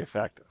not very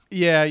effective.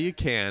 Yeah, you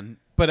can,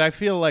 but I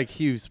feel like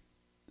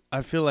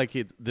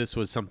this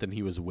was something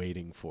he was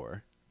waiting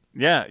for.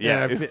 Yeah,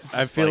 And it was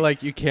I just feel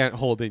like you can't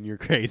hold in your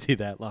crazy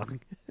that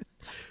long.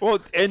 well,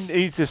 and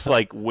he's just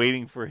like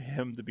waiting for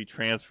him to be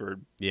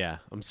transferred. Yeah,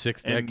 I'm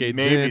 6 And decades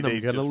maybe in. they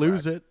I'm gonna just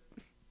lose it.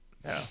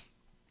 Yeah.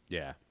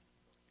 Yeah.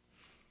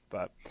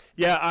 But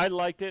yeah, I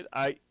liked it.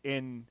 I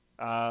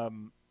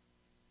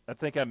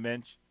think I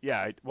mentioned.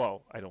 Yeah,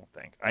 I don't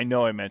think. I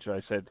know I mentioned.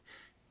 I said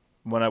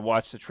when I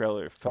watched the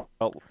trailer, it felt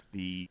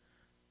the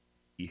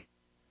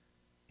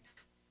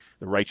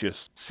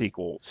righteous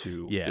sequel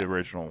to Yeah. the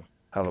original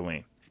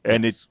Halloween,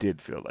 and Yes. it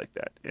did feel like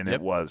that. And Yep.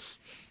 it was.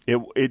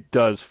 It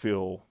does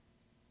feel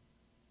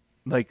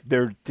like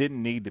there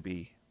didn't need to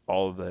be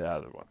all of the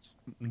other ones.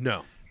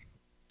 No.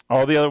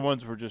 All the other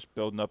ones were just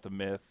building up the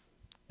myth,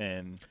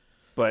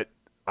 but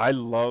I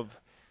love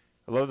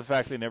the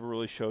fact they never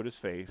really showed his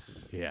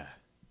face. Yeah.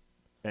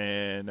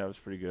 and that was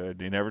pretty good.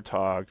 He never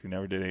talked. He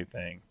never did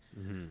anything.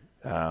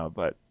 Mm-hmm.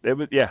 But it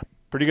was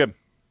pretty good.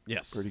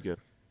 Yes. Pretty good.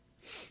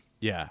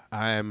 Yeah,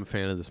 I am a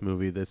fan of this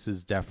movie. This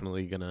is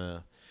definitely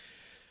gonna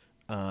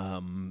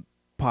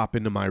pop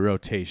into my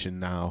rotation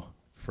now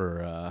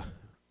for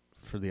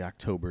the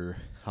October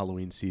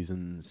Halloween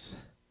seasons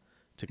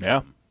to come.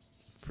 Yeah.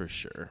 For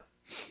sure.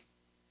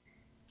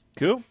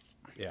 Cool.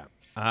 Yeah.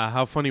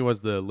 How funny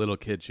was the little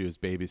kid she was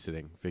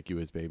babysitting? Vicky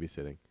was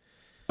babysitting.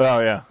 Oh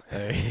yeah,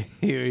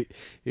 He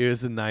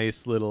was a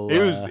nice little.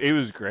 it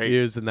was great. He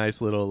was a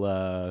nice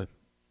little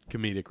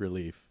comedic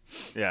relief.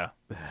 Yeah,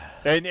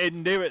 and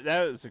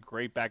that was a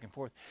great back and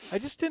forth. I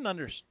just didn't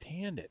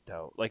understand it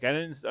though. Like I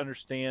didn't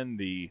understand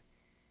the.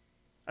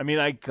 I mean,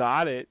 I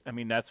got it. I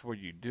mean, that's what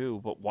you do.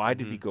 But why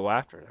did he go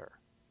after her?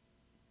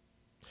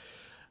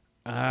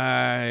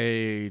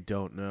 I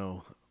don't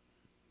know.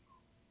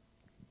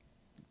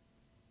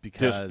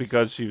 Just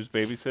because she was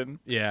babysitting?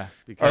 Yeah, Or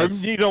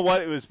because you know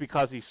what? It was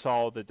because he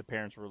saw that the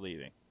parents were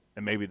leaving,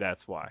 and maybe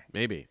that's why.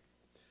 maybe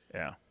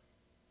Yeah.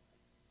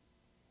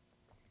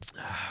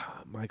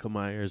 Michael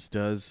Myers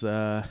does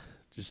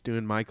just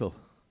doing Michael.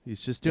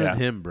 He's just doing Yeah.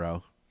 him,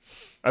 bro.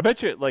 I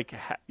bet you, like,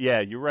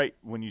 you're right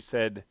when you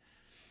said,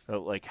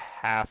 like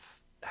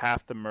half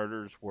the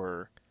murders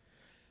were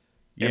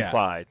Yeah.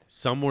 implied.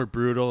 Some were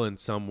brutal and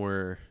some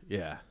were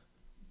It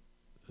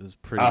was a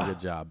pretty good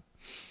job.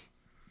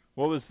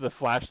 What was the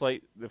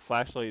flashlight? The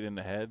flashlight in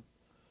the head.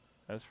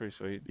 That's pretty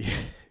sweet.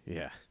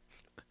 Yeah.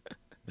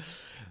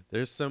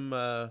 There's some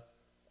good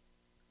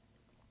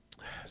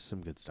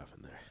stuff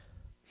in there.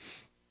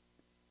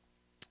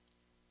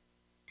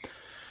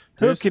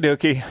 There's- Okie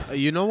dokie.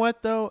 You know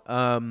what though?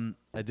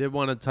 I did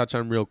want to touch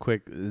on real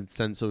quick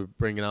since we're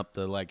bringing up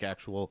the like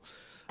actual.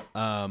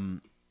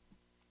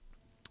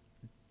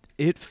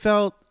 It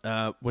felt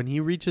when he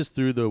reaches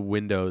through the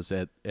windows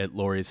at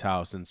Laurie's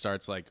house and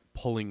starts like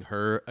pulling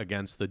her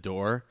against the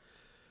door.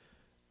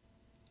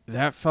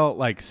 That felt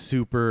like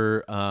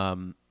super.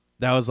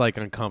 That was like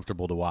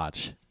uncomfortable to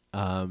watch,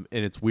 and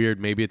it's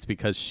weird. Maybe it's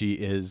because she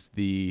is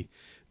the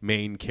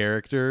main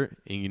character,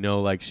 and you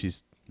know, like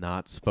she's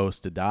not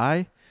supposed to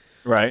die.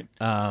 Right.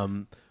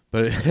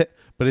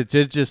 But it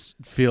did just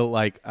feel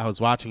like I was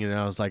watching it and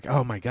I was like,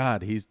 oh my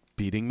God, he's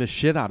beating the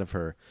shit out of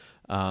her.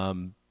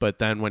 But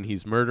then when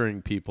he's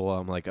murdering people,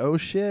 I'm like, oh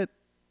shit,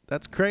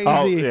 that's crazy.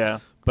 Oh, yeah.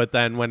 But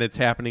then when it's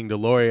happening to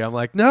Laurie, I'm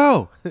like,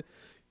 no,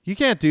 you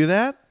can't do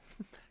that.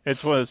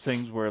 It's one of those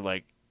things where,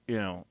 like, you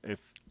know,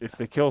 if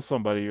they kill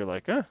somebody, you're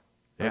like, eh.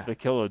 Yeah. If they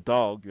kill a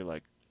dog, you're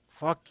like,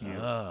 fuck you.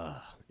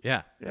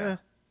 Yeah. Yeah.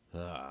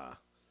 Uh,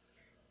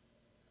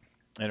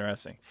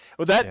 Interesting.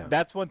 Well,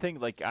 that's one thing.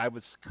 Like, I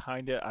was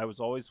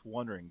always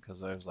wondering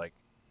because I was like,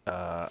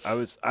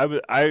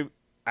 I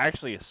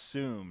actually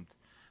assumed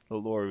that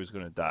Laurie was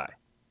going to die.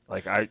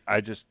 Like,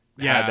 I just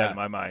had that in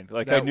my mind.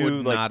 Like, I that knew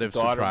would like not the have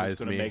daughter was surprised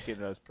going to me. make it,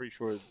 and I was pretty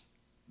sure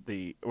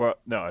the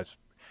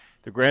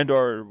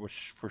granddaughter was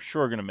for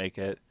sure going to make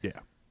it. Yeah.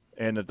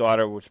 And the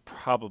daughter was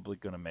probably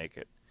going to make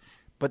it,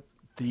 but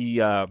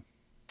the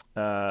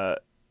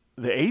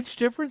age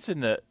difference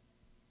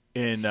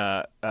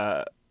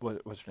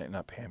what's her name?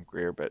 Not Pam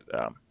Grier, but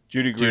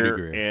Judy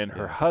Greer and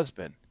her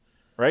husband,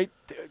 right?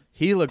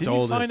 He looked Did you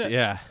old find as it-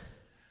 yeah.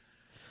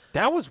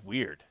 That was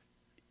weird.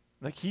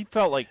 Like he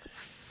felt like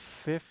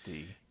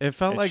 50. It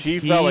felt And like she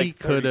he felt like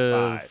could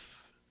 35. have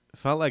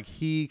felt like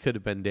he could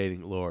have been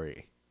dating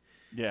Laurie.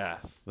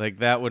 Yes. Like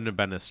that wouldn't have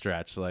been a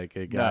stretch. Like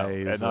a guy No,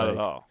 who's not like,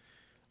 at all.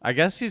 I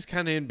guess he's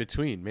kind of in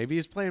between. Maybe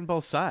he's playing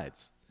both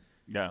sides.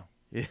 No.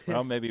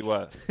 Well, maybe he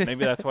was.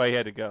 Maybe that's why he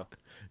had to go.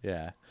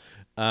 Yeah.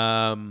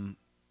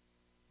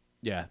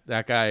 Yeah,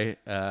 that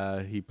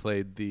guy, he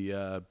played the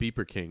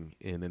Beeper King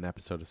in an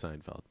episode of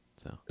Seinfeld.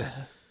 So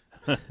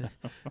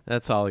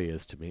that's all he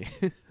is to me.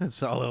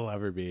 That's all he'll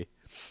ever be.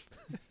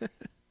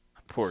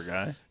 Poor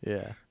guy.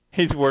 Yeah.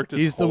 He's worked.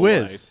 He's the whole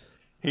whiz. life.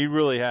 He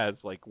really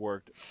has like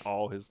worked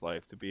all his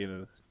life to be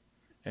in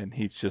and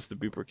he's just a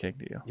Beeper King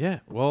to you. Yeah.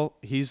 Well,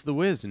 he's the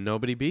whiz and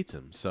nobody beats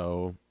him.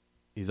 So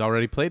he's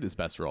already played his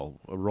best role,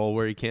 a role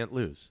where he can't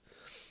lose.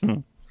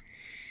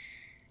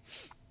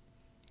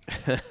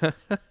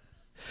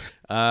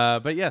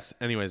 But yes,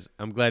 anyways,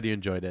 I'm glad you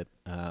enjoyed it.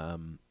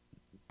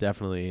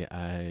 Definitely,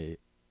 I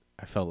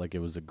felt like it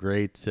was a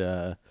great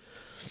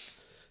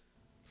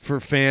for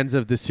fans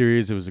of the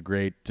series. It was a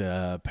great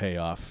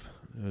payoff.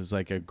 It was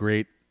like a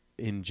great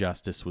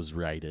injustice was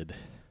righted.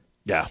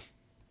 Yeah.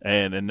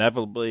 And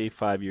inevitably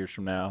 5 years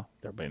from now,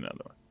 there'll be another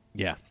one.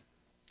 Yeah.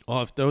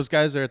 Well, if those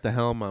guys are at the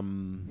helm,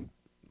 I'm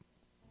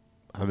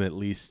at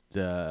least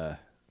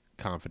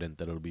confident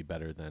that it'll be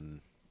better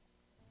than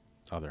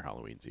other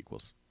Halloween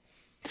sequels.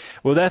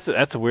 Well, that's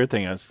a weird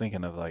thing. I was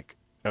thinking of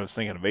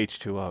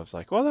H2O. I was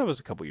like, well, that was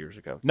a couple years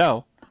ago.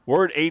 No,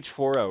 we're at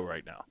H4O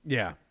right now.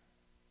 Yeah.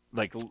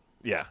 Like,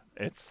 yeah,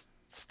 it's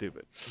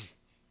stupid.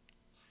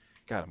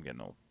 God, I'm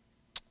getting old.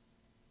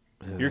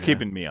 You're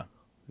keeping me young.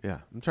 Yeah,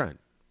 I'm trying.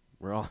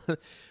 We're all the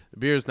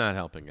beer's not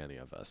helping any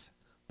of us,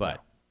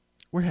 but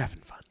we're having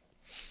fun.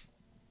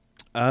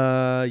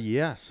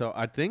 Yeah, so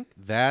I think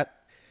that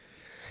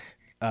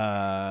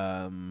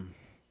I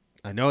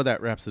know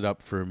that wraps it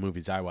up for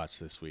movies I watched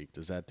this week.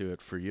 Does that do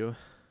it for you?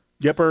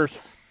 Yippers.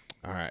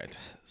 All right.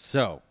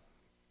 So,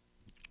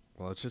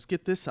 well, let's just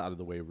get this out of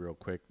the way real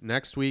quick.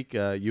 Next week,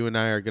 you and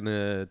I are going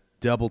to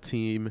double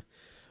team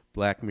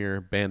Black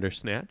Mirror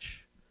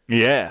Bandersnatch.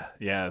 Yeah,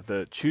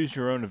 the Choose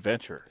Your Own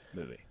Adventure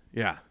movie.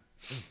 Yeah.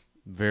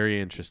 Very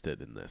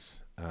interested in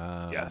this.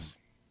 Yes.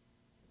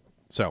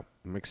 So,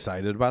 I'm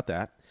excited about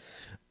that.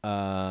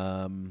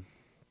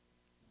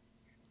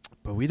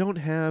 But we don't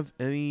have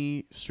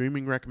any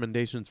streaming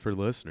recommendations for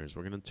listeners.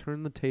 We're going to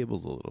turn the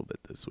tables a little bit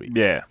this week.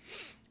 Yeah,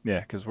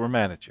 because we're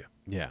mad at you.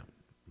 Yeah.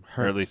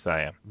 Or at least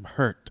I am. I'm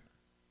hurt.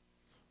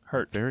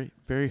 Very,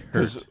 very hurt.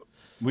 'Cause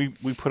we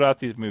put out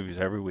these movies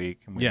every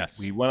week. And Yes.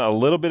 We want a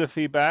little bit of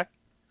feedback.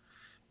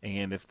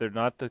 And if they're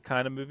not the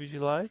kind of movies you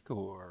like,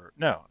 or...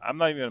 No, I'm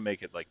not even going to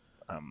make it like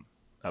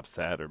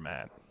upset or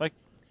mad. Like,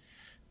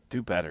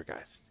 do better,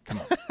 guys. Come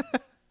on.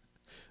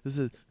 This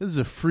is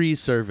a free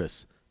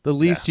service. The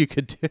least you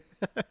could do.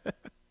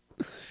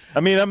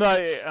 I mean, I'm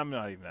not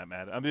even that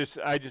mad.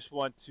 I just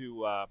want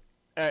to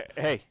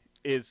hey,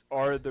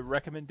 are the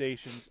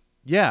recommendations...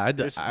 Yeah,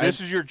 This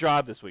is your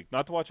job this week,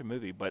 not to watch a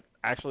movie, but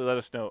actually let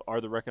us know,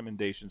 are the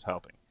recommendations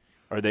helping?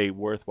 Are they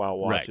worthwhile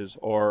watches,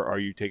 or are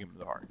you taking them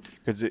to heart?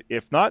 Because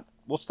if not,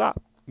 we'll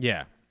stop.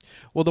 Yeah.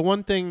 Well, the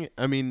one thing,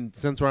 I mean,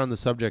 since we're on the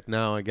subject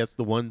now, I guess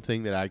the one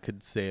thing that I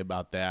could say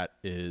about that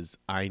is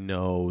I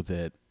know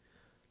that,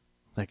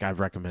 like, I've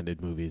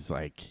recommended movies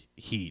like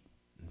Heat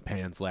and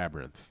Pan's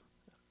Labyrinth.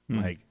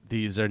 Like,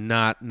 these are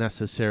not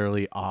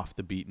necessarily off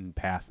the beaten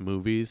path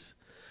movies.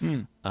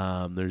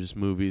 They're just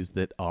movies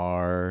that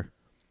are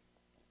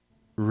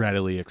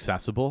readily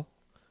accessible.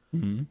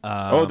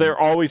 They're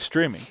always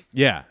streaming.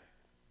 Yeah.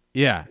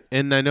 Yeah.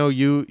 And I know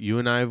you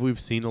and I, we've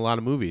seen a lot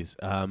of movies.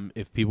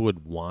 If people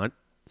would want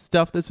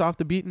stuff that's off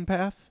the beaten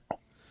path,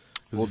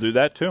 We'll do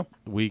that too.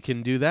 we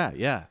can do that.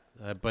 Yeah.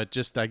 But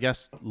just, I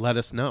guess, let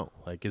us know.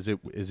 Like, is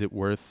it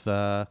worth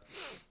us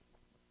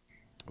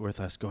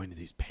going to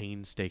these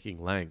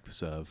painstaking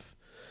lengths of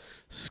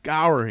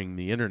scouring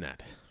the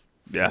internet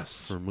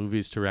Yes. for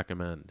movies to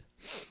recommend?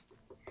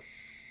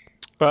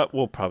 But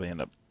we'll probably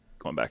end up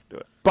going back to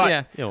it. But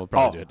yeah, we'll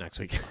probably do it next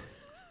week.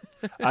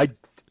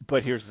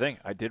 But here's the thing.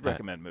 I did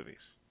recommend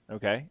movies.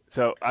 Okay.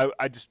 So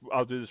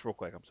I'll do this real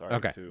quick. I'm sorry.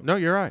 Okay. No,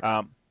 you're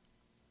right.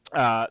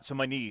 So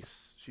my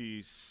niece,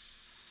 she's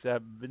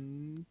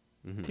 17?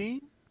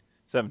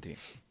 17.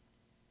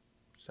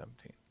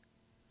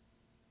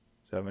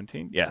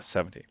 17? Yes,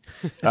 17.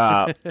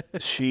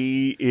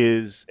 She's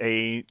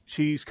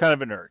kind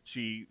of a nerd.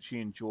 She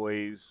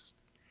enjoys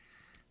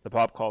the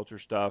pop culture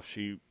stuff.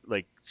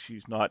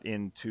 She's not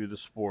into the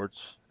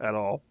sports at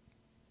all.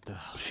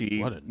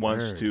 She what a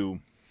wants nerd. to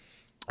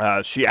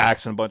she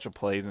acts in a bunch of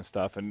plays and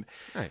stuff, and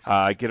Nice.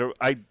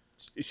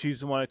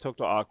 she's the one I took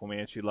to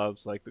Aquaman. She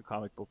loves like the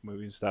comic book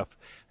movies and stuff,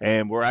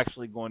 and we're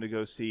actually going to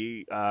go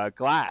see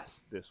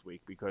Glass this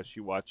week because she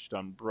watched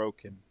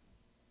Unbroken.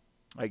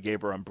 I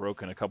gave her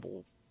Unbroken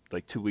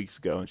 2 weeks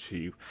ago, and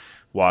she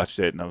watched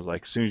it, and I was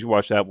like, as soon as you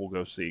watch that, we'll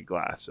go see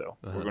Glass. So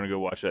we're going to go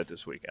watch that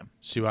this weekend.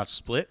 She watched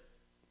Split?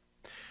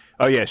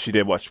 Oh yeah, she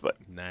did watch Split.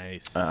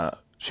 Nice.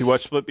 She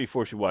watched Split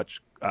before she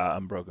watched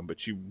Unbroken, but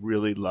she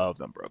really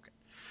loved Unbroken.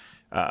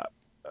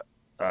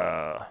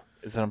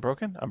 Is it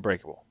Unbroken?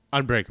 Unbreakable.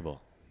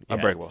 Unbreakable. Yeah.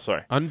 Unbreakable.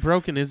 Sorry.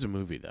 Unbroken is a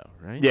movie, though,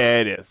 right? Yeah,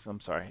 it is. I'm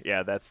sorry.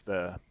 Yeah, that's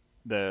that's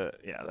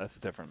a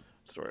different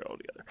story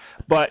altogether.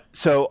 But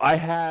so I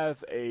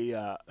have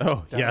a.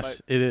 Oh,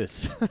 yes, it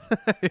is.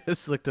 I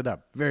just looked it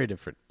up. Very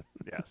different.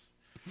 Yes,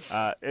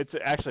 it's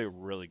actually a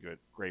really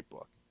great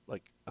book.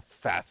 Like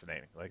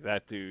fascinating. Like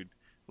that dude.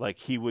 Like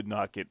he would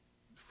not get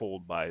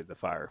fooled by the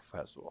Fire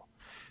Festival.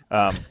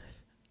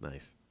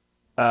 Nice.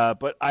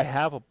 But I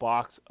have a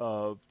box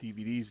of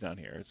DVDs down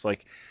here. It's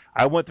like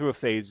I went through a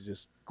phase of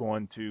just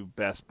going to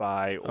Best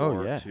Buy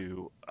or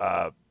to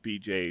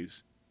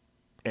BJ's,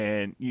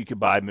 and you could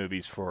buy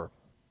movies for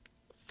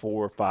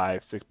 $4,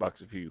 $5,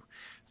 $6 if you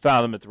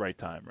found them at the right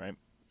time, right?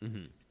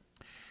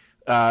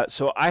 Mm-hmm.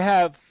 So I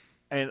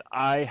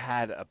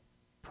had a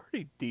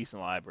pretty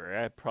decent library.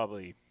 I had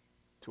probably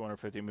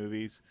 250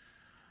 movies,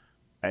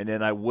 and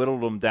then I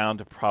whittled them down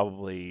to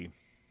probably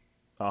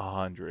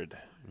 100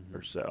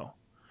 or so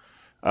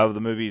of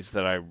the movies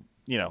that I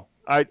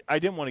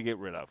didn't want to get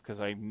rid of because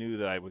I knew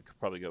that I would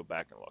probably go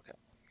back and look at.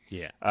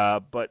 Yeah.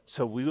 But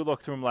so we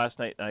looked through them last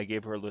night, and I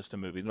gave her a list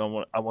of movies.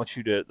 And I want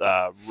you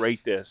to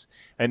rate this.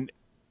 And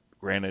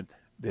granted,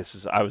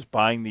 I was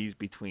buying these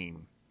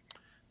between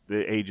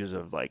the ages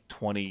of like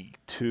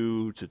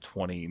 22 to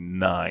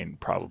 29,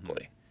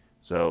 probably.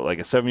 So like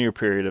a 7-year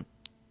period of,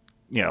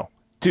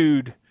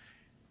 dude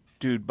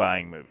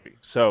buying movie.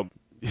 So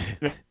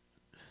All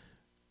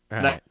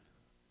right.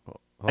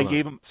 I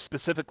gave them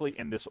specifically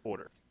in this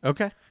order.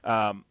 Okay.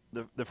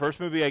 The first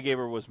movie I gave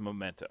her was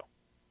Memento,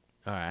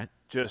 All right.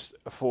 just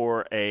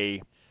for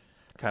a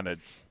kind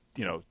of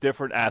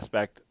different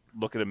aspect,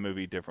 look at a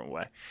movie different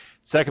way.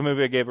 Second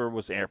movie I gave her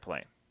was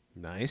Airplane,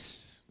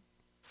 Nice.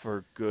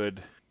 for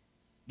good,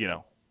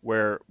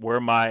 where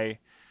my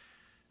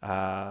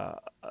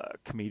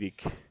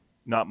comedic,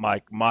 not my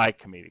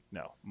comedic,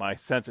 no, my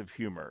sense of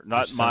humor,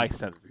 not Your my sen-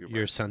 sense of humor,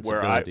 Your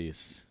where I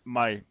sensibilities.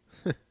 my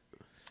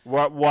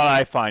what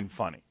I find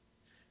funny,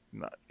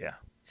 not, yeah,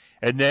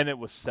 and then it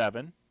was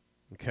 7.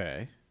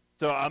 Okay.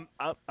 So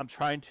I'm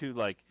trying to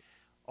like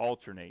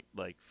alternate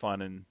like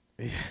fun and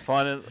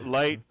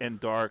light and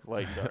dark,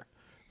 light and dark,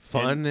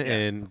 Fun yeah,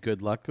 and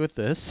good luck with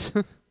this.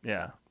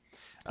 yeah,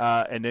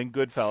 and then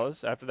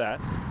Goodfellas after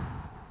that,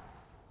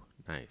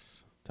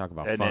 Nice. Talk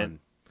about and fun. then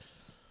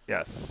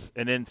yes,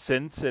 and then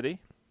Sin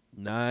City.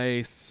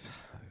 Nice.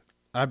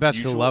 I bet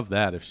she'll Usual- love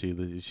that if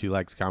she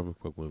likes comic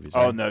book movies.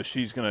 Oh right? no,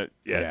 she's gonna.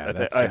 Yeah, Yeah,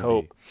 that's I gonna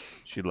hope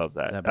she loves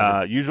that that.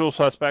 better- Usual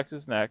Suspects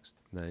is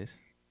next. Nice.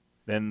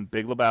 Then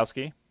Big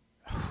Lebowski,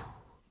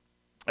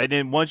 and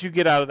then once you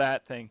get out of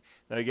that thing,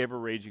 then I gave her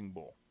Raging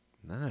Bull,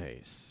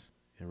 Nice.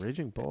 Yeah,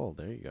 Raging Bull.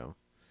 There you go.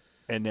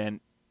 and then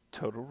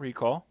Total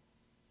Recall,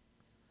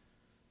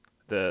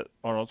 the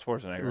Arnold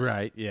Schwarzenegger.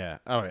 Right. Yeah.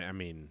 Oh, I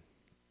mean,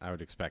 I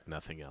would expect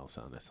nothing else,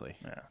 honestly.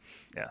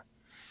 Yeah,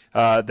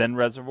 yeah. Then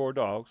Reservoir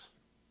Dogs.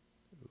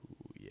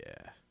 Ooh,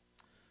 yeah.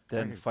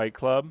 Then Okay. Fight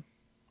Club.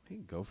 I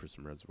can go for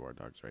some Reservoir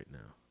Dogs right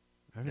now.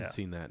 I haven't Yeah.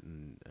 seen that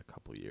in a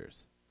couple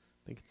years.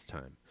 I think it's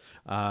time.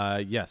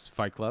 Yes,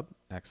 Fight Club.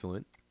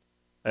 Excellent.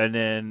 And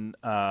then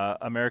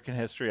American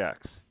History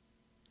X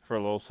for a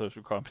little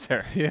social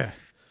commentary. Yeah.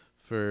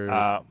 For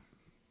Uh,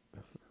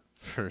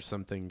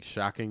 something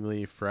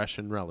shockingly fresh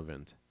and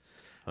relevant.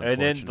 and then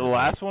the Unfortunately.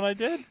 last one I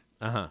did,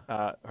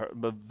 Uh-huh.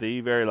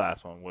 the very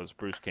last one was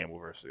Bruce Campbell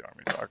versus the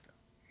Army of Darkness.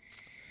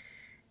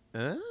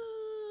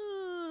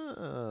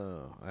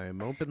 Oh, I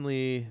am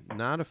openly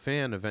not a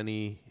fan of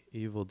any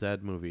Evil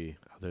Dead movie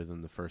other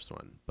than the first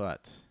one,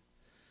 but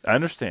I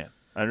understand,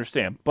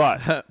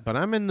 but but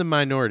I'm in the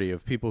minority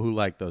of people who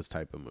like those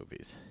type of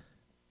movies.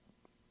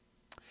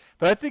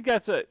 I think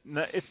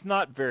it's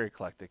not very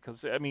eclectic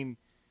because I mean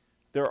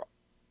there's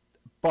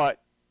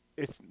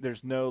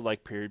no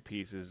like period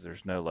pieces,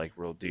 there's no like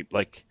real deep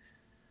like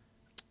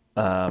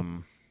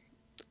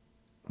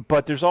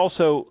but there's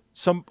also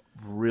some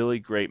really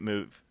great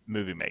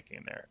movie making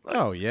in there. Like,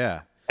 Oh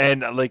yeah,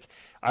 and like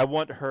I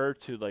want her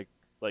to like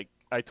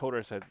I told her,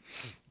 I said,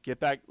 get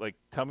back, like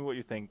tell me what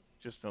you think,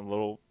 just a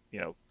little,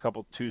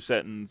 couple 2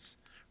 sentence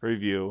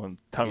review, and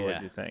tell me Yeah.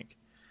 what you think.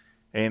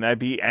 And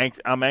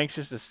I'm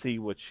anxious to see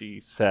what she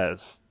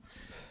says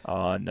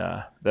on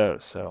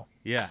those. So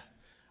yeah.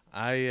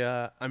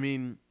 I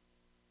mean,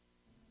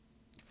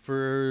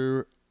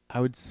 I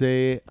would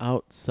say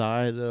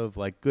outside of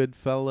like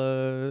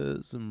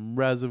Goodfellas and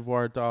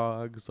Reservoir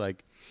Dogs,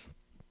 like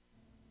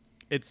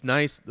it's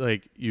nice.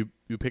 Like you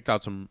picked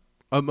out some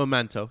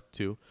Memento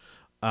too.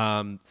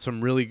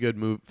 Some really good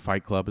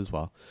Fight Club as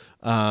well.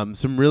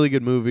 Some really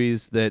good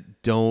movies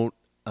that don't.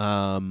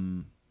 I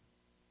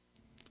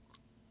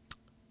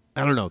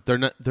don't know.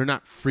 They're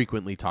not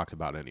frequently talked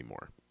about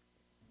anymore.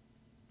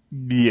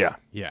 yeah,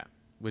 Yeah,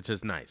 which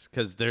is nice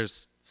because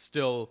there's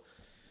still,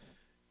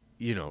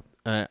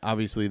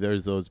 obviously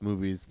there's those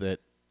movies that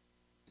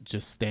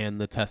just stand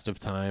the test of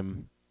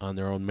time on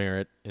their own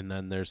merit, and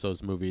then there's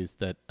those movies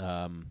that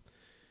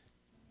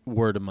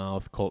word of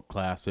mouth, cult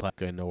classic,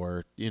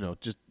 or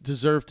just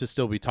deserve to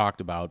still be talked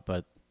about,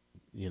 but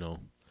yeah.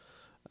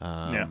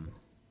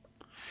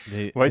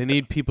 they Well, they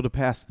need people to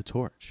pass the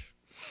torch.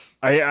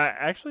 I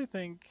actually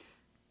think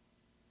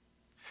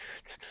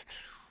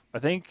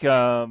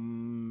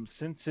Sin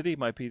City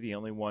might be the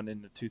only one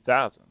in the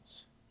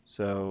 2000s.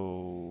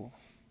 So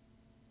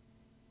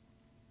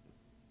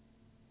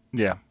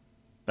yeah,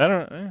 I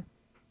don't know.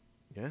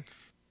 Yeah,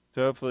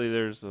 So hopefully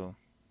there's a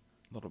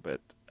little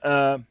bit.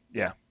 Yeah.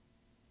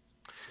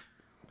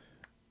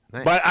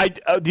 nice.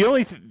 But the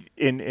only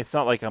and it's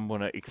not like I'm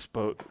gonna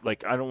expose,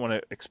 like I don't want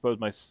to expose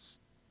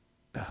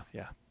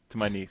to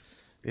my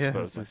niece. yeah,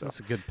 Expose this myself. is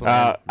a good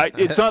plan.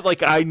 It's not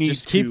like I need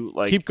Just to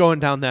like keep going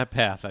down that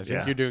path. I think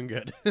Yeah. you're doing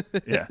good.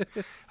 yeah.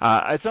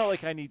 It's not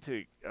like I need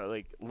to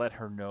like let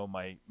her know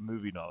my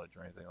movie knowledge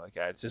or anything like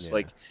that. It's just Yeah.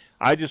 like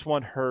I just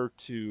want her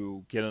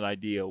to get an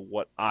idea of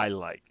what I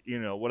like,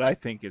 what I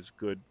think is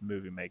good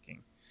movie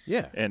making.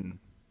 Yeah. And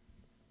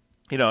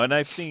and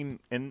I've seen,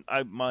 and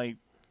my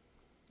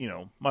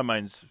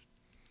mind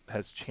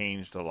has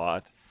changed a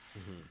lot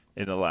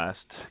in the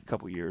last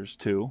couple years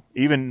too.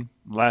 Even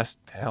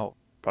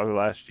probably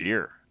last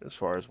year, as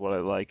far as what I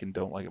like and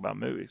don't like about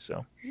movies.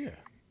 So Yeah,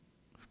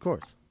 of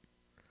course.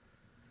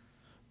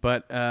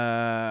 But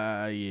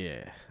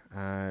yeah,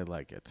 I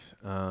like it.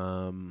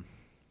 I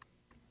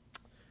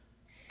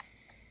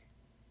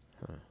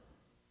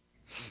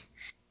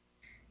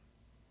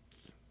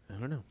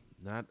don't know.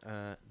 Not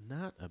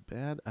a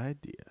bad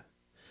idea.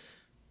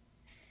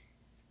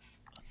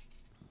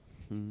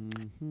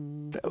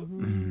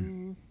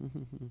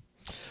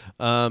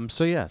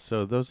 So yeah,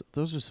 so those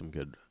are some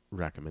good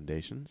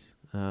recommendations.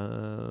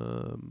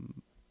 But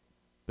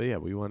yeah,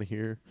 we want to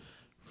hear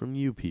from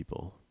you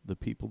people, the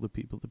people.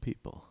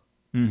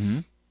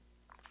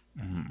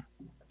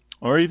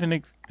 or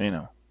even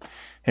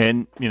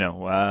and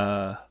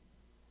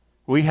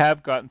we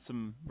have gotten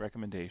some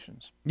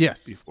recommendations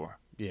Yes. before.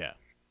 Yeah.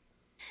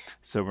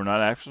 So we're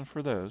not asking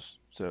for those.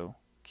 So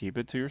keep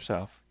it to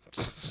yourself.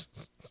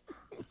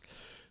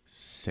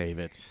 Save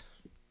it.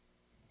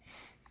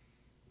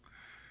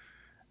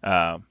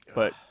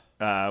 But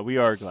we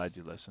are glad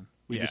you listen.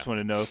 We Yeah. just want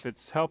to know if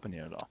it's helping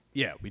you at all.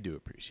 Yeah, we do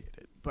appreciate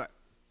it. But,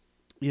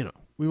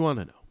 we want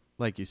to know.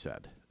 Like you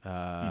said,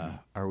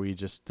 are we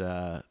just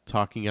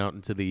talking out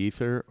into the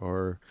ether,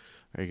 or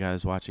are you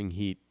guys watching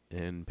Heat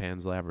and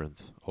Pan's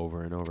Labyrinth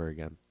over and over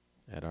again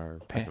at our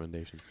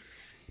recommendation?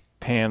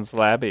 Pan's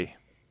Labby.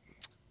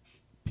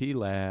 P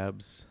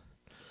Labs.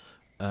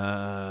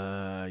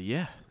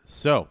 Yeah.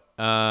 So,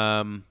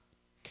 why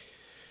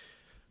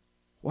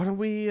don't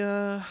we,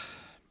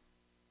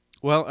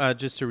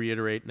 just to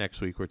reiterate,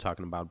 next week we're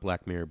talking about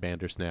Black Mirror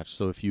Bandersnatch.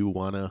 So if you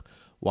want to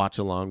watch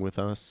along with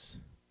us,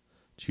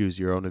 choose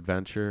your own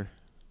adventure,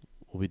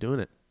 we'll be doing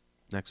it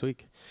next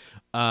week.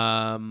 But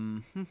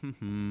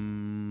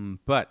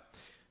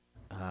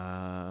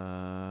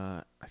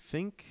I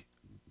think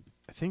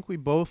we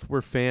both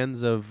were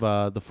fans of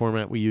the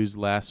format we used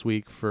last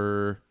week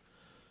for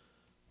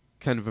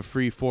kind of a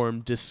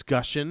free-form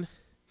discussion.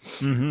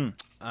 Mm-hmm.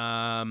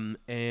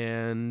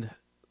 And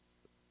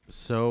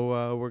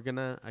so we're going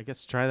to, I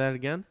guess, try that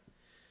again.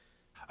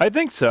 I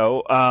think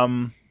so.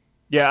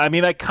 Yeah, I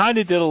mean, I kind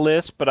of did a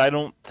list, but I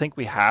don't think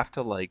we have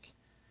to,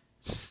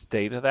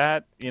 stay to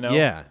that,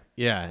 Yeah.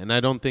 And I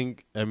don't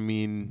think,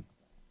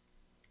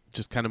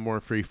 just kind of more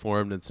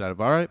free-formed instead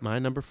of, all right, my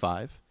number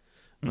 5,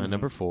 my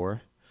number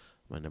 4,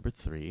 my number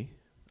 3.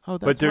 Oh,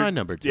 that's my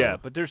number 2. Yeah,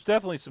 but there's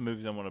definitely some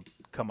movies I want to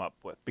come up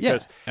with.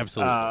 Because,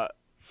 absolutely.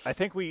 I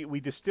think we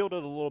distilled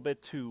it a little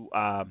bit to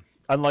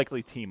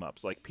unlikely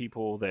team-ups, like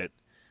people that...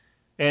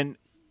 And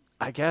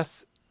I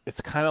guess it's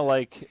kind of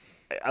like...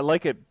 I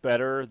like it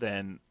better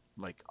than,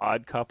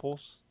 Odd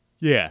Couples.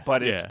 Yeah.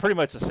 But it's pretty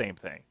much the same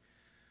thing.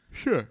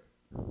 Sure.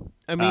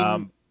 I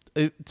mean,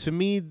 to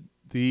me,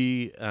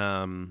 the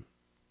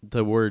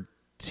word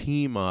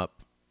team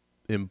up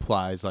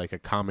implies a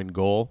common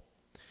goal.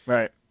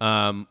 Right.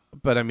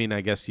 But I mean,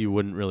 I guess you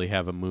wouldn't really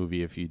have a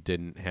movie if you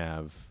didn't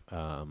have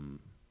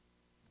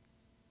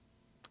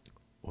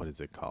what is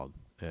it called?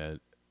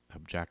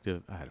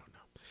 Objective? I don't know.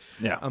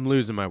 Yeah. I'm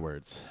losing my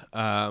words.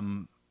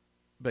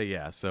 But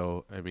yeah,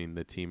 so I mean,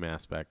 the team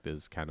aspect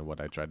is kind of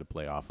what I tried to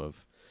play off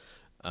of.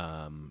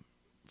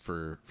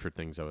 For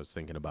things I was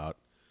thinking about.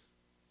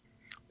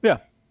 Yeah.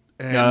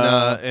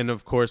 And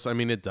of course, I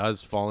mean, it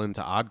does fall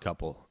into Odd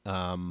Couple.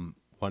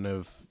 One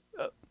of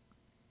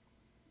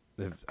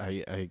if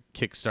I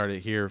kickstart it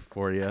here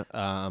for you.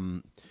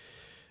 Tom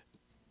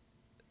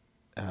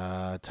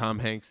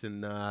Hanks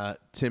and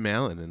Tim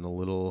Allen in a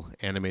little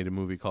animated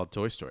movie called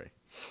Toy Story.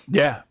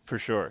 Yeah, for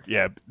sure.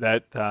 Yeah,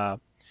 that when I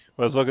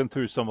was looking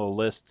through some of the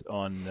lists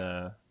on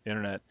the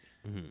internet,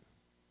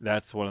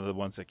 that's one of the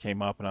ones that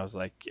came up, and I was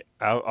like,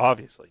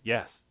 obviously,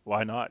 yes,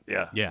 why not?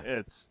 Yeah, Yeah.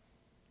 It's,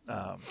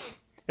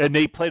 and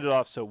they played it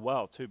off so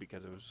well too,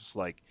 because it was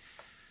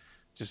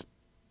just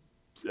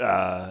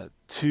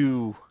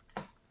too,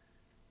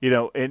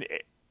 and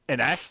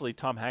actually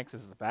Tom Hanks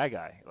is the bad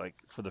guy,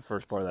 for the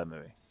first part of that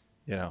movie,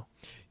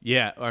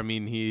 Yeah, I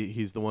mean,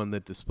 he's the one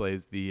that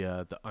displays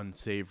the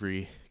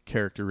unsavory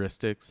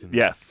characteristics. And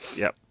Yes.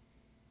 Yep.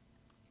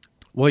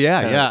 Well,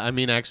 yeah. I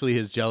mean, actually,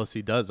 his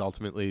jealousy does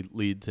ultimately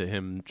lead to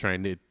him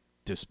trying to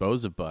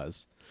dispose of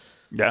Buzz.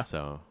 Yeah.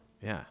 So,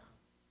 yeah.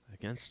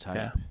 Against type.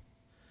 Yeah.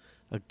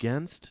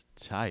 Against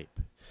type.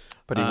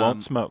 But he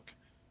won't smoke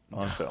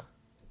on film.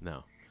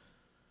 No.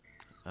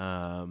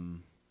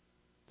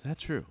 Is that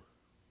true?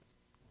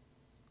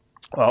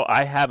 Well,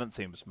 I haven't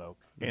seen him smoke.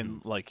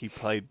 And he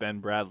played Ben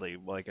Bradley,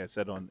 like I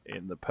said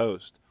in the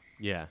post.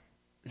 Yeah.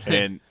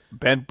 And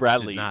Ben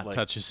Bradley Did not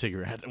touch a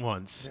cigarette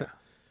once. Yeah.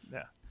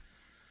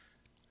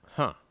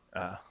 Huh.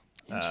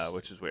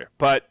 Which is weird.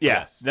 But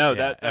Yes. no,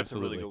 Yeah, that's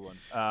absolutely. a really good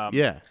one.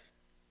 Yeah.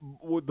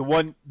 The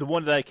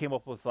one that I came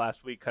up with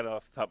last week, kind of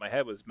off the top of my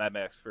head, was Mad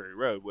Max Fury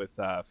Road with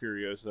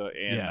Furiosa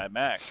and Yeah. Mad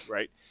Max,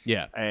 right?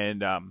 Yeah.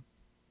 And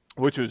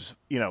which was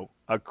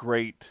a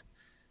great,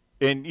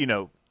 and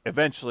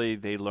eventually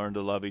they learned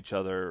to love each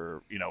other,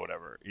 or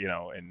whatever,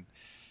 and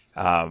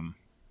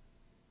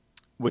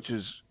which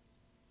is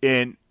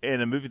in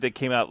a movie that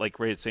came out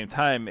right at the same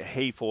time,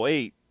 Hateful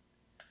Eight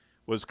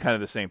was kind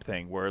of the same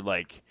thing, where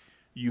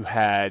you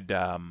had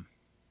the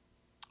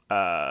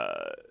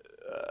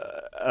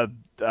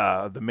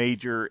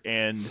Major,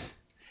 and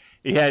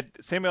he had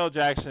Samuel L.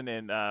 Jackson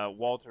and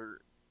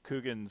Walter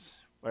Coggins,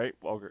 right?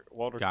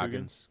 Walter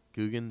Goggins.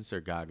 Goggins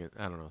or Goggins.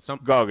 I don't know.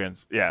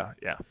 Goggins, yeah.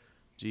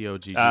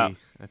 G-O-G-G, I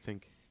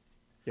think.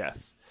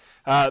 Yes.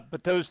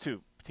 But those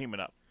two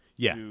teaming up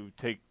Yeah. to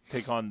take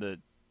on the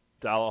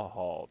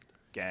Dallahall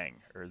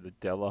gang, or the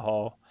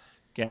Dellahall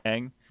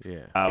gang,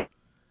 Yeah.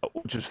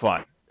 which was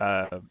fun.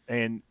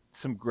 And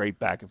some great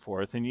back and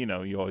forth. And,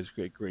 you always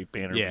get great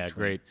banter. Yeah, between.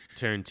 great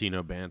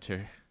Tarantino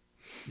banter.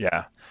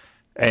 Yeah.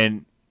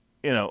 And,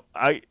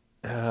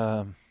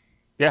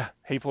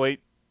 Hateful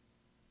Eight,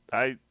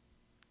 the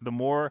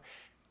more,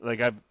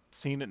 I've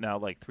seen it now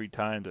 3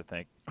 times, I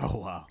think. Oh,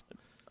 wow.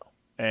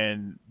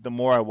 And the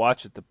more I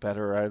watch it, the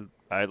better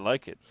I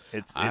like it.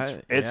 It's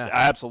Yeah.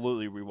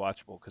 absolutely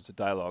rewatchable because the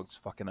dialogue's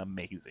fucking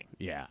amazing.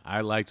 Yeah,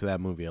 I liked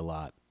that movie a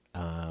lot.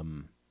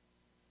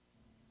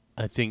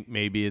 I think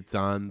maybe it's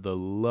on the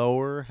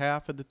lower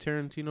half of the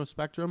Tarantino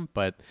spectrum,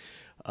 but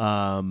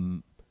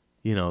the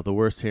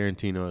worst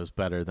Tarantino is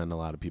better than a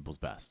lot of people's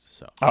best.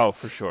 So, Oh,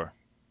 for sure.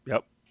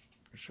 Yep,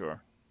 for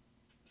sure.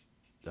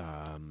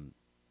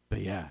 but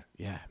yeah,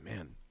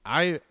 man,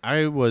 I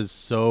was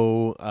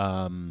so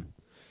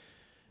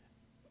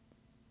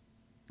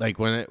like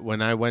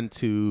when I went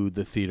to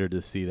the theater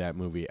to see that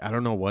movie, I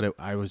don't know what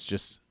I was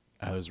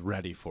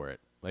ready for it.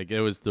 Like it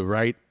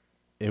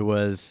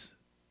was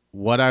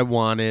what I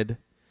wanted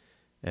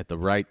at the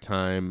right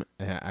time.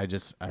 I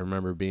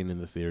remember being in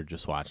the theater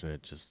just watching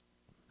it, just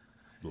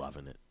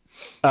loving it.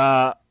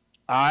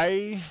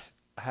 I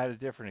had a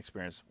different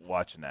experience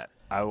watching that.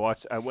 I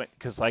went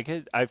because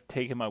I've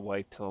taken my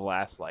wife to the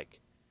last like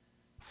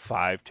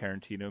 5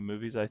 Tarantino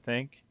movies, I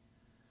think,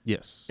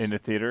 Yes. in the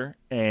theater,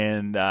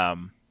 and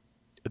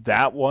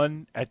that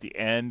one at the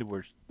end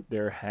where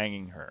they're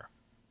hanging her.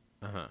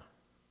 Uh-huh.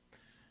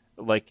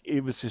 Like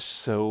it was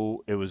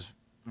it was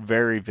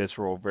very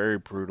visceral, very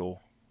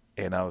brutal,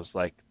 and I was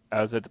at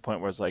the point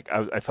where I was like,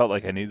 I felt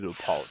like I needed to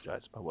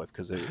apologize to my wife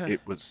because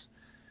it was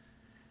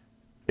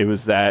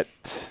that.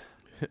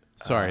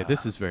 Sorry,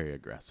 this is very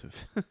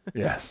aggressive.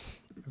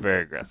 Yes,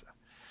 very aggressive.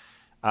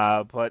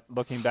 But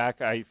looking back,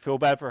 I feel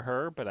bad for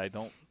her, but I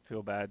don't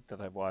feel bad that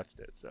I've watched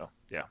it. So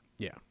yeah.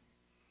 Yeah.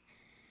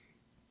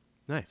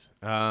 Nice.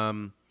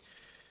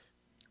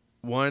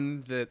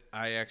 One that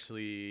I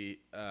actually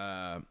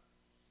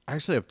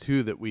have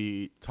two that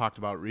we talked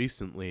about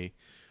recently.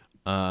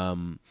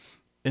 And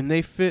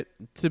they fit,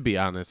 to be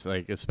honest,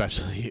 like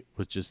especially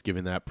with just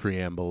giving that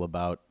preamble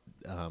about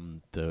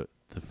the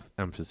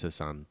emphasis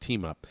on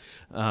team up.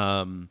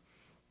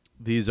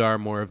 These are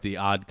more of the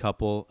odd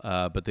couple,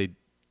 but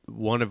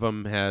one of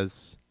them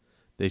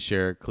they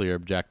share a clear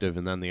objective,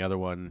 and then the other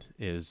one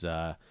is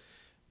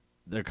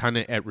they're kind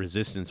of at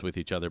resistance with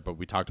each other. But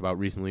we talked about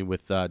recently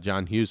with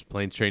John Hughes,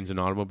 Planes, Trains, and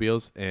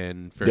Automobiles,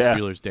 and Ferris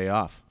Bueller's Day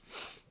Off.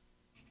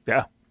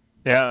 Yeah.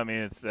 Yeah, I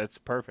mean that's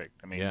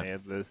perfect. I mean they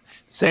have the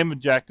same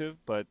objective,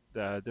 but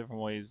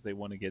different ways they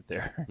want to get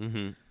there.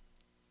 Mm-hmm.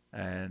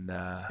 And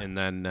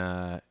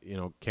then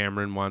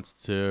Cameron wants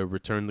to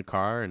return the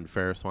car, and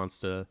Ferris wants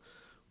to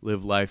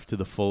live life to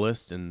the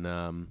fullest. And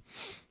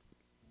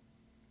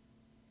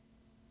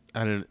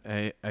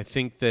I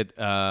think that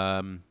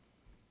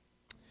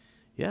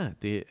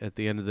at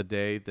the end of the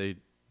day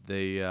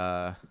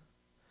they're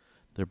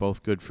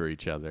both good for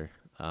each other.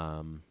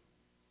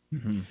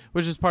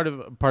 Which is part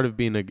of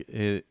being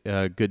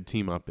a good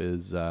team up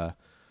is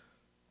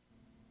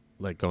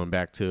like going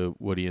back to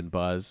Woody and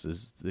Buzz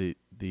is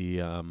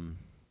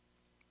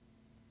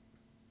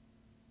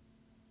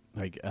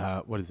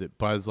what is it?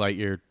 Buzz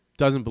Lightyear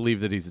doesn't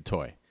believe that he's a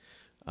toy,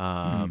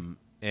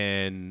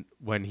 and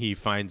when he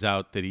finds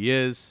out that he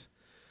is,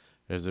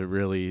 there's a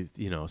really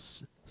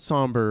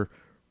somber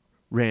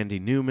Randy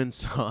Newman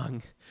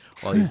song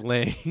while he's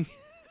laying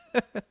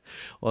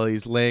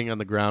on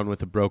the ground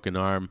with a broken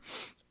arm.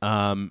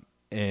 And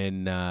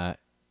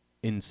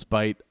in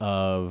spite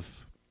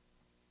of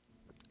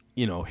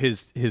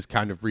his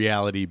kind of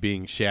reality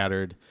being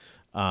shattered,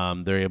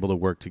 they're able to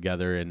work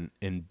together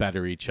and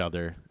better each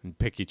other and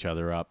pick each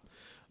other up.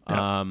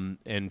 Yeah.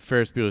 And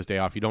Ferris Bueller's Day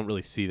Off, you don't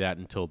really see that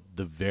until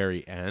the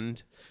very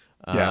end.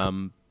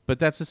 But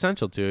that's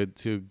essential to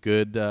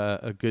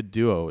a good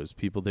duo is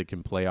people that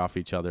can play off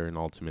each other and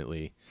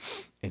ultimately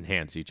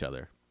enhance each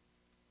other.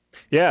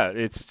 Yeah,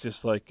 it's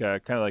just like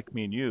kind of like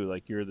me and you.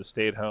 Like you're the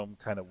stay-at-home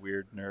kind of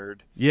weird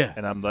nerd. Yeah,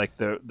 and I'm like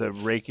the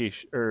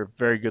rakish or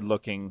very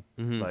good-looking,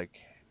 like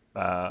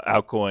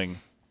outgoing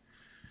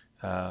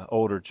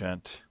older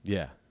gent.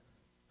 Yeah,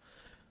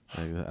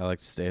 I like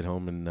to stay at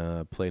home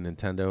and play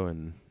Nintendo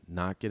and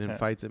not get in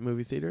fights at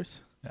movie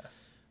theaters.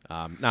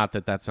 Yeah. Not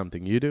that that's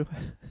something you do.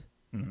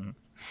 Mm-hmm.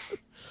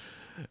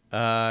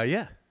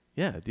 Yeah.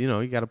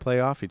 You got to play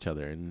off each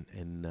other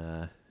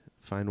and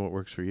find what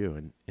works for you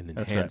and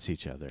enhance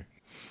each other.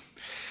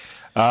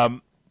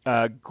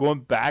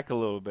 Going back a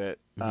little bit,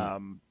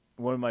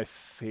 one of my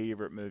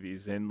favorite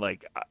movies, and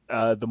like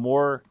the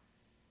more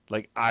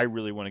like I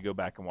really want to go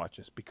back and watch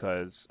this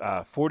because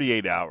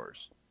 48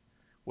 Hours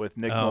with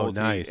Nick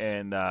Nolte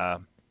and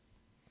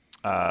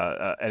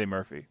Eddie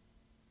Murphy,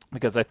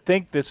 because I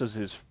think this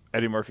was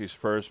Eddie Murphy's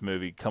first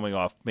movie coming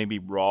off maybe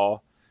Raw.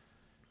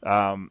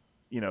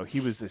 He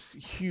was this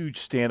huge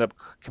stand-up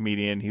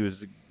comedian. He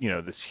was,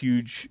 this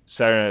huge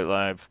Saturday Night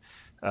Live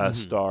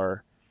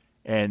star,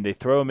 and they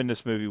throw him in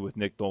this movie with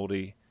Nick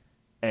Nolte,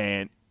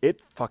 and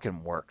it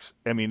fucking works.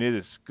 I mean, it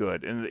is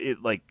good, and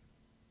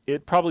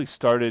it probably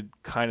started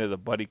kind of the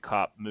buddy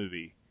cop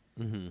movie,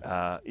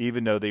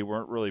 even though they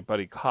weren't really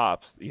buddy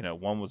cops.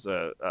 One was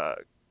a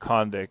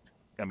convict.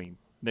 I mean,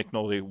 Nick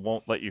Nolte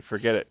won't let you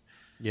forget it.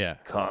 Yeah,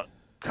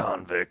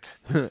 convict.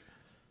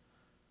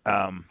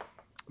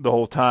 The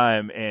whole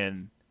time,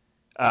 and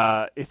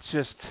it's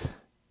just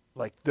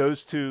like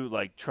those two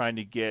like trying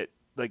to get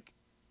like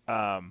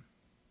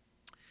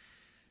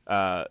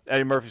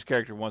Eddie Murphy's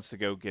character wants to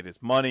go get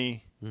his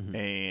money, Mhm.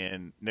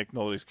 and Nick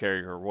Nolte's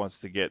character wants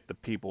to get the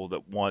people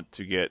that want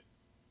to get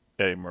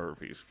Eddie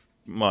Murphy's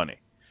money.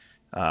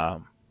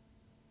 Um,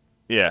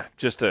 yeah,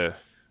 just a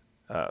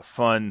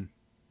fun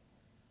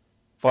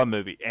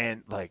movie,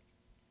 and like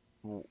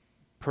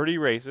pretty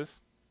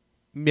racist.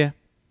 Yeah.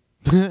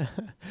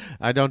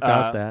 I don't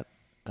doubt Uh,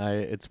 that.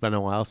 It's been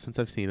a while since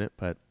I've seen it,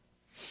 but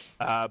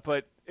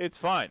but it's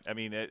fine. I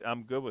mean,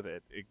 I'm good with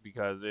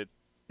because it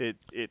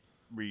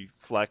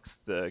reflects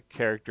the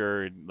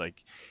character, and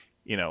like,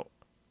 you know,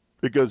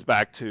 it goes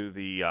back to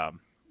the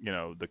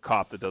the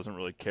cop that doesn't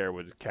really care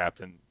what the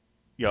captain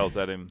yells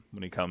at him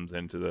when he comes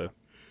into the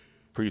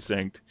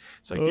precinct.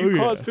 It's like, Oh, you yeah.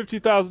 caused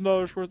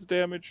 $50,000 worth of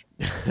damage.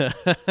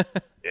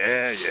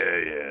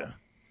 Yeah.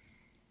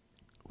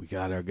 we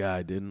got our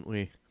guy, didn't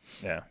we?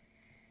 Yeah.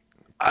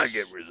 I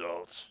get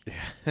results.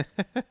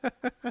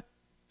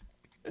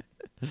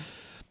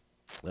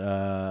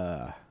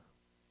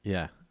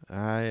 Yeah.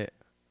 I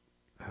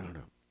don't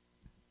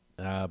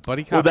know.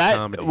 Buddy cop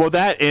comedies.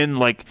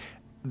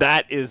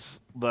 That is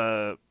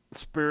the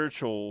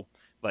spiritual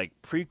like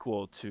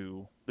prequel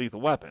to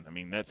Lethal Weapon. I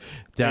mean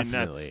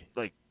Definitely.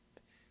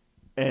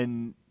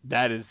 and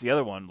that is the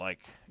other one. Like,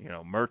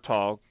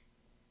 Murtaugh,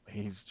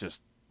 he's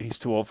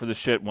too old for the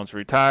shit. Wants to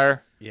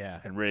retire. Yeah.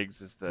 And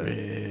Riggs is the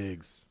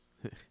Riggs.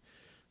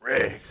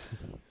 Riggs.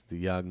 The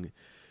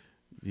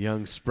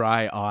young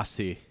spry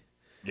Aussie.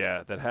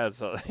 Yeah, that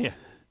has yeah.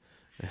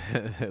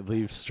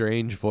 Leaves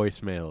strange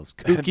voicemails.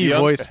 Kooky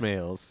young-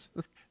 voicemails.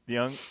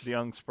 The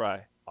young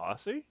spry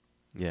Aussie.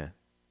 Yeah.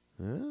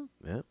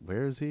 Yeah.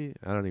 Where is he?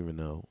 I don't even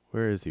know.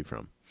 Where is he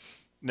from?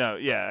 No,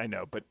 yeah, I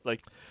know, but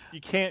like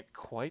you can't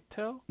quite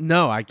tell.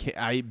 No, I can't.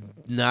 I'm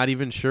not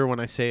even sure when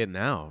I say it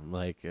now. I'm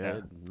like,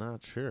 Yeah.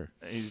 not sure.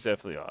 He's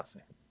definitely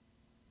Aussie.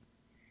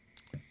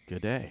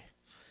 Good day.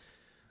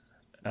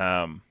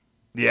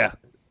 Yeah,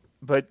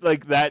 but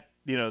like that,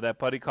 that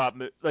buddy cop,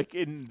 like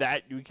in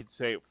that we could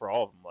say it for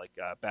all of them, like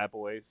Bad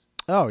Boys,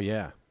 Oh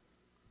yeah.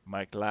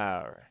 Mike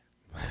Lowry.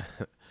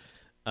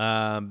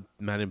 Men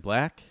in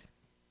Black.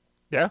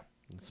 Yeah,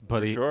 It's a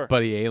buddy sure.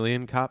 buddy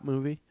alien cop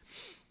movie.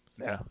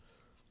 yeah,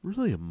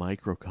 Really a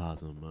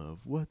microcosm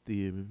of what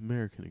the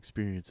American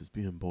experience is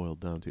being boiled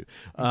down to.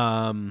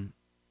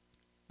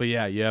 But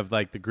yeah, you have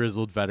like the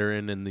grizzled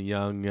veteran and the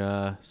young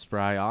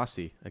spry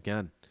Aussie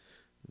again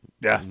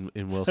yeah.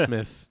 in Will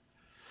Smith.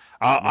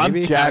 I'm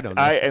Maybe? I jacked. don't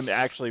know. I am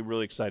actually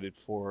really excited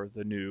for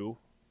the new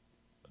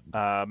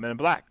Men in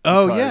Black.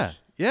 Oh because-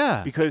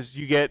 yeah. because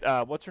you get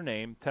what's her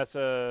name,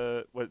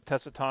 Tessa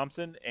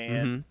Thompson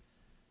and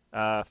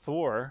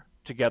Thor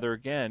together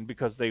again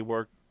because they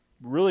work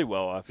really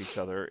well off each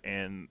other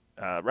in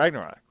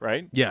Ragnarok,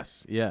 right?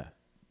 Yes, yeah.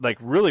 Like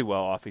really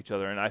well off each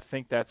other, and I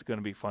think that's going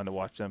to be fun to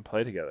watch them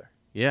play together.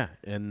 Yeah,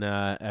 and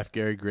F.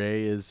 Gary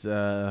Gray is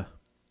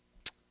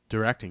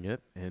directing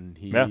it, and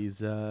he's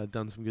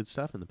done some good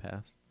stuff in the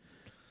past.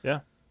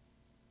 Yeah.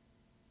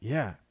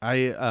 Yeah,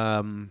 I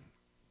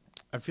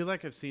feel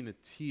like I've seen a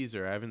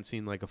teaser. I haven't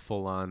seen like a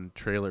full on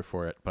trailer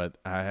for it, but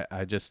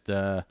I just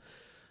I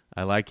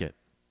like it.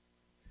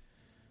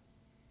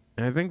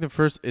 And I think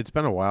it's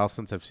been a while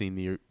since I've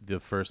seen the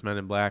first Men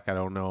in Black. I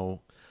don't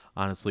know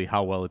honestly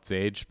how well it's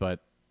aged, but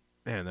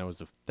man, that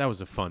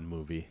was a fun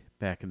movie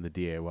back in the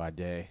DIY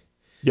day.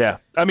 Yeah,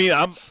 I mean,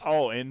 I'm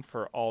all in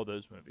for all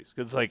those movies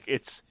because, like,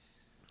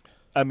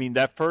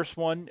 that first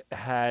one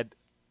had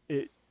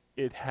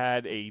it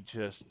had a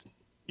just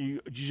you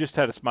just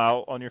had a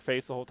smile on your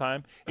face the whole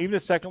time. Even the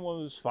second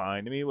one was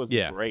fine. I mean, it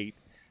wasn't great.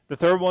 The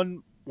third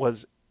one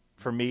was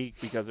for me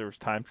because there was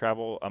time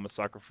travel. I'm a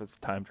sucker for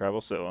time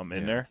travel, so I'm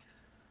in there.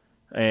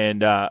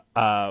 And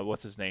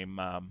what's his name?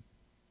 God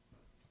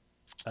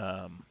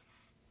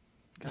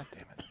damn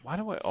it! Why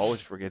do I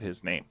always forget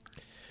his name?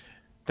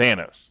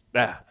 Thanos.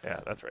 Yeah,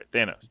 that's right.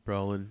 Thanos.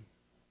 Brolin.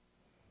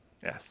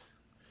 Yes.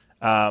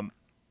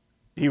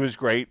 He was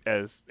great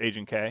as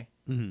Agent K.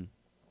 Mm-hmm.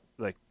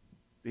 Like,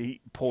 he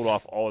pulled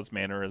off all his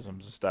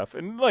mannerisms and stuff.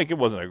 And, like, it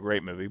wasn't a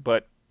great movie,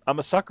 but I'm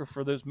a sucker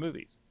for those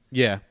movies.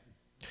 Yeah.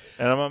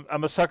 And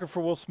I'm a sucker for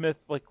Will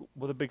Smith, like,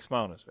 with a big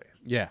smile on his face.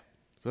 Yeah.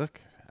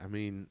 Look, I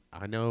mean,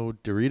 I know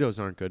Doritos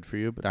aren't good for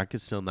you, but I could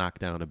still knock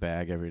down a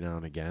bag every now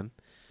and again.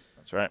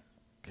 That's right.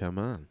 Come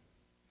on.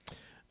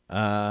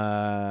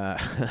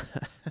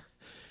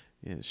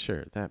 Yeah,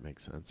 sure. That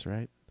makes sense,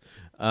 right?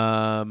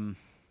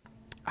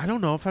 I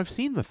don't know if I've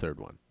seen the third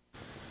one.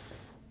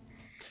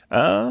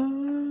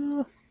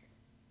 I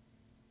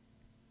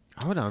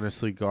would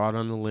honestly go out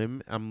on a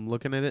limb. I'm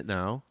looking at it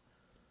now.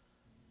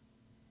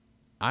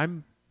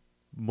 I'm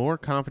more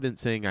confident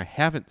saying I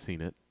haven't seen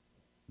it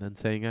than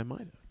saying I might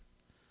have.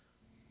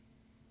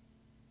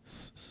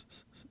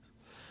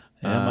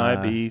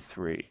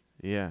 MIB3.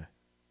 Yeah.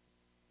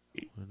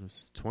 When was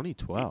this?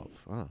 2012.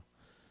 Wow.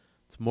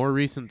 It's more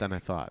recent than I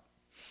thought.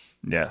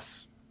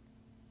 Yes.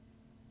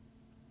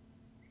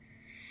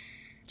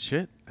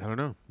 Shit. I don't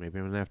know. Maybe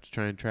I'm going to have to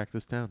try and track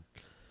this down.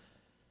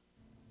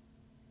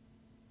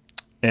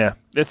 Yeah.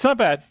 It's not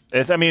bad.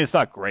 It's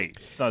not great.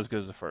 It's not as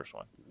good as the first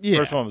one. Yeah.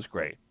 First one was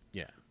great.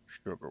 Yeah.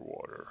 Sugar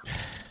water.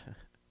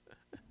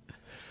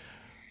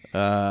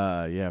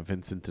 Yeah,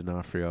 Vincent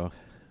D'Onofrio,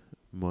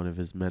 one of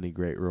his many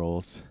great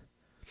roles.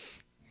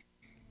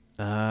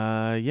 Yeah,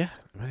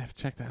 I might have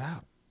to check that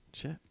out.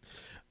 Shit.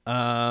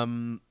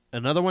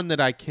 Another one that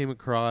I came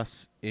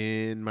across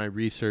in my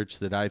research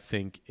that I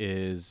think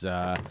is,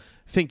 I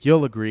think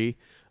you'll agree,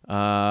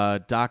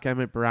 Doc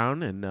Emmett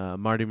Brown and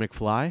Marty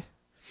McFly.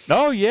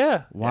 Oh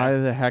yeah. Why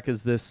Yeah. the heck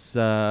is this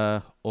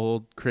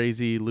old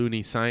crazy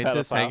loony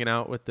scientist Pedophile. hanging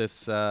out with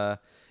this?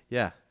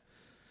 Yeah.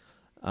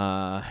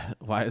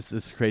 Why is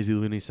this crazy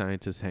loony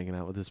scientist hanging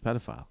out with this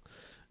pedophile?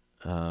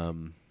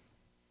 No.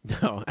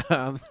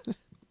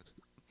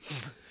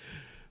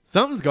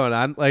 Something's going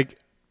on. Like,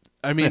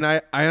 I mean,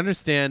 I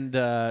understand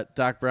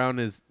Doc Brown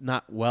is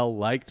not well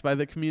liked by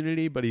the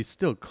community, but he's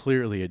still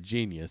clearly a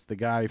genius. The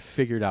guy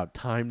figured out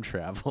time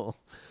travel.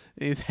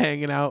 And he's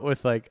hanging out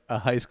with like a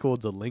high school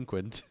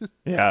delinquent.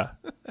 Yeah.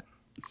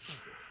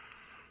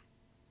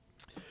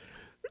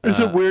 It's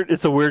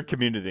a weird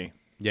community.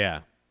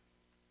 Yeah.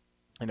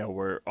 You know,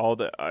 where all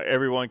the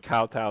everyone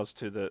kowtows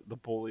to the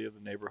bully of the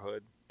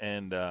neighborhood,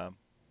 and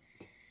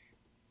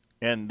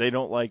they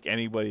don't like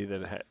anybody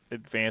that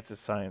advances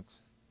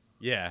science.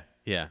 Yeah.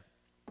 Yeah.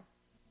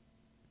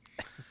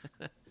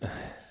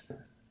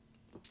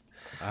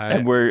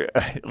 And we're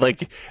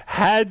like,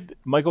 had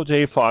Michael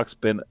J. Fox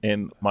been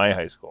in my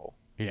high school,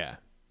 yeah.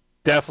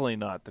 definitely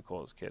not the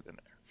coolest kid in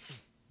there.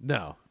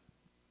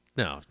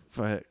 No.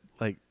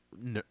 Like,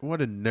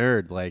 what a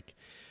nerd. Like,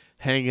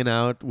 hanging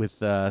out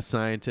with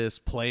scientists,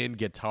 playing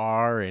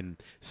guitar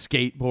and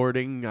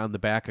skateboarding on the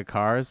back of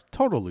cars.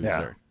 Total loser.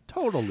 Yeah.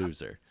 Total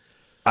loser.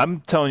 I'm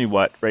telling you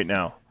what, right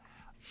now,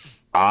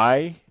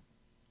 I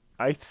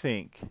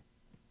think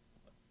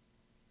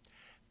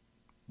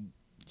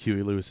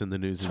Huey Lewis in the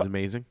News is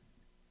amazing.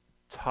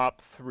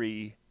 top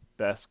 3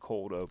 best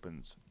cold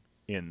opens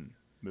in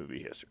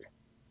movie history.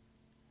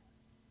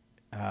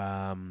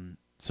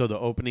 So the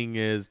opening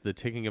is the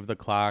ticking of the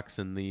clocks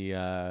and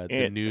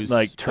the news,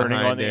 like turning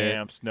on the it.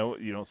 amps. No,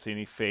 you don't see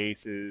any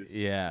faces.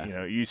 Yeah. You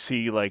know, you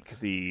see like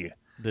the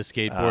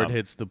skateboard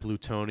hits the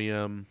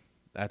plutonium.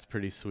 That's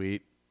pretty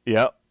sweet.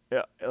 Yep.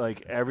 Yeah,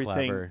 like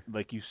everything. Clever.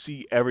 Like you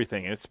see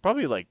everything, and it's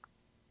probably like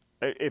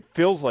it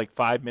feels like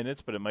 5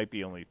 minutes, but it might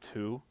be only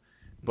 2.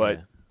 But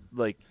Yeah.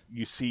 like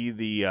you see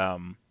the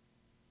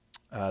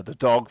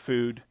dog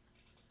food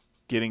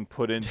getting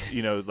put in,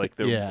 you know, like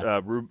the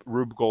Yeah.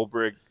 Rube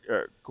Goldberg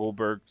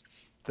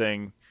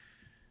thing,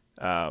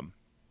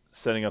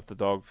 setting up the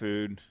dog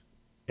food.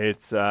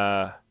 It's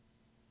That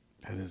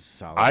is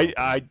solid.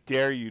 I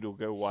dare you to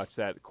go watch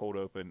that cold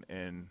open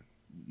and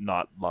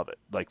not love it,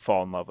 like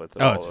fall in love with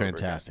it. Oh, all it's over again.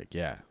 fantastic.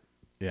 Yeah.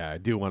 Yeah, I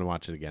do want to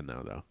watch it again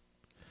now, though.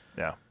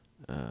 Yeah.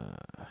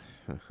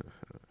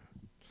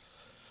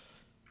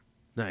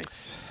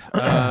 Nice.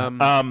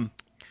 One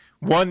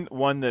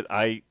that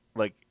I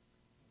like,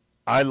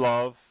 I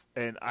love,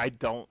 and I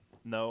don't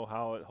know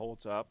how it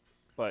holds up,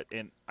 but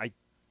I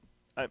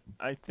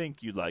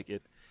think you like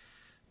it.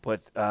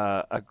 But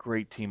a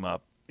great team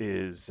up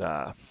is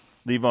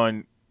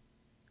Levon,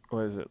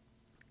 what is it?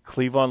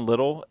 Cleavon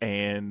Little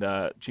and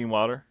Gene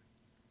Wilder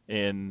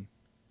in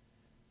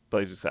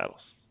Blazing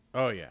Saddles.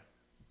 Oh, yeah.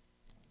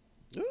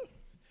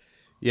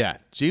 Yeah,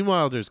 Gene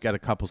Wilder's got a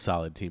couple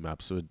solid team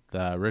ups with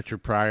Richard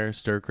Pryor,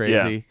 Stir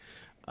Crazy.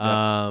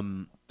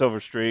 Silver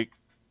Streak.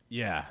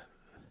 Yeah.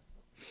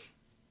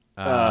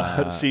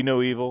 See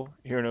no evil,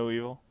 hear no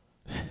evil.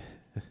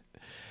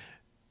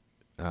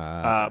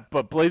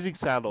 But Blazing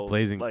Saddles,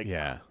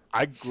 yeah.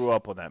 I grew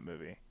up on that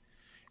movie,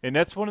 and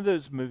that's one of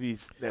those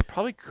movies that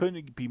probably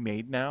couldn't be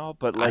made now.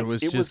 But like, I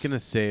was just gonna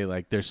say,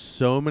 like, there's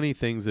so many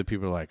things that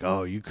people are like,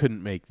 "Oh, you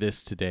couldn't make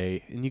this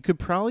today," and you could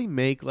probably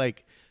make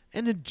like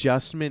an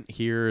adjustment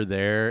here or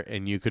there,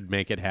 and you could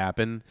make it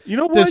happen. You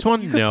know what? This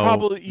one, you could no,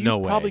 probably, no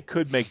way. probably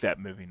could make that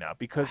movie now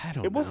because I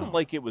don't it wasn't know.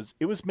 like it was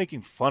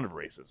making fun of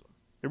racism.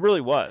 It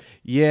really was.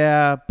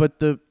 Yeah, but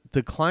the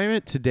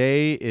climate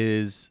today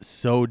is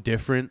so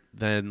different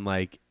than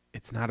like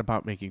it's not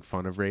about making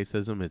fun of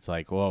racism. It's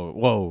like,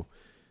 whoa,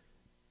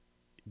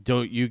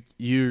 don't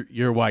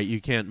you're white, you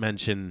can't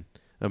mention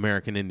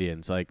American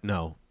Indians. Like,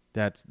 no,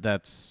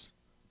 that's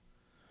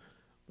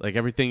like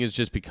everything has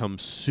just become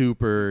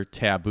super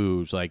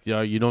taboo. Like,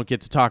 you don't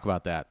get to talk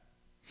about that.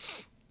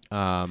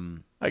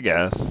 I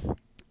guess.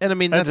 And I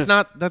mean That's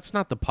that's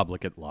not the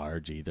public at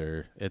large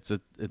either. It's a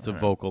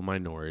vocal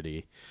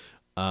minority.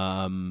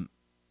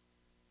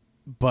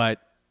 But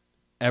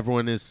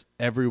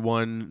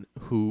everyone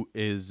who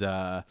is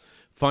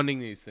funding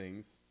these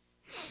things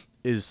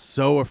is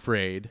so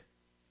afraid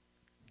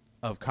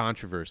of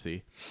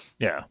controversy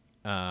Yeah.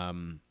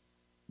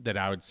 that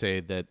I would say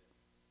that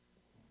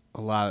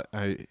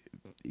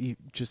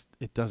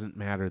it doesn't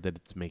matter that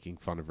it's making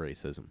fun of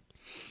racism.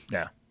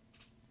 Yeah.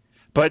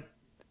 But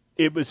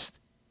it was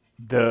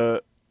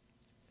the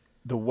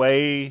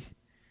way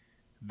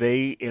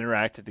they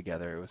interacted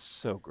together. It was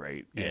so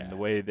great, Yeah. and the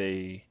way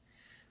they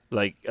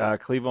like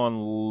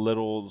Cleavon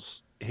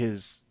Little's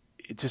his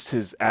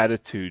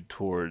attitude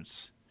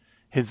towards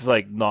his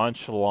like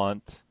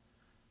nonchalant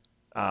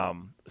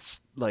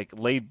like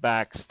laid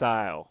back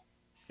style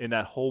in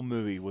that whole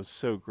movie was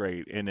so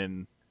great, and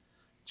then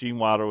Gene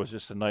Wilder was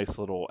just a nice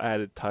little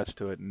added touch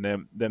to it,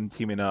 and them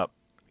teaming up,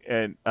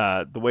 and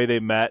the way they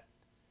met,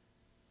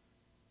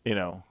 you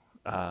know,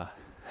 uh,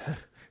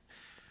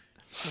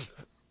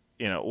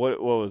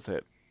 what was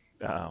it?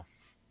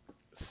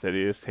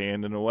 Steadiest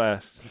hand in the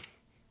West,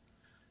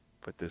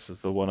 but this is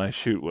the one I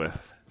shoot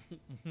with.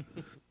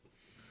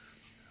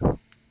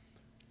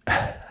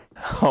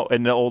 Oh,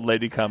 and the old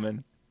lady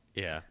coming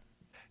Yeah.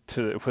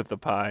 with the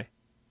pie.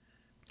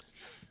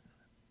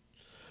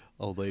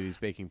 Old ladies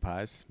baking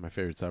pies. My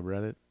favorite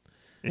subreddit.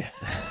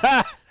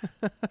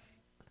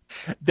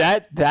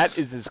 That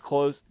is as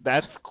close.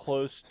 That's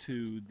close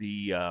to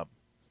the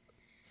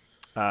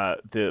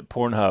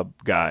Pornhub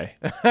guy.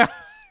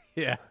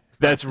 Yeah.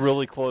 That's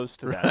really close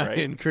to that, right?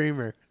 Ryan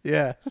Creamer.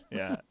 Yeah.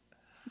 Yeah.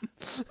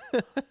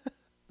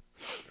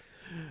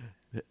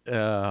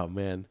 Oh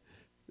man.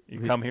 You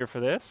come here for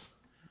this?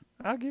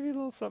 I'll give you a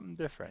little something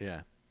different.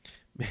 Yeah.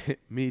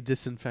 Me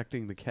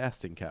disinfecting the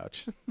casting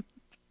couch.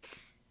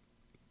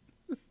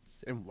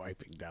 Him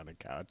wiping down a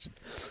couch.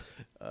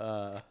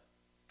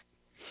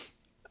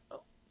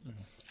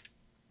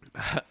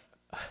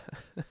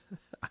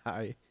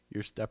 I,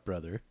 your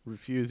stepbrother,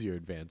 refuse your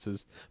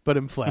advances, but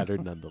am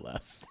flattered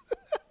nonetheless.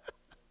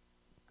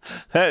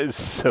 That is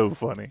so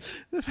funny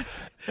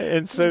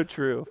and so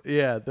true.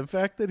 Yeah, the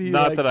fact that he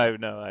Not that I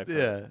know.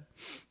 Yeah.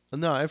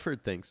 No, I've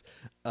heard things.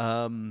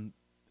 And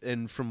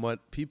from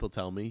what people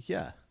tell me,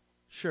 yeah,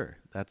 sure,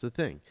 that's a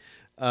thing.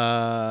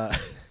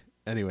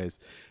 Anyways,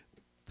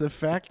 the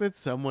fact that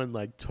someone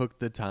like took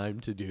the time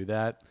to do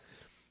that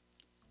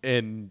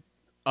and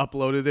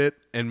uploaded it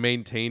and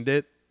maintained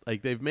it,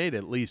 like they've made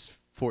at least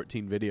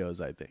 14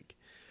 videos, I think.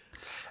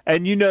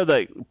 And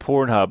that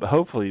Pornhub,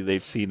 hopefully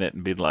they've seen it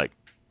and been like,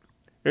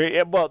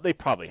 well, they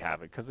probably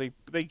haven't because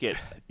they get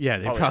Yeah,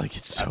 they probably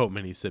get so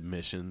many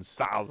submissions.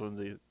 thousands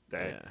a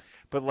day. Yeah.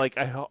 But like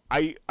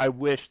I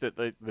wish that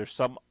there's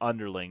some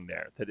underling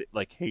there that it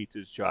like hates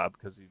his job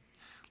because he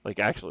like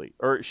actually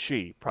or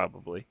she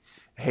probably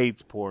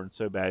hates porn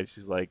so bad.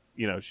 She's like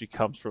she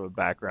comes from a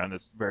background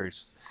that's very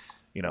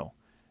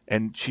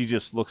and she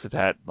just looks at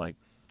that like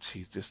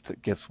she just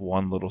gets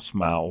one little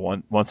smile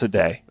once a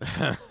day.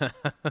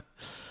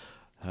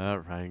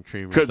 Ryan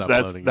Creamer's Because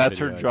uploading that's a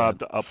her video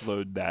job again. to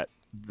upload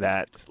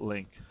that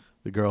link.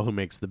 The girl who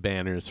makes the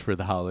banners for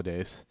the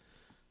holidays.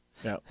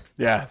 Yeah.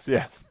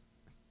 Yes.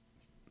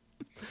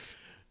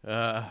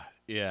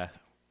 Yeah,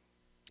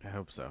 I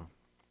hope so.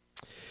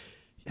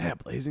 Yeah,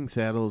 Blazing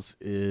Saddles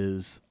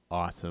is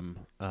awesome.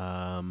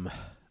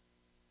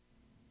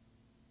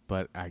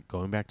 But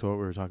going back to what we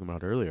were talking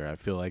about earlier, I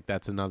feel like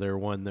that's another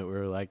one that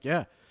we're like,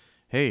 yeah,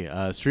 hey,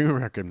 streaming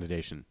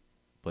recommendation,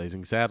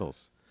 Blazing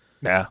Saddles.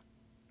 Yeah.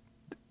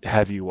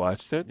 Have you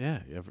watched it?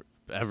 Yeah, you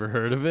ever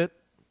heard of it?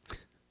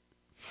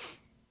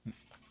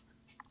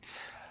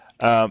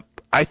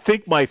 I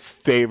think my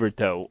favorite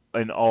though,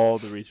 in all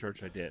the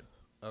research I did,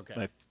 Okay,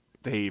 my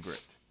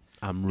favorite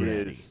I'm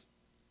ready. is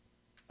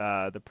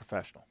The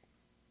Professional.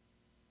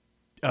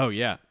 Oh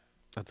yeah,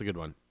 that's a good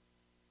one.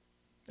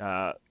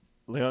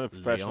 Leon the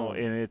Professional,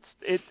 Leon. and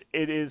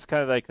it is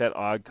kind of like that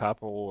odd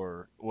couple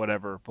or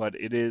whatever, but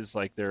it is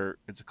like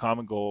it's a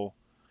common goal.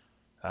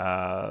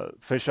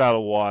 Fish out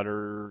of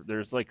water.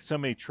 There's like so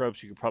many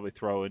tropes you could probably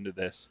throw into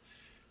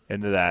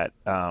that.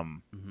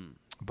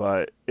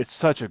 But it's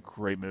such a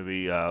great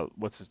movie.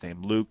 What's his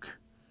name? Luke.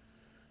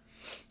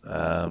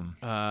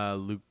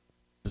 Luke.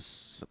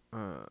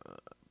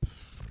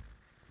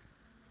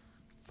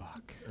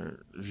 Fuck.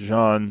 Or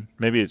Jean.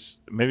 Maybe it's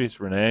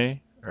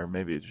Renee or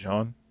maybe it's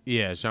Jean.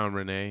 Yeah, Jean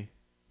Rene.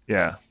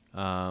 Yeah.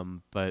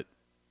 But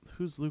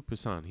who's Luc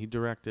Besson? He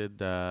directed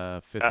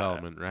Fifth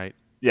Element, right?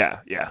 Yeah.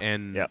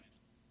 And Yep.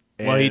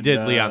 well, he did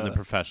And, Leon the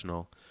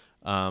Professional,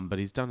 but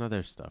he's done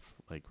other stuff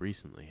like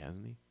recently,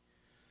 hasn't he?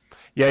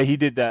 Yeah, he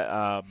did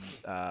that.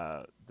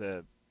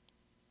 The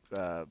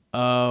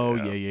Oh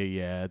Yeah.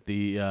 yeah.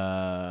 The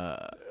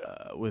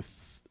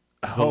with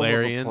Home of a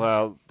Valerian,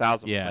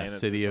 Thousand yeah, Planets or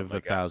City of something a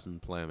like that.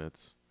 Thousand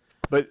Planets.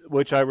 But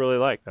which I really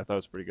liked. I thought it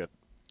was pretty good.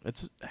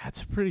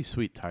 That's a pretty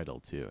sweet title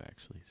too,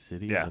 actually.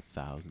 City Yeah. of a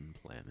Thousand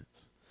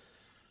Planets.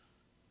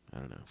 I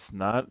don't know. It's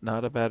not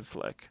a bad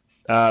flick.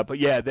 But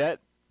yeah, that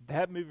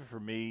movie for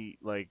me,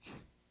 like,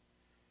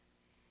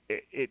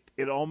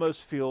 it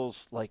almost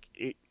feels like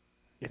it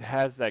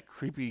has that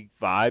creepy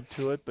vibe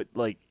to it, but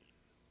like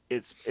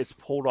it's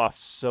pulled off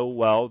so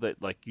well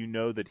that like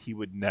that he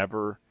would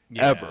never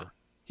ever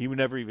he would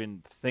never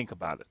even think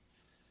about it.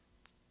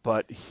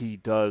 But he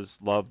does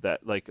love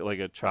that like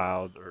a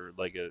child or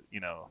like a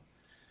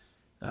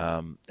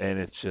and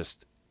it's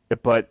just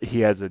but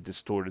he has a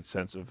distorted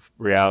sense of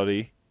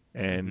reality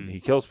and he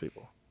kills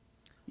people.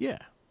 Yeah,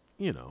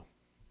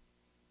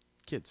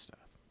 kid stuff.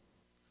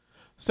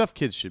 Stuff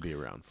kids should be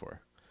around for.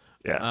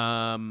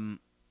 Yeah.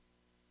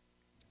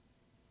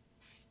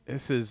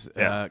 This is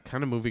Yeah.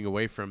 kind of moving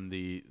away from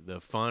the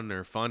fun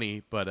or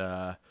funny,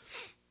 but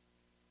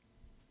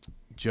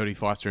Jodie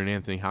Foster and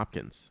Anthony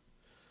Hopkins.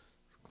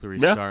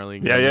 Clarice Yeah.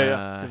 Starling Yeah, and yeah,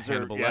 yeah. 'Cause they're,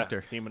 Hannibal yeah,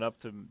 Lecter. teaming up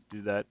to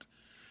do that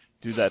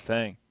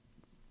thing.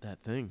 That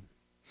thing.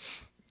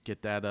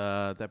 Get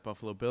that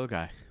Buffalo Bill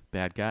guy.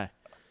 Bad guy.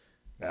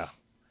 Yeah.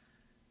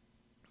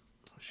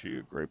 She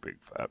a great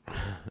big fat.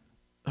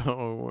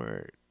 Oh,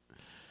 word.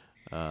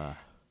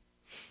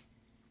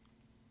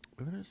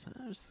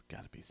 There's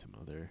got to be some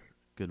other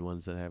good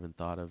ones that I haven't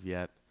thought of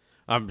yet.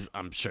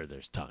 I'm sure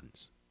there's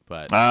tons,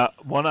 but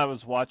One I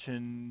was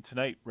watching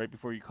tonight, right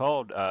before you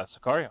called,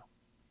 Sicario,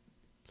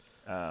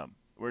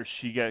 where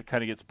she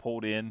kind of gets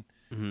pulled in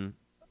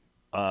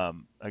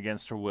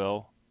against her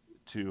will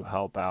to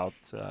help out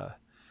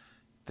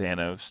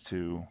Thanos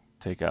to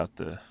take out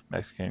the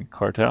Mexican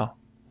cartel.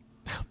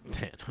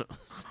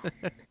 Thanos.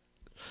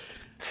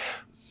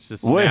 It's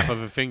just a snap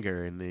of a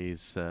finger, and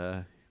he's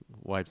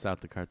wipes out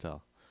the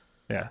cartel.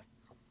 Yeah,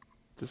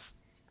 just.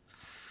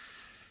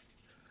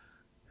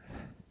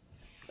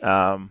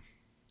 But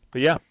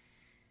yeah,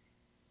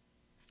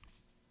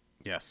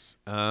 Yes.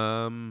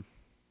 I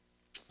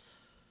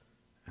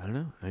don't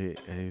know.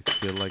 I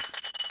feel like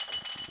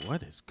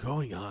what is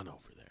going on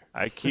over there?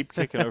 I keep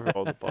kicking over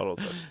all the bottles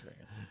I was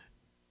drinking.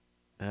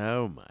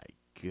 Oh my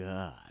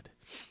god.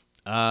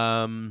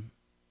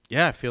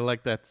 Yeah, I feel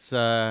like that's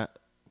those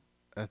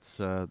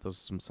are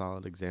some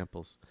solid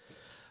examples.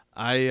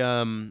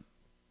 One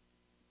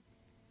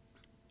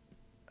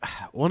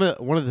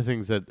of the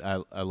things that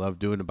I love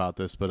doing about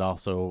this, but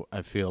also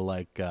I feel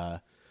like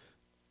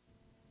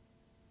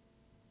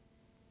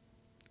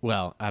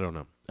well, I don't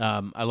know.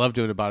 I love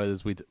doing about it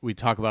is we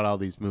talk about all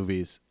these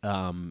movies,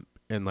 and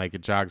like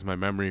it jogs my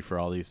memory for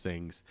all these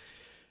things,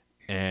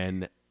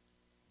 and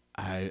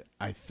I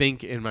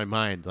think in my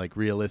mind, like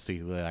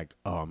realistically, like,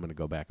 oh, I'm gonna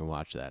go back and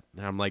watch that.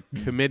 And I'm like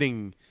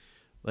committing,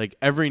 like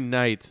every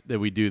night that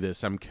we do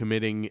this, I'm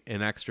committing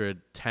an extra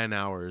 10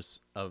 hours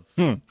of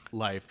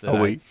life.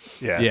 That week,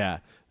 yeah. yeah.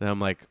 Then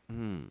I'm like,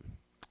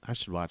 I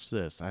should watch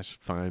this. I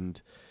should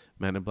find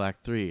Men in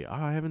Black 3. Oh,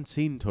 I haven't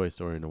seen Toy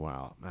Story in a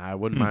while. I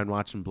wouldn't mind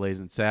watching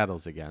Blazing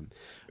Saddles again.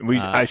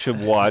 I should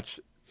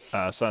watch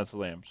Silence of the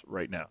Lambs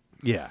right now.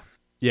 Yeah.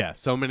 Yeah,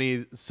 so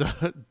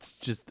it's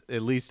just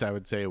at least I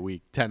would say a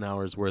week, 10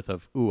 hours worth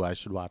of, I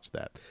should watch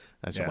that.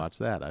 I should watch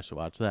that. I should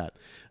watch that.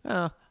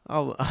 I'll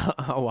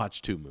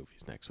watch 2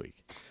 movies next week.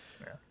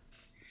 Yeah.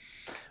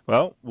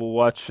 Well, we'll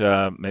watch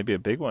maybe a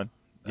big one.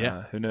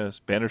 Yeah. Who knows?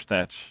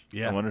 Bandersnatch.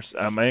 Yeah.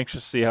 I'm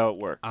anxious to see how it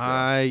works. So.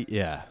 I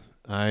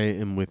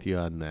am with you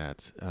on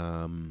that.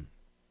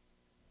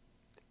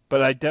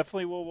 But I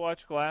definitely will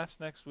watch Glass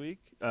next week.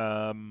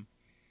 Nice.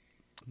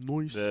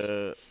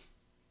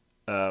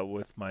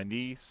 With my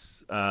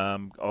niece.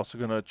 Also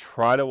going to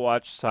try to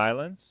watch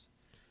Silence.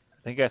 I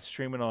think that's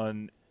streaming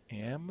on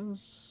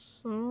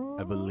Amazon.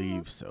 I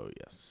believe so,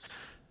 yes.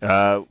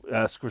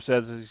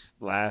 Scorsese's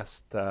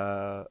last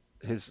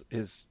his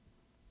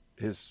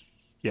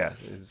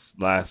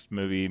last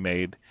movie he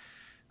made.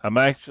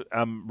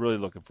 I'm really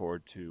looking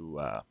forward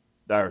to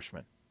The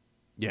Irishman.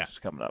 Yeah. Which is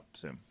coming up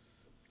soon.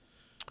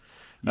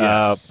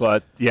 Yes.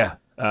 But yeah,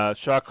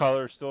 Shot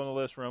Caller is still on the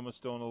list. Roma's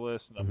still on the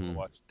list, and I'm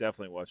gonna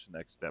definitely watch the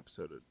next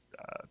episode of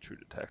True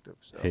Detective.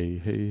 So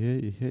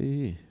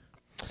Hey.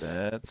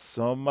 that's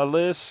on my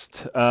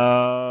list.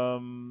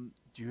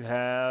 Do you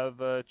have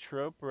a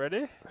trope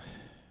ready?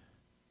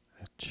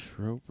 A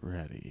trope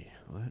ready.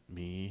 Let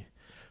me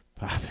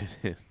pop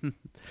it in.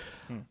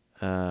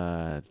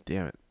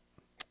 Damn it.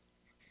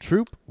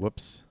 Troop.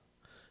 Whoops.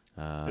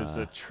 Is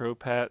the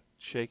trope hat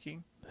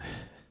shaking?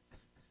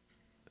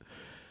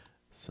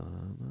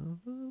 Son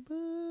of a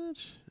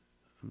bitch.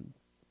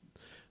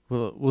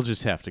 We'll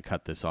just have to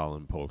cut this all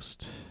in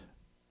post.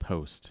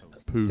 Yep.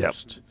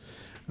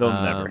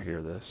 They'll never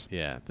hear this.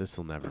 Yeah, this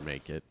will never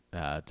make it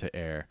to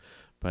air.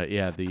 But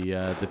yeah,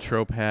 the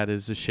trope hat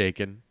is a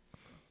shaken.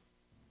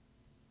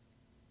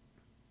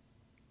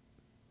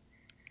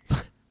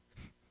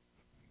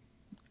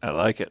 I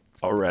like it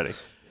already.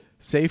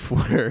 Safe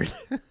word.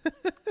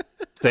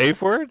 Safe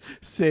word?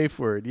 Safe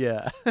word,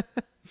 yeah.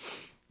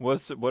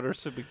 What are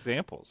some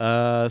examples?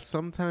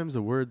 Sometimes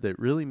a word that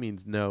really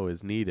means no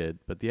is needed,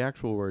 but the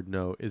actual word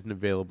no isn't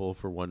available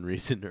for one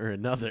reason or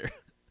another.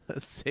 A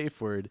safe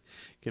word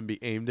can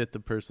be aimed at the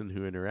person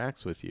who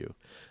interacts with you.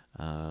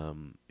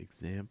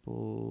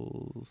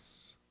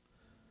 Examples.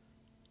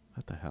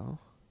 What the hell?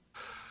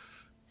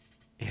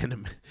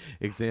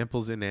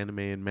 Examples in anime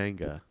and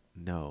manga.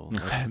 No.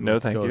 No,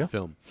 thank go you. with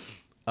film.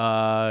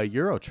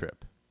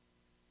 Eurotrip.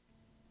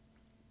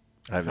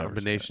 I've never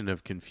Combination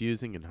of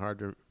confusing and hard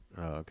to...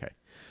 Oh, okay.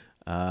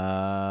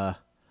 Hot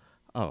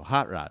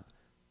Rod.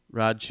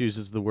 Rod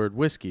chooses the word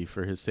whiskey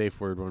for his safe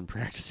word when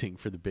practicing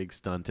for the big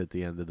stunt at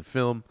the end of the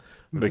film.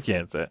 But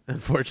can't say.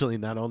 Unfortunately,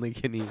 not only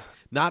can he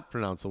not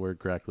pronounce the word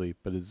correctly,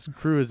 but his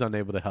crew is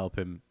unable to help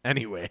him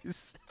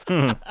anyways.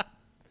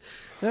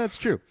 That's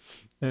true.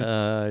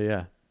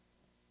 Yeah.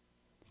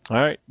 All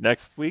right.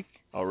 Next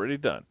week, already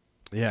done.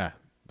 Yeah,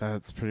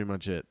 that's pretty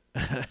much it.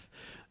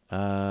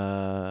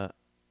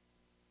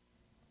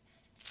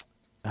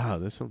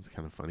 This one's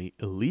kind of funny.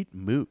 Elite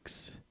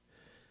Mooks.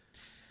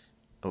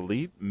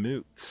 Elite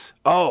Mooks.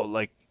 Oh,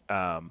 like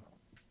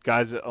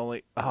guys that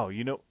only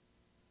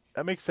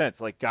that makes sense.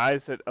 Like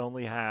guys that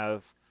only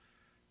have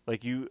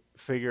like you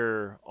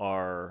figure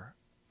are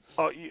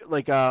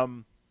like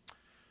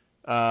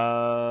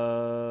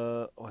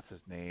what's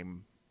his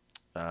name?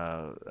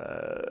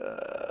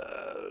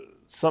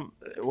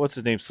 What's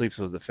his name sleeps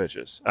with the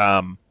fishes?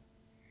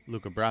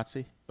 Luca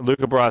Brasi.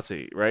 Luca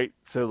Brasi, right?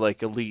 So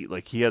like elite,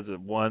 like he has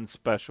one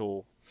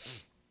special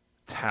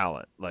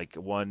talent, like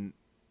one.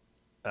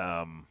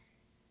 I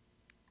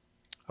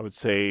would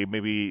say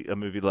maybe a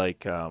movie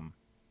like.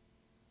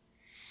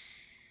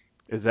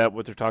 Is that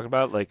what they're talking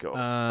about? Like,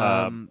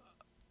 well,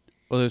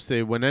 they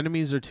say when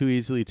enemies are too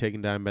easily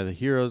taken down by the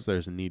heroes,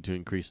 there's a need to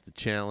increase the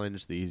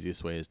challenge. The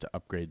easiest way is to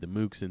upgrade the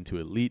mooks into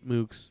elite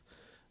mooks.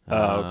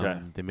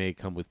 Okay. They may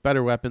come with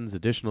better weapons,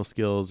 additional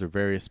skills, or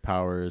various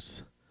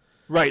powers.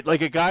 Right,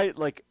 like a guy,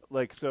 like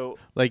so.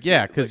 Like,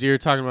 yeah, because you're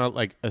talking about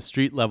like a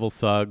street level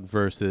thug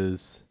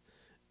versus.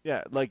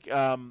 Yeah, like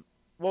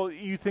well,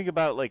 you think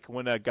about like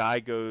when a guy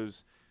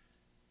goes,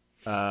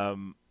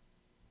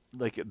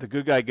 like the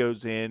good guy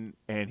goes in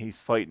and he's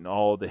fighting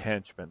all the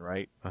henchmen,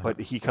 right? But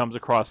he comes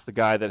across the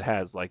guy that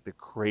has like the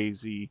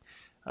crazy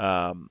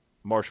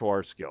martial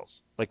arts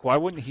skills. Like, why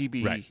wouldn't he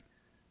be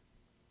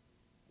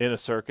in a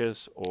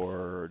circus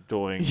or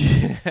doing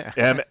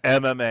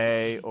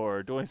MMA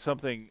or doing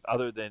something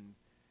other than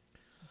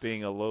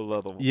being a low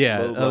level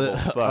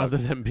thug? Other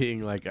than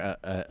being like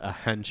a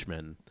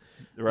henchman,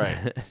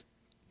 right?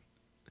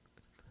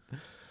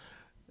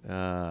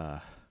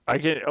 I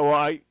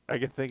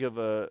can think of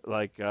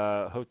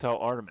Hotel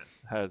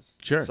Artemis has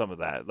some of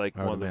that, like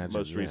one of the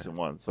most recent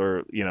ones,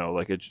 or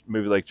like a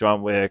movie like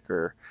John Wick,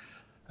 or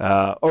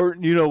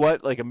you know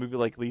what, like a movie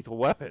like Lethal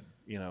Weapon,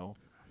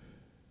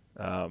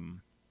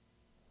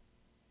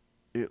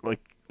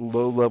 like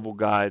low level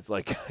guys,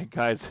 like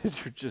guys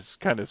that are just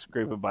kind of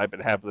scraping by,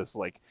 but have this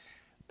like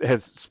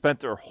has spent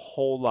their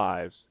whole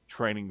lives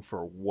training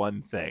for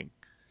one thing.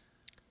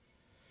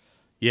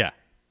 Yeah,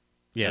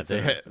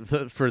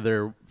 for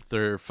their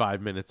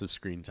 5 minutes of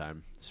screen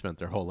time, spent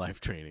their whole life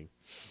training.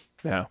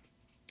 Yeah.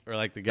 Or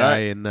like the guy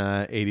in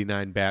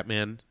 89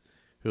 Batman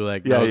who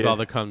knows all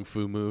the kung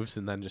fu moves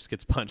and then just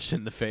gets punched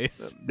in the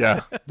face.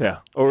 Yeah.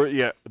 Or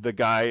the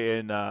guy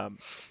in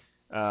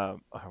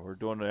we're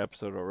doing an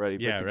episode already,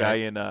 but the guy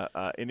in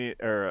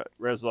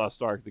Res of the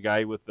Lost Ark, the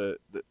guy with the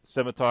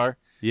scimitar,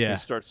 he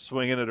starts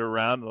swinging it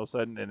around and all of a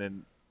sudden, and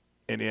then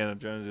Indiana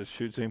Jones just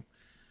shoots him.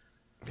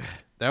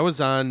 That was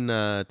on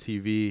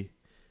TV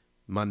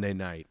Monday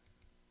night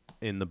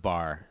in the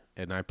bar,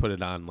 and I put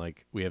it on,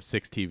 like, we have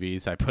 6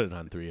 TVs. I put it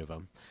on 3 of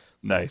them.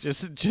 Nice.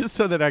 Just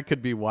so that I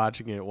could be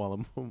watching it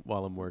while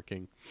I'm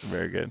working.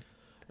 Very good.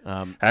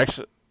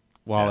 Actually,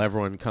 while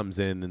everyone comes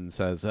in and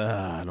says,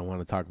 I don't want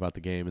to talk about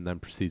the game, and then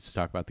proceeds to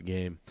talk about the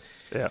game.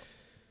 Yeah.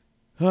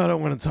 I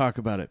don't want to talk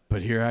about it,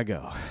 but here I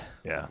go.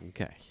 Yeah.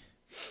 Okay.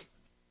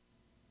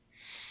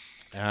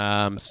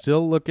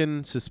 Still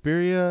looking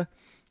Suspiria.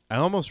 I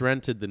almost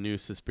rented the new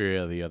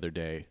Suspiria the other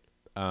day.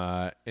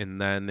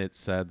 And then it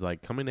said,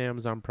 like, coming to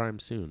Amazon Prime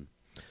soon.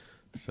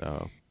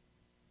 So,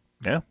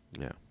 yeah.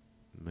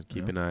 I'm going to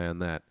keep an eye on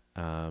that.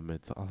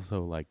 It's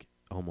also, like,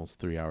 almost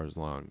 3 hours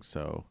long.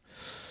 So,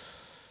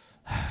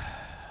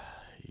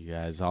 you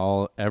guys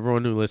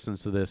everyone who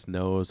listens to this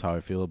knows how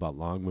I feel about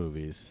long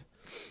movies.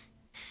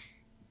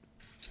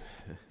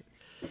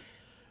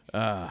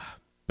 But,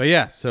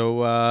 yeah,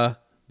 so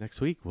next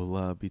week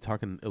we'll be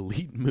talking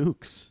Elite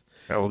Mooks.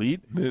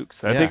 Elite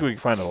Mooks. I think we can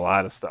find a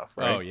lot of stuff,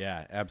 right? Oh,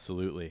 yeah,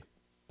 absolutely.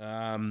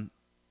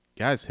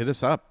 Guys, hit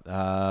us up.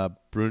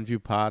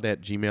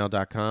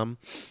 BruinViewPod@gmail.com.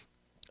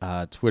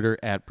 Twitter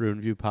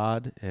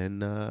 @BruinViewPod.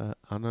 And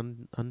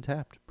on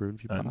Untapped,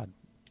 BruinViewPod.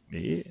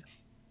 Yeah.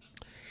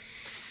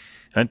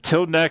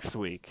 Until next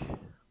week.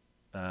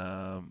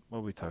 What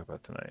did we talk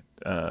about tonight?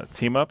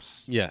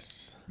 Team-ups?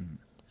 Yes.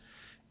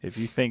 If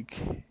you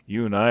think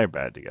you and I are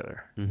bad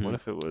together, what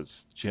if it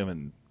was Jim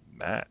and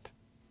Matt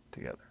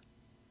together?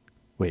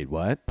 Wait,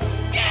 what?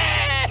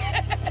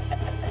 Yeah!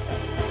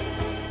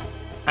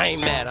 I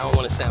ain't mad. I don't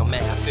want to sound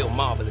mad. I feel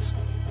marvelous.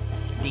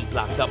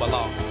 D-block, double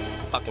R.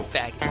 Fucking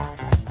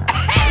faggots.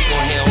 We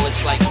gon' handle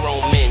this like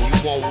grown men. You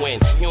won't win.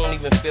 You don't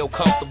even feel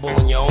comfortable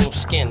in your own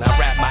skin. I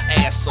rap my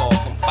ass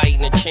off. I'm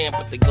fighting a champ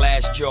with the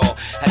glass jaw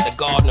at the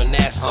Garden of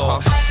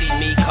Nassau. See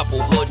me,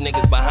 couple hood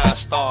niggas behind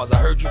stars. I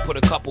heard you put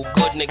a couple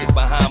good niggas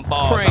behind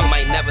bars. I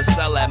might never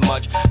sell that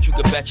much, but you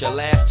could bet your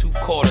last 2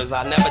 quarters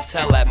I never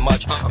tell that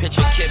much.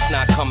 Picture Kiss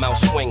not come out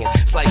swinging.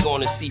 It's like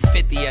going to see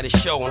 50 at a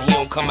show and he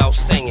don't come out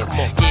singing.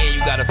 Yeah, you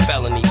got a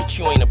felony, but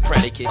you ain't a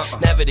predicate.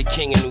 Never the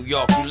king in New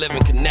York, you live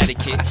in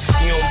Connecticut.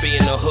 You don't be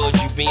in the hood,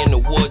 you be in the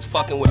woods.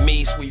 Fucking with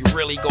me, so we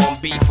really gon'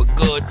 be for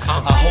good.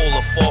 I hold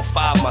a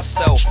 4-5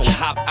 myself and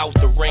hop out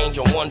the range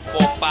on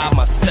 145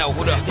 myself.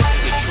 This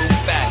is a true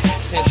fact.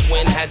 Since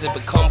when has it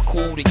become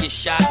cool to get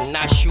shot and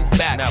not shoot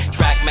back?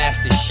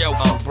 Trackmaster shelf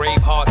you,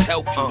 Braveheart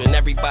helped you, then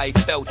everybody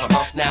felt you.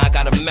 Now I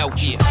gotta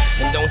melt you.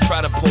 And don't try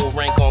to pull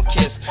rank on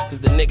Kiss, cause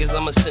the niggas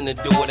I'ma send to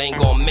do it ain't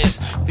gon' miss.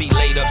 Be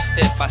laid up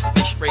stiff, I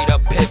spit straight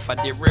up piff. I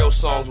did real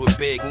songs with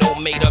Big, no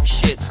made up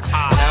shits. And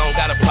I don't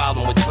got a problem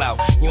album with clout.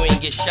 You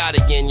ain't get shot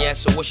again yet,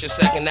 so what's your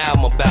second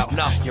album about?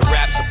 No, your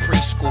raps are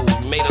preschool.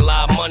 You made a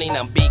lot of money,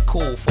 now be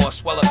cool. Before I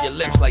swell up your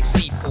lips like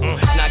seafood.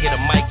 Now get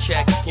a mic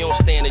check, you don't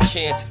stand a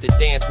chance to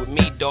dance with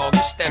me, dog.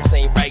 Your steps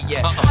ain't right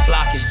yet.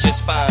 Block is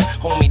just fine,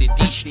 homie, the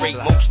D straight.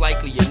 Most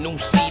likely your new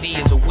CD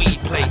is a weed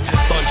plate.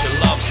 Bunch of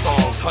love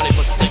songs,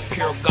 100%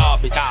 pure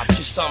garbage.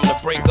 Just something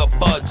to break up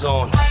buds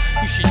on.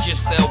 You should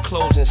just sell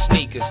clothes and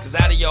sneakers, cause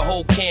out of your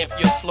whole camp,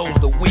 your flow's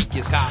the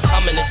weakest.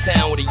 I'm in the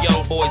town where the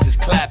young boys is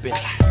clapping.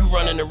 You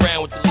running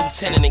around with the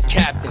lieutenant and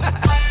captain.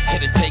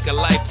 It'd take a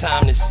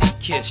lifetime to see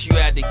Kiss. You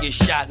had to get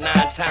shot 9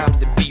 times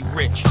to be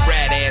rich.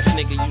 Rat ass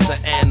nigga, you's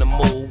an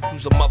animal.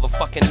 You's a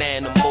motherfucking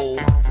animal.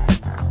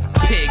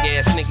 Pig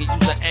ass nigga,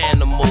 you's an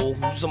animal.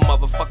 You's a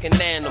motherfucking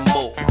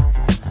animal.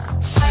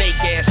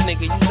 Snake ass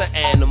nigga, you's an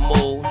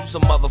animal. You's a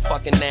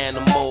motherfucking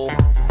animal.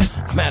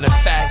 Matter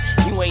of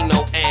fact, you ain't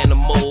no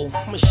animal.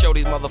 I'ma show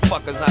these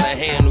motherfuckers how to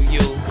handle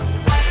you.